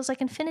hour. It feels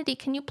like infinity.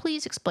 Can you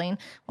please explain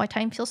why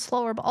time feels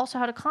slower, but also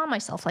how to calm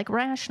myself, like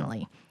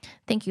rationally?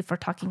 Thank you for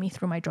talking me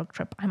through my drug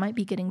trip. I might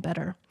be getting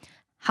better.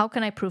 How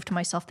can I prove to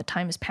myself that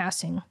time is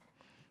passing?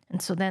 And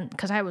so then,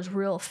 because I was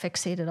real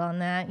fixated on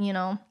that, you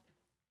know.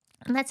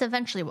 And that's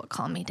eventually what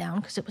calmed me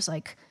down, because it was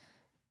like,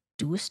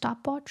 do a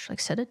stopwatch, like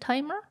set a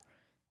timer,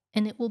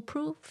 and it will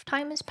prove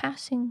time is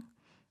passing.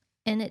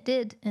 And it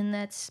did. And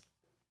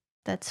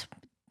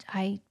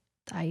I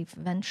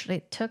eventually,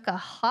 it took a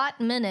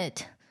hot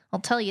minute, I'll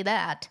tell you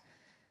that.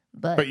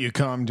 But you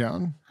calmed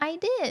down? I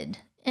did.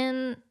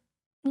 And,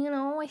 you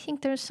know, I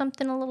think there's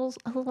something a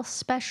little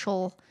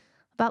special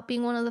about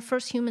being one of the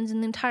first humans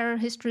in the entire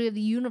history of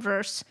the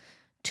universe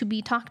to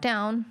be talked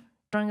down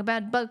during a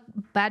bad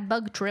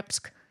bug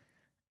trips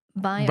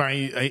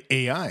by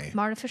AI.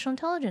 Artificial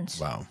intelligence.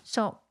 Wow.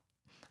 So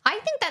I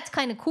think that's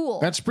kind of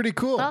cool. That's pretty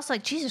cool. But I was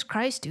like, Jesus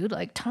Christ, dude,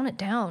 like tone it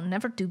down.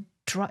 Never do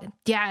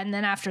yeah. And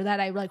then after that,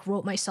 I like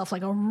wrote myself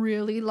like a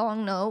really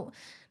long note.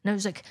 And I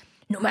was like,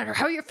 no matter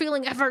how you're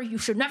feeling ever, you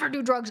should never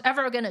do drugs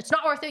ever again. It's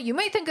not worth it. You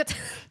may think it's...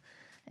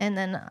 And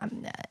then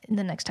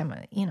the next time,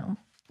 you know,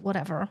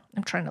 whatever.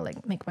 I'm trying to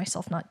like make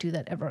myself not do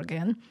that ever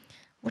again,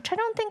 which I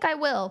don't think I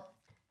will.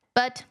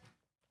 But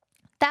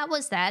that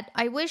was that.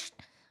 I wish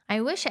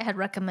I had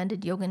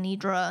recommended Yoga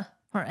Nidra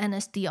or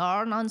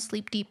NSDR,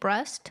 non-sleep deep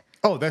rest.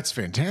 Oh, that's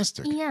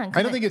fantastic. Yeah.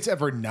 I don't think it's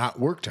ever not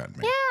worked on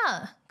me.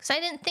 Yeah, because I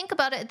didn't think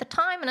about it at the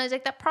time, and I was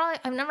like,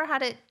 I've never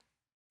had it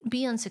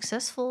be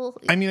unsuccessful.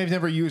 I mean, I've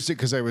never used it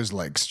because I was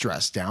like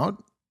stressed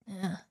out.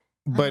 Yeah.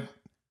 But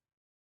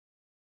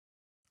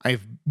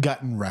I've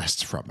gotten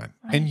rest from it.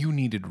 Right. And you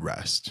needed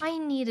rest. I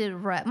needed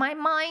rest. My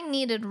mind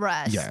needed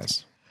rest.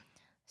 Yes.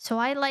 So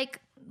I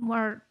like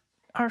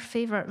our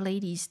favorite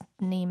lady's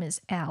name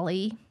is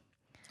Allie.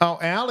 Oh,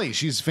 Allie,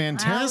 she's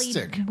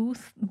fantastic. Allie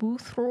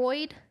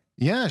Boothroyd.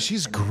 Yeah,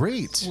 she's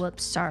great.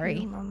 Whoops,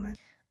 sorry.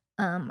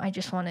 I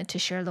just wanted to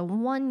share the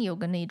one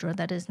Yoga Nidra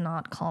that is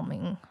not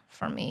calming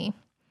for me.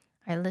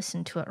 I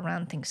listened to it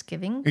around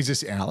Thanksgiving. Is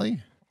this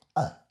Allie?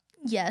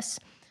 Yes.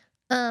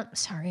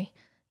 Sorry.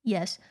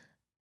 Yes.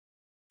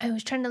 I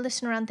was trying to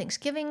listen around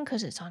Thanksgiving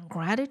because it's on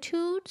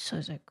gratitude. So I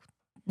was like,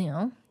 you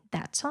know,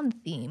 that's on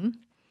theme.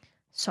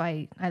 So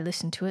I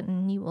listened to it,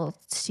 and you will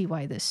see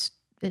why this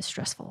is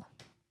stressful.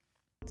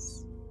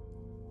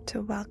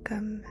 To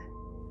welcome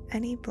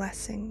any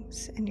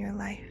blessings in your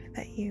life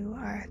that you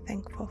are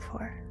thankful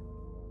for.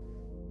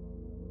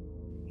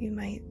 You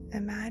might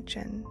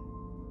imagine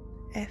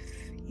if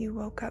you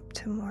woke up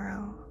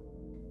tomorrow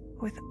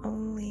with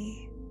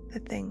only the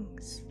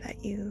things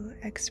that you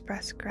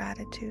express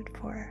gratitude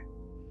for?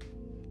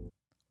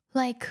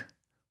 Like,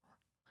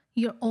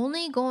 you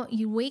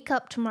wake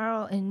up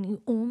tomorrow and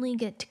you only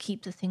get to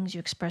keep the things you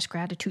express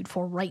gratitude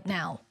for right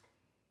now.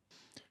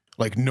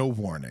 Like no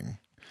warning.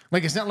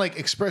 Like it's not like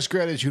express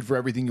gratitude for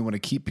everything you want to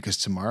keep because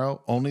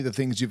tomorrow only the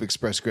things you've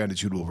expressed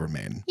gratitude will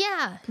remain.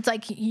 Yeah. It's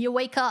like you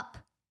wake up.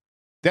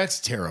 That's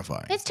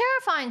terrifying. It's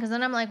terrifying because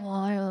then I'm like, well,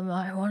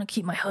 I want to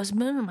keep my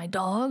husband and my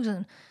dogs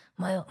and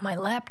my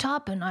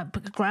laptop, and I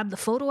grab the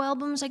photo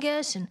albums, I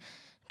guess. And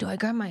do I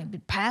grab my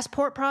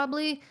passport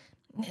probably?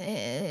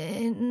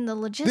 In the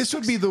logistics. This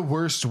would be the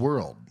worst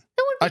world.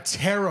 It would be a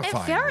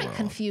terrifying very world.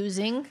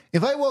 confusing.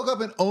 If I woke up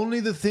and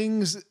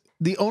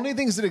the only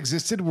things that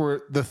existed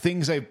were the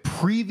things I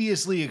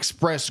previously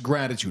expressed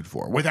gratitude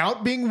for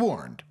without being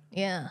warned,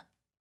 Yeah.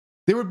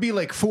 there would be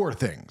like 4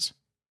 things.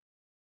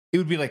 It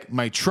would be like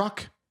my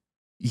truck,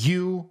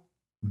 you,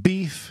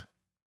 beef,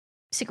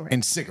 Cigarettes.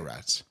 and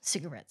cigarettes.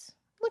 Cigarettes.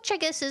 Which I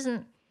guess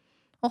isn't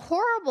a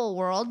horrible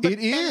world, but It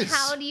then is.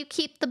 how do you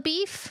keep the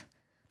beef?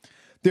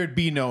 There'd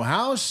be no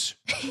house.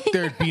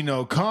 There'd be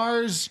no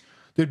cars.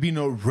 There'd be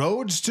no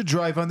roads to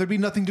drive on. There'd be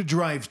nothing to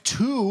drive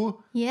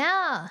to.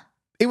 Yeah.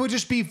 It would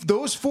just be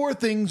those 4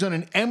 things on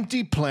an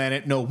empty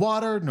planet. No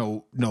water,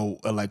 no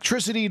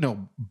electricity,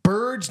 no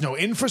birds, no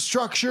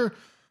infrastructure.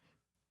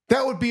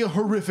 That would be a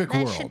horrific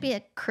That world. should be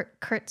a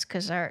Kurtz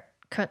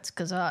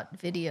Kazat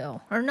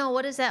video. Or no,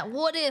 what is that?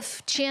 What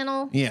If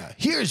channel? Yeah.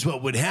 Here's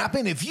what would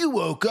happen if you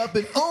woke up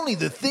and only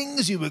the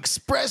things you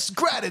expressed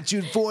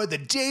gratitude for the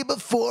day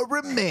before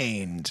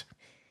remained.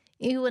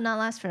 You would not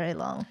last very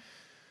long.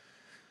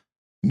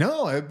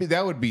 No,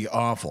 that would be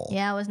awful.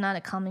 Yeah, it was not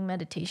a calming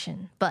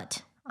meditation,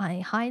 but I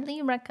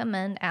highly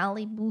recommend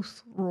Ali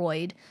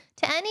Boothroyd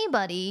to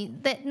anybody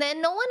that no one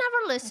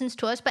ever listens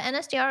to us, but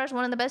NSDR is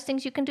one of the best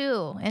things you can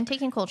do, and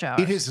taking cold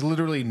showers. It has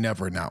literally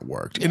never not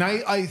worked. And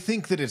I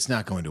think that it's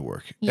not going to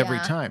work every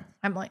Yeah. time.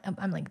 I'm like,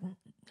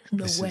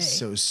 no This way. is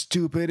so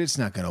stupid. It's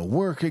not going to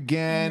work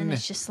again. And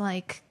it's just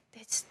like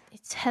it's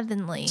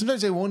heavenly.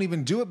 Sometimes I won't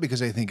even do it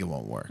because I think it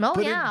won't work. Oh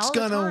but yeah, it's all the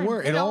going to time.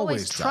 work. And It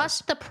always always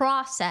trust the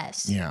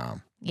process. does. Yeah.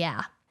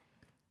 Yeah.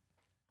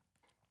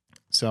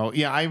 So,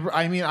 yeah,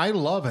 I mean, I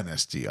love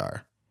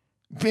NSDR.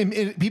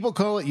 People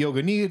call it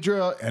Yoga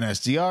Nidra,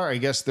 NSDR. I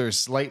guess they're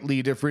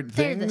slightly different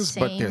They're things, the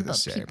same, but they're the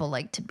same. people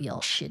like to be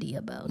all shitty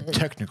about it.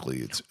 Technically,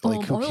 it's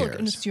like, who I like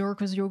cares? NSDR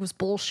because yoga's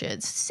bullshit.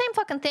 It's the same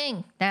fucking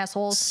thing,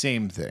 assholes.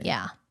 Same thing.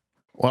 Yeah.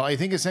 Well, I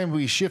think it's time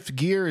we shift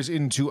gears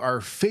into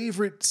our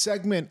favorite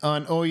segment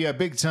on Oh Yeah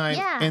Big Time,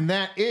 Yeah. and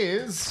that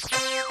is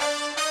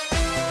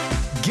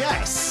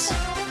Guess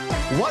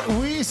What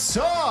We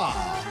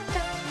Saw.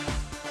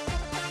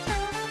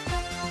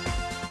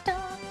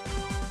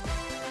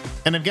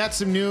 And I've got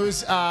some news.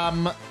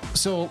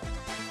 So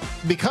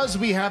because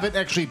we haven't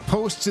actually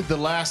posted the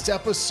last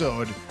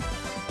episode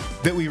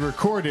that we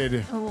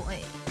recorded, Oh,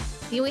 wait.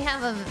 We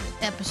have an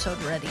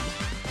episode ready.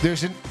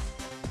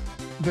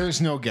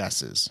 there's no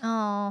guesses.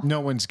 Oh, No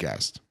one's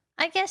guessed.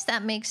 I guess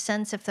that makes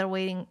sense if they're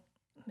waiting.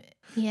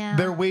 Yeah.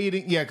 They're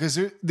waiting, yeah, because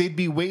they'd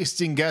be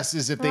wasting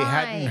guesses if they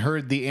hadn't Right.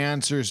 heard the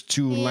answers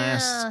to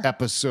last Yeah.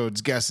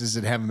 episode's guesses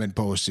that haven't been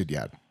posted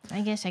yet.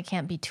 I guess I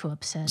can't be too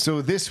upset.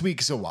 So this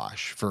week's a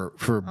wash for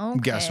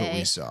Guess What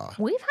We Saw.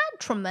 We've had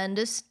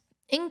tremendous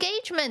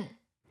engagement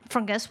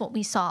from Guess What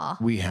We Saw.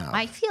 We have.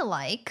 I feel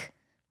like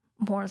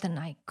more than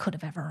I could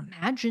have ever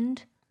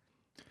imagined.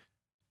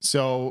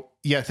 So,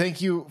 yeah,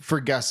 thank you for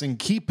guessing.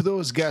 Keep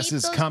those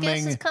guesses Keep those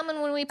coming. guesses coming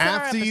when we put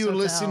our After you episodes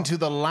listen out. to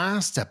the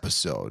last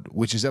episode,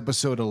 which is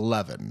episode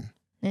 11.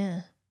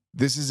 Yeah.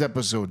 This is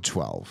episode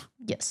 12.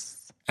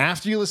 Yes.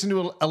 After you listen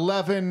to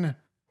 11,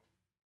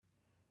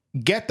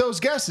 get those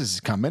guesses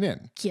coming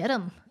in. Get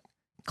them.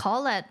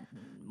 Call that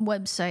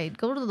website.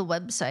 Go to the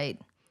website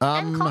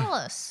and call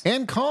us.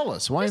 And call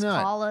us. Why Just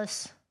not? call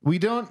us. We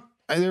don't.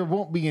 There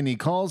won't be any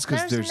calls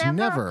because There's there's never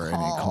never any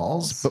calls.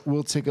 calls. But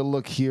we'll take a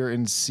look here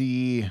and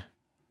see,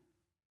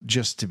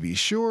 just to be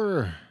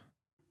sure.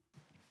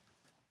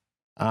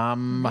 We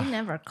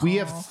never call.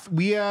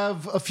 We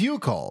have a few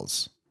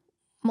calls.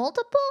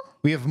 Multiple?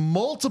 We have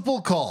multiple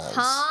calls.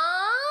 Huh?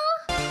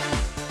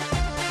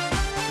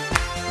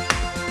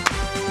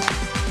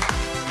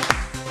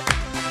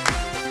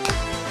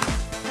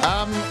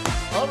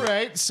 All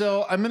right,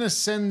 so I'm gonna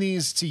send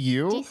these to Do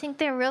you you. think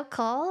they're real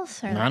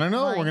calls? Or I don't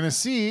know. like- We're gonna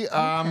see.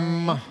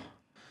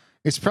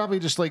 It's probably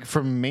just like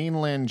from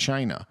mainland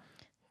China.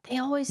 They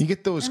always. You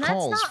get those and that's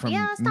calls not- from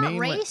yeah, it's not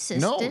mainland.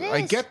 racist, No, it I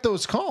is. get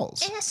those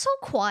calls. It's so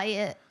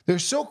quiet. They're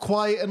so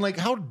quiet and like,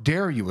 how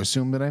dare you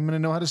assume that I'm going to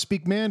know how to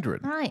speak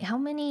Mandarin? Right. How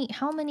many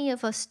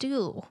of us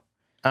do?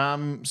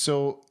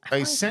 So I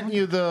always sent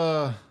you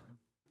the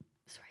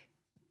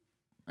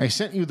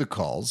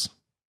calls.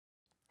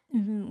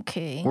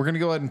 Okay. We're going to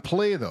go ahead and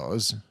play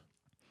those.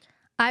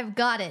 I've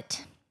got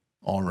it.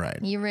 All right.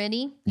 You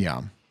ready?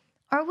 Yeah.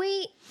 Are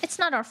we? It's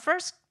our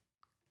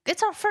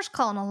first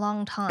call in a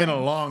long time. In a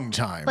long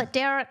time. But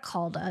Derek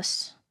called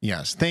us.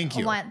 Yes, thank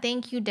you.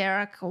 Thank you,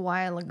 Derek, a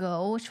while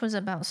ago, which was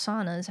about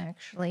saunas,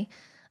 actually.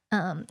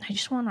 I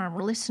just want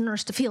our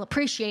listeners to feel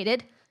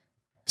appreciated.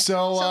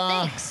 So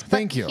thanks.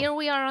 Thank you. Here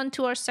we are on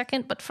to our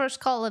second, but first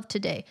call of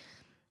today.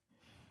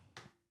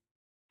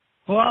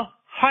 Well,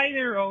 hi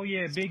there, oh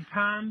yeah, big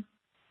time.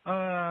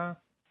 I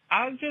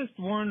was just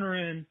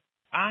wondering,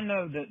 I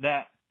know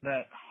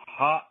that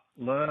hot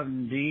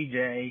loving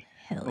DJ,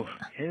 Hell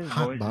yeah. his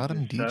Hot voice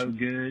bottom is so DJ?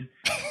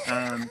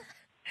 good.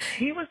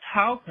 He was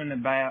talking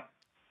about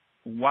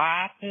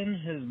wiping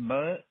his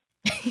butt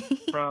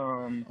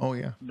from Oh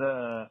yeah.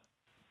 the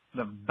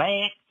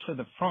back to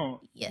the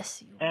front.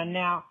 Yes, you And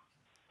now,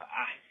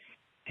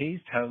 he's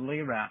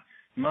totally right.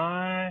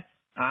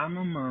 I'm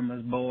a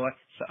mama's boy,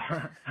 so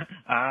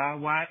I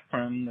wipe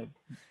from the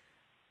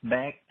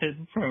back to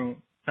the front.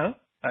 Oh,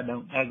 I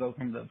don't. I go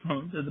from the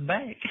front to the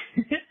back.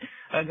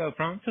 I go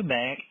front to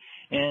back,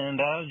 and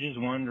I was just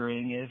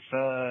wondering if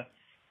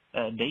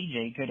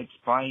DJ could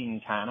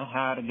explain kind of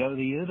how to go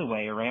the other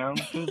way around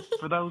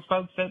for those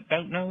folks that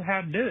don't know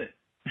how to do it.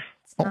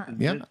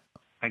 Yeah.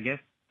 I guess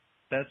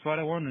that's what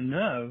I want to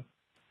know.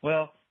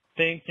 Well,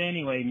 thanks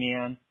anyway,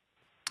 man.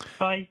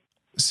 Bye.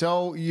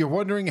 So you're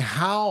wondering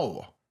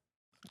how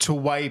to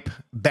wipe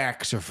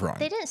back to front.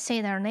 They didn't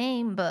say their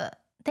name, but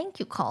thank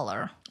you,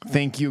 caller.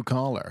 Thank you,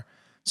 caller.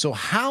 So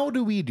how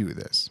do we do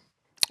this?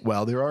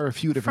 Well, there are a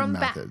few different From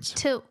methods.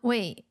 back to,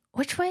 wait,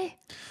 which way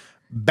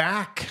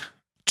Back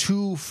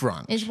to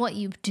front. is what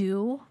you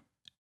do?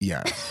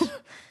 Yes.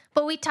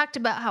 But we talked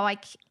about how I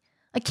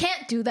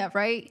can't do that,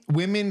 right?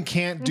 Women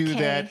can't do Okay.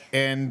 that.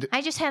 And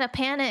I just had a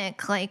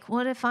panic. Like,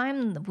 what if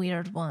I'm the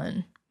weird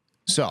one?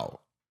 so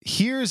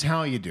here's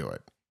how you do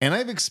it. And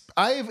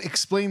I've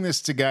explained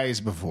this to guys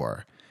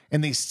before,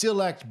 and they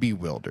still act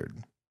bewildered.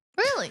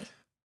 Really?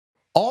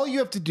 All you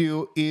have to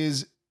do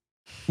is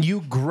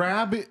you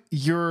grab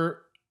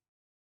your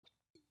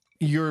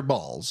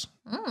balls,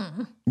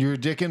 your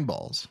dick and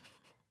balls,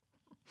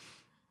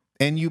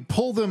 and you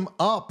pull them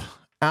up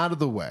out of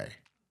the way.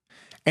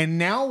 And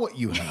now what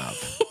you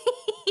have,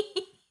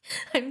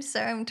 I'm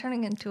sorry. I'm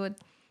turning into a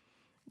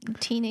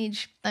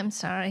teenage. I'm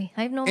sorry.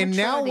 I have no and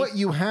now maturity. what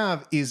you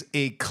have is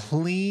a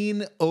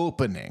clean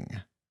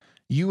opening.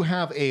 You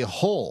have a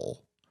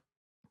hole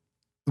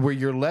where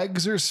your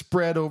legs are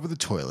spread over the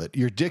toilet,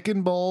 your dick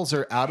and balls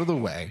are out of the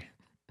way,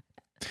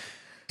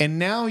 and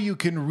now you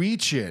can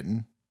reach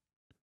in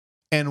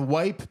and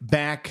wipe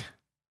back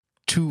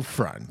to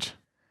front.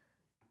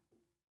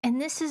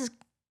 And this is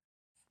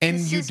And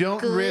This you is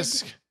don't good.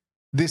 risk.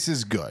 This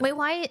is good. wait.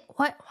 Why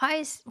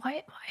is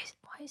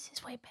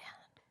this way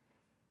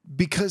bad?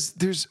 Because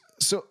there's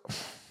so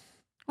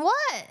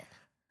What?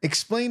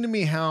 explain to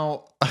me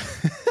how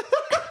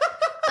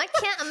I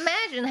can't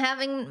imagine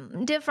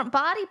having different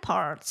body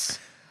parts.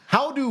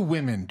 how do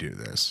women do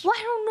this? Well,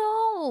 I don't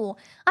know.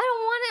 I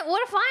don't want it.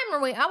 What if I'm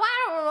awake?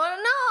 I don't want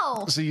to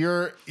know. So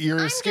you're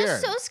I'm scared.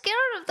 just so scared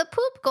of the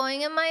poop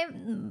going in my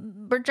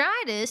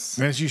burgitis.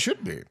 As you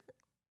should be.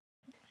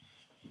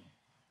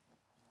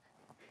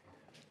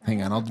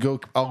 Hang on, I'll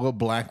go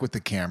black with the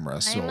camera. I'm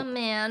a So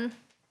man.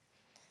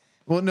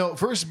 well, no.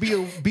 First, be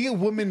a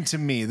woman to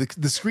me.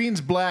 The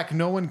screen's black.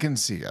 No one can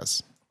see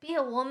us. Be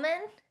a woman.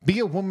 Be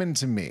a woman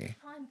to me,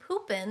 I'm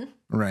pooping,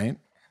 right? and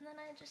then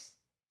I just.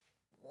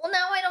 Well,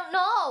 now I don't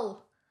know.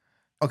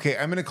 Okay,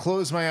 I'm gonna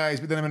close my eyes,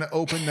 but then I'm gonna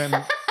open them.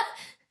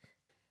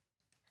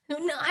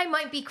 No, I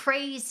might be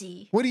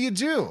crazy. What do you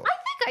do? I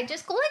think I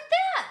just go like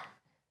that.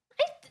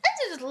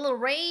 I just a little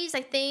raise.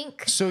 I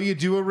think. So you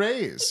do a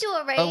raise. You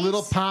do a A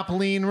little raise.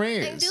 poplin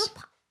raise.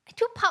 I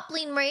do a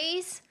poplin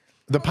raise.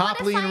 The What if I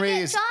poplin get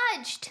raise.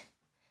 judged?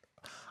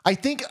 I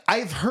think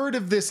I've heard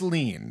of this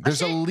lean.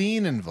 There's a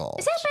lean involved.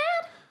 Is that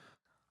bad?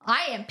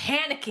 I am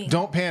panicking.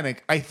 Don't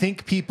panic. I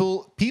think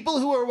people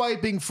who are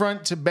wiping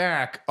front to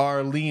back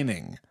are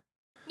leaning.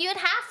 You'd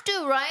have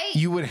to, right?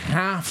 You would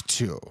have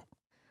to.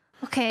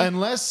 Okay.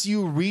 Unless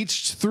you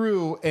reached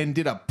through and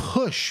did a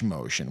push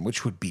motion,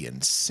 which would be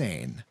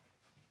insane.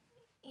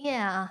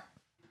 Yeah.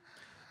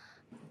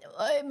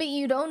 But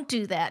you don't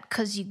do that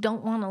because you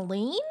don't want to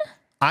lean?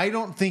 I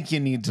don't think you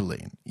need to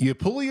lean. You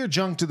pull your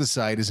junk to the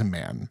side as a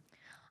man.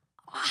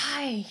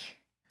 Why?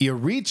 You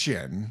reach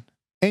in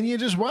and you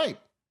just wipe.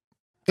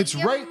 It's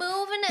You're right.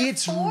 moving it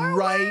It's forward?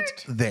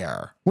 right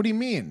there. What do you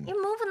mean?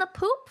 You're moving the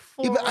poop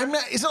Yeah, forward. but I'm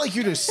not. It's not like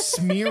you're just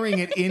smearing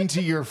it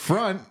into your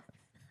front.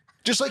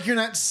 Just like you're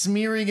not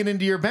smearing it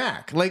into your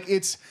back. Like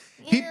it's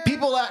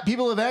people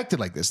have acted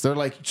like this. They're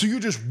like, so you're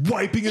just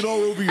wiping it all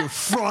over your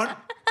front.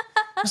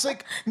 It's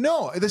like,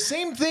 no, the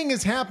same thing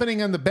is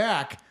happening on the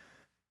back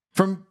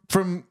from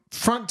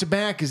front to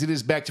back as it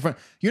is back to front.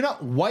 You're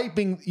not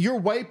wiping. You're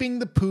wiping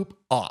the poop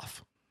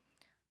off.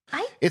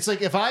 It's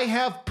like if I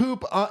have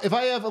poop, if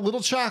I have a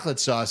little chocolate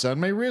sauce on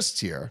my wrist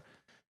here,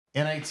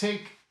 and I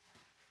take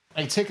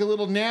a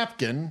little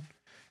napkin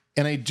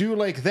and I do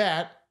like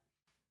that.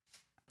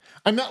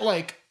 I'm not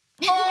like,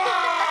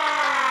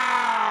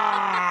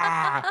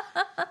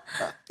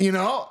 you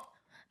know.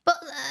 But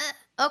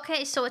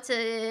okay, so it's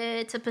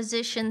a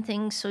position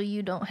thing, so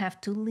you don't have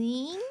to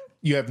lean.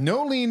 You have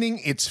no leaning.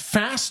 It's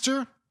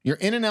faster. You're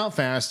in and out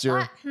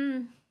faster.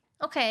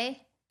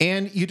 Okay.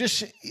 And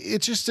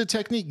it's just a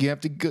technique. You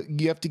have to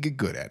get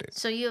good at it.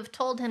 So you have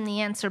told him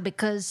the answer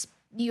because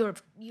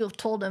you've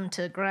told him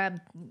to grab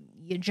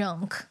your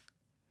junk.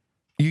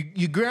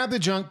 You grab the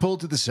junk, pull it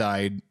to the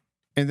side,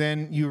 and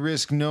then you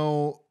risk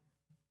no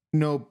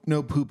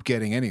poop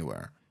getting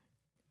anywhere.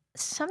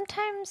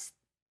 Sometimes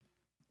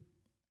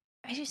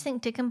I just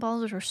think dick and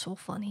balls are so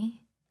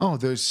funny. Oh,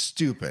 they're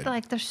stupid.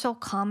 Like they're so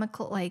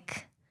comical.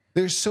 Like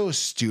They're so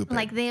stupid.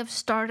 like they have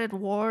started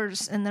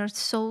wars, and they're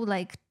so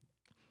like,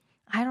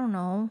 I don't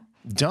know.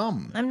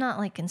 Dumb. I'm not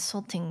like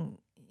insulting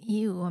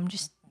you.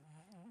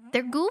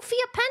 They're goofy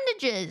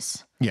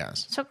appendages.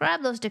 Yes. So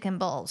grab those dick and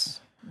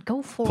balls.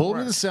 Go forward. Pull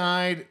to the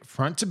side,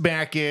 front to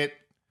back it.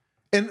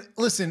 And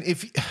listen,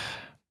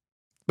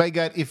 by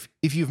God, if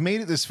you've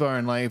made it this far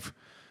in life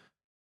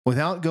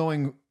without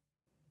going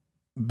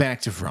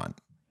back to front,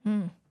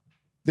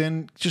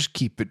 then just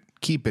keep it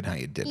how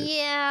you did it.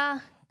 Yeah,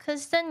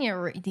 because then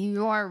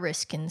you are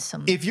risking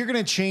some. If you're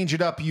going to change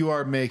it up, you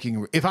are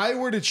making. If I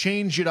were to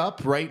change it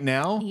up right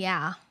now,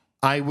 Yeah,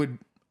 I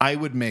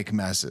would make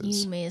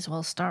messes you may as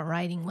well start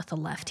writing with the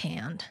left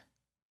hand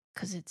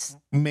because it's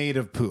made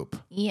of poop.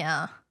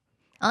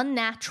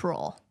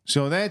 unnatural.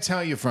 So that's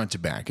how you front to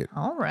back it,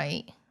 All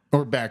right,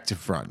 or back to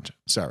front.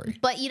 Sorry.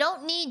 but you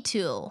don't need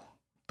to.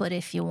 But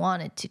if you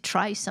wanted to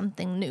try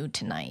something new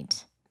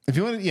tonight, If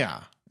you want to,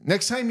 yeah.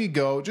 Next time you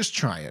go, just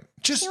try it.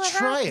 Just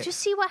try it. Just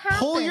see what happens.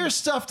 Pull your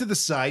stuff to the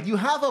side. You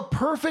have a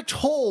perfect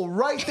hole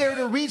right there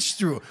to reach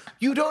through.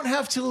 You don't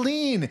have to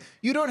lean.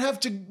 You don't have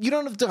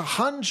to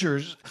hunch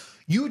or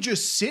you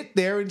just sit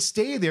there and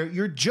stay there.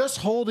 You're just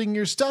holding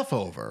your stuff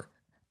over.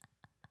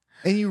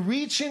 And you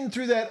reach in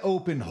through that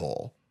open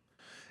hole.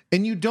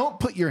 And you don't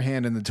put your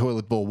hand in the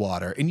toilet bowl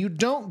water. And you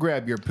don't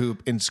grab your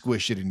poop and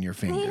squish it in your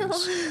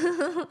fingers.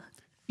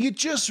 You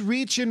just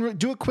reach in,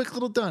 do a quick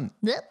little done.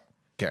 Yep.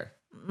 Okay.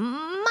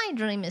 My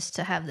dream is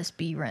to have this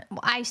be rent. Well,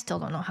 I still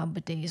don't know how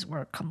bidets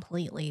work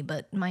completely,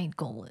 but my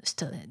goal is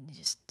to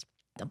just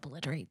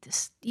obliterate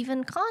this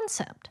even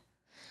concept.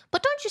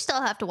 But don't you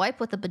still have to wipe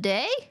with a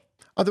bidet?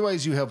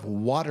 Otherwise, you have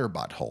water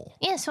butthole.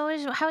 Yeah,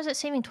 so how is it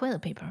saving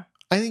toilet paper?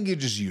 I think you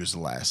just use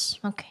less.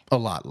 Okay. A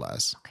lot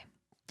less. Okay.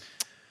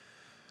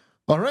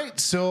 All right.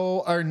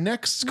 So our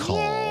next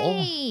call.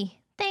 Yay!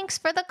 Thanks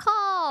for the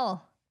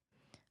call.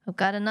 I've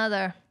got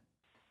another.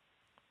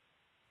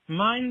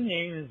 My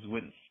name is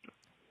Winston,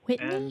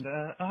 Whitney? and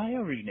I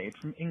originate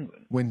from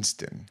England.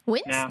 Winston.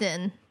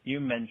 Winston. You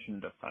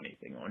mentioned a funny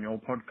thing on your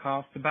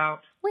podcast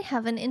about... We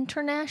have an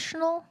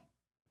international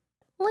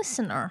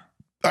listener.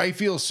 I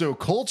feel so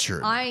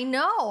cultured. I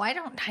know. I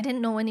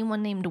didn't know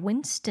anyone named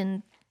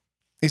Winston.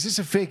 Is this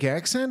a fake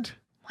accent?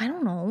 I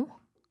don't know.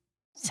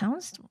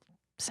 Sounds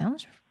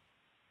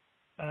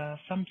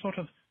some sort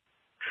of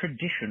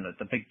tradition at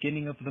the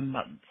beginning of the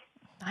month.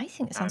 I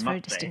think it sounds I very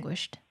must say.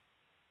 distinguished.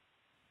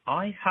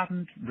 I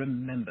hadn't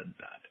remembered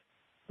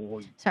that.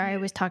 Or Sorry, I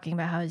was talking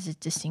about how is it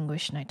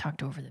distinguished, and I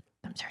talked over the.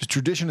 I'm sorry. It's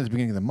tradition at the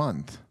beginning of the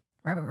month.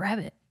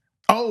 Rabbit.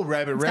 Oh,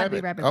 rabbit, It's gotta be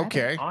rabbit. rabbit,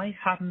 Okay. I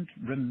hadn't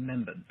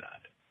remembered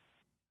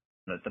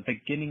that at the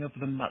beginning of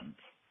the month.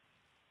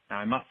 Now,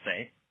 I must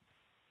say,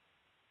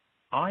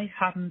 I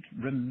hadn't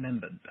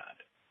remembered that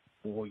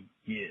for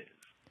years,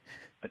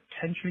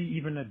 potentially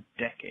even a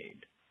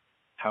decade.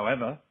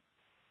 However,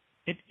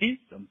 it is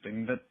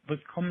something that was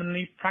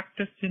commonly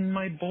practiced in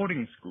my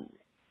boarding school.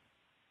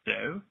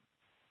 So,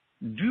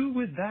 do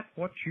with that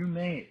what you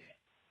may.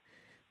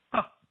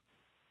 Ha!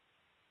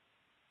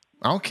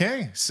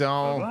 Okay.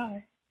 So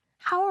Bye-bye.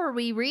 How are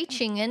we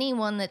reaching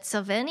anyone that's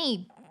of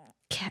any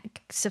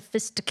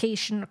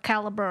sophistication or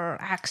caliber or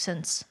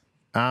accents?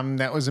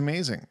 that was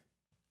amazing.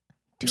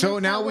 Do So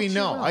with now that we what you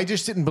know. will. I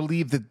just didn't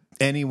believe that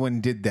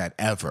anyone did that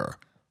ever.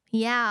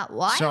 Yeah,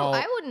 well, So-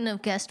 I wouldn't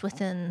have guessed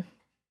within,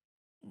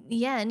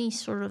 any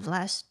sort of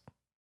last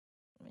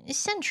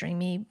century,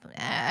 maybe.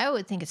 I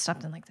would think it's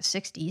something like the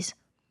 60s.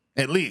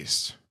 At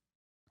least.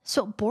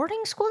 So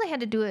boarding school, they had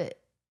to do it,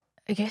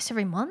 I guess,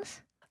 every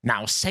month?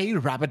 Now say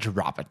rabbit,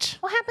 rabbit.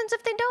 What happens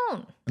if they don't?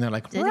 And they're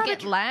like, Do they rabbit,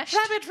 get lashed?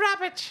 rabbit,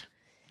 rabbit.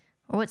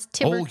 Or what's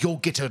Tibber? Oh, you'll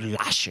get a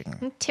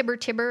lashing.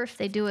 Tibber if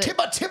they do it.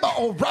 Tibber, tibber,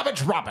 or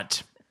rabbit,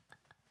 rabbit.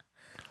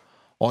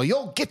 Or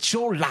you'll get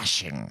your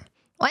lashing.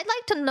 Well, I'd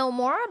like to know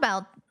more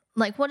about,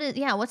 like,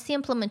 what's the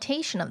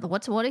implementation of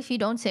what if you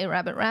don't say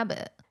rabbit,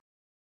 rabbit?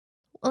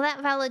 Well, that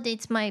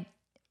validates my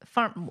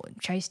farm,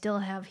 which I still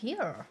have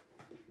here.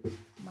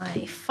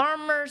 My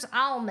Farmer's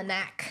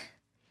Almanac.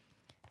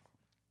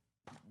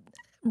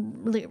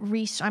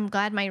 I'm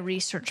glad my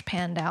research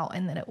panned out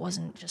and that it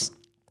wasn't just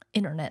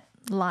internet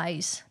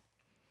lies.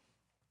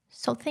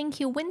 So thank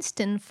you,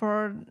 Winston,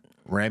 for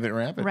Rabbit,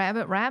 rabbit.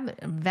 rabbit,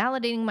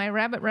 validating my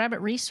rabbit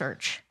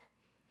research.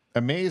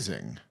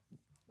 Amazing.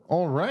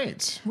 All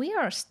right. We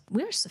are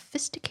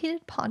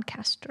sophisticated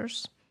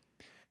podcasters.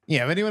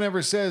 Yeah, if anyone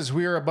ever says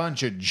we're a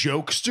bunch of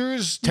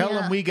jokesters, tell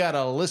Yeah. them we got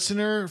a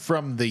listener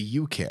from the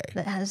UK.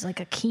 That has like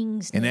a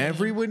king's And name.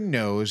 everyone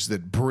knows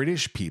that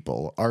British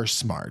people are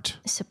smart.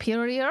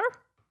 Superior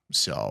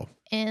So,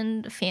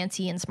 and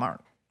fancy and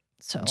smart.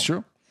 So it's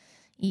true.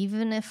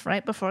 Even if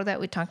right before that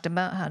we talked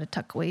about how to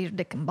tuck away your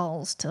dick and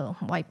balls to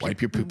wipe your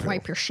poo-poo.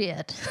 wipe your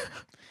shit.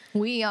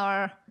 We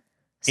are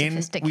And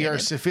sophisticated. we are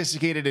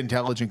sophisticated,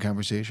 intelligent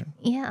conversation.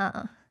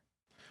 Yeah.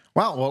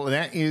 Wow. Well,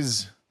 that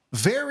is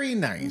very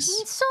nice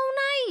It's so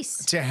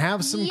nice. to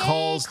have some Yay,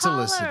 calls to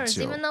listen callers.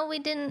 to. Even though we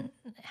didn't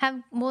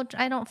have, well,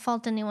 I don't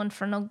fault anyone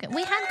for no good.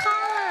 We had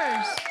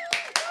callers.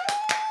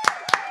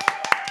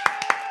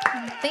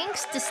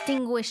 Thanks,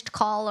 distinguished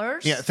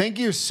callers. Yeah, thank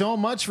you so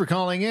much for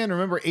calling in.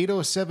 Remember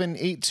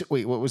 807-82.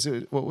 Wait, what was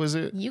it? What was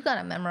it? You got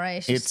to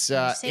memorize. It's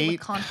You say 8 with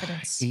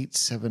confidence.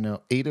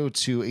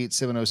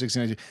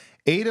 802-870-69.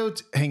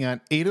 80 hang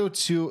on.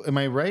 802, am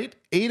I right?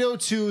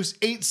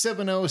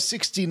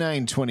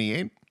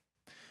 802-870-6928.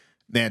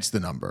 That's the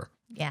number.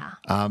 Yeah.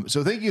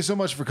 So thank you so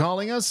much for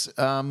calling us.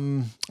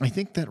 I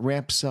think that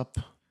wraps up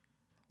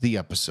the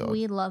episode.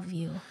 We love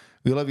you.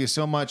 We love you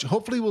so much.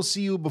 Hopefully we'll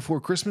see you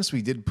before Christmas.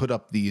 We did put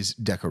up these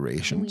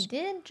decorations. We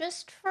did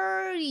just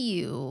for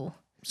you.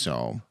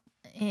 So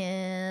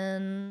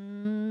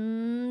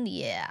And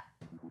yeah.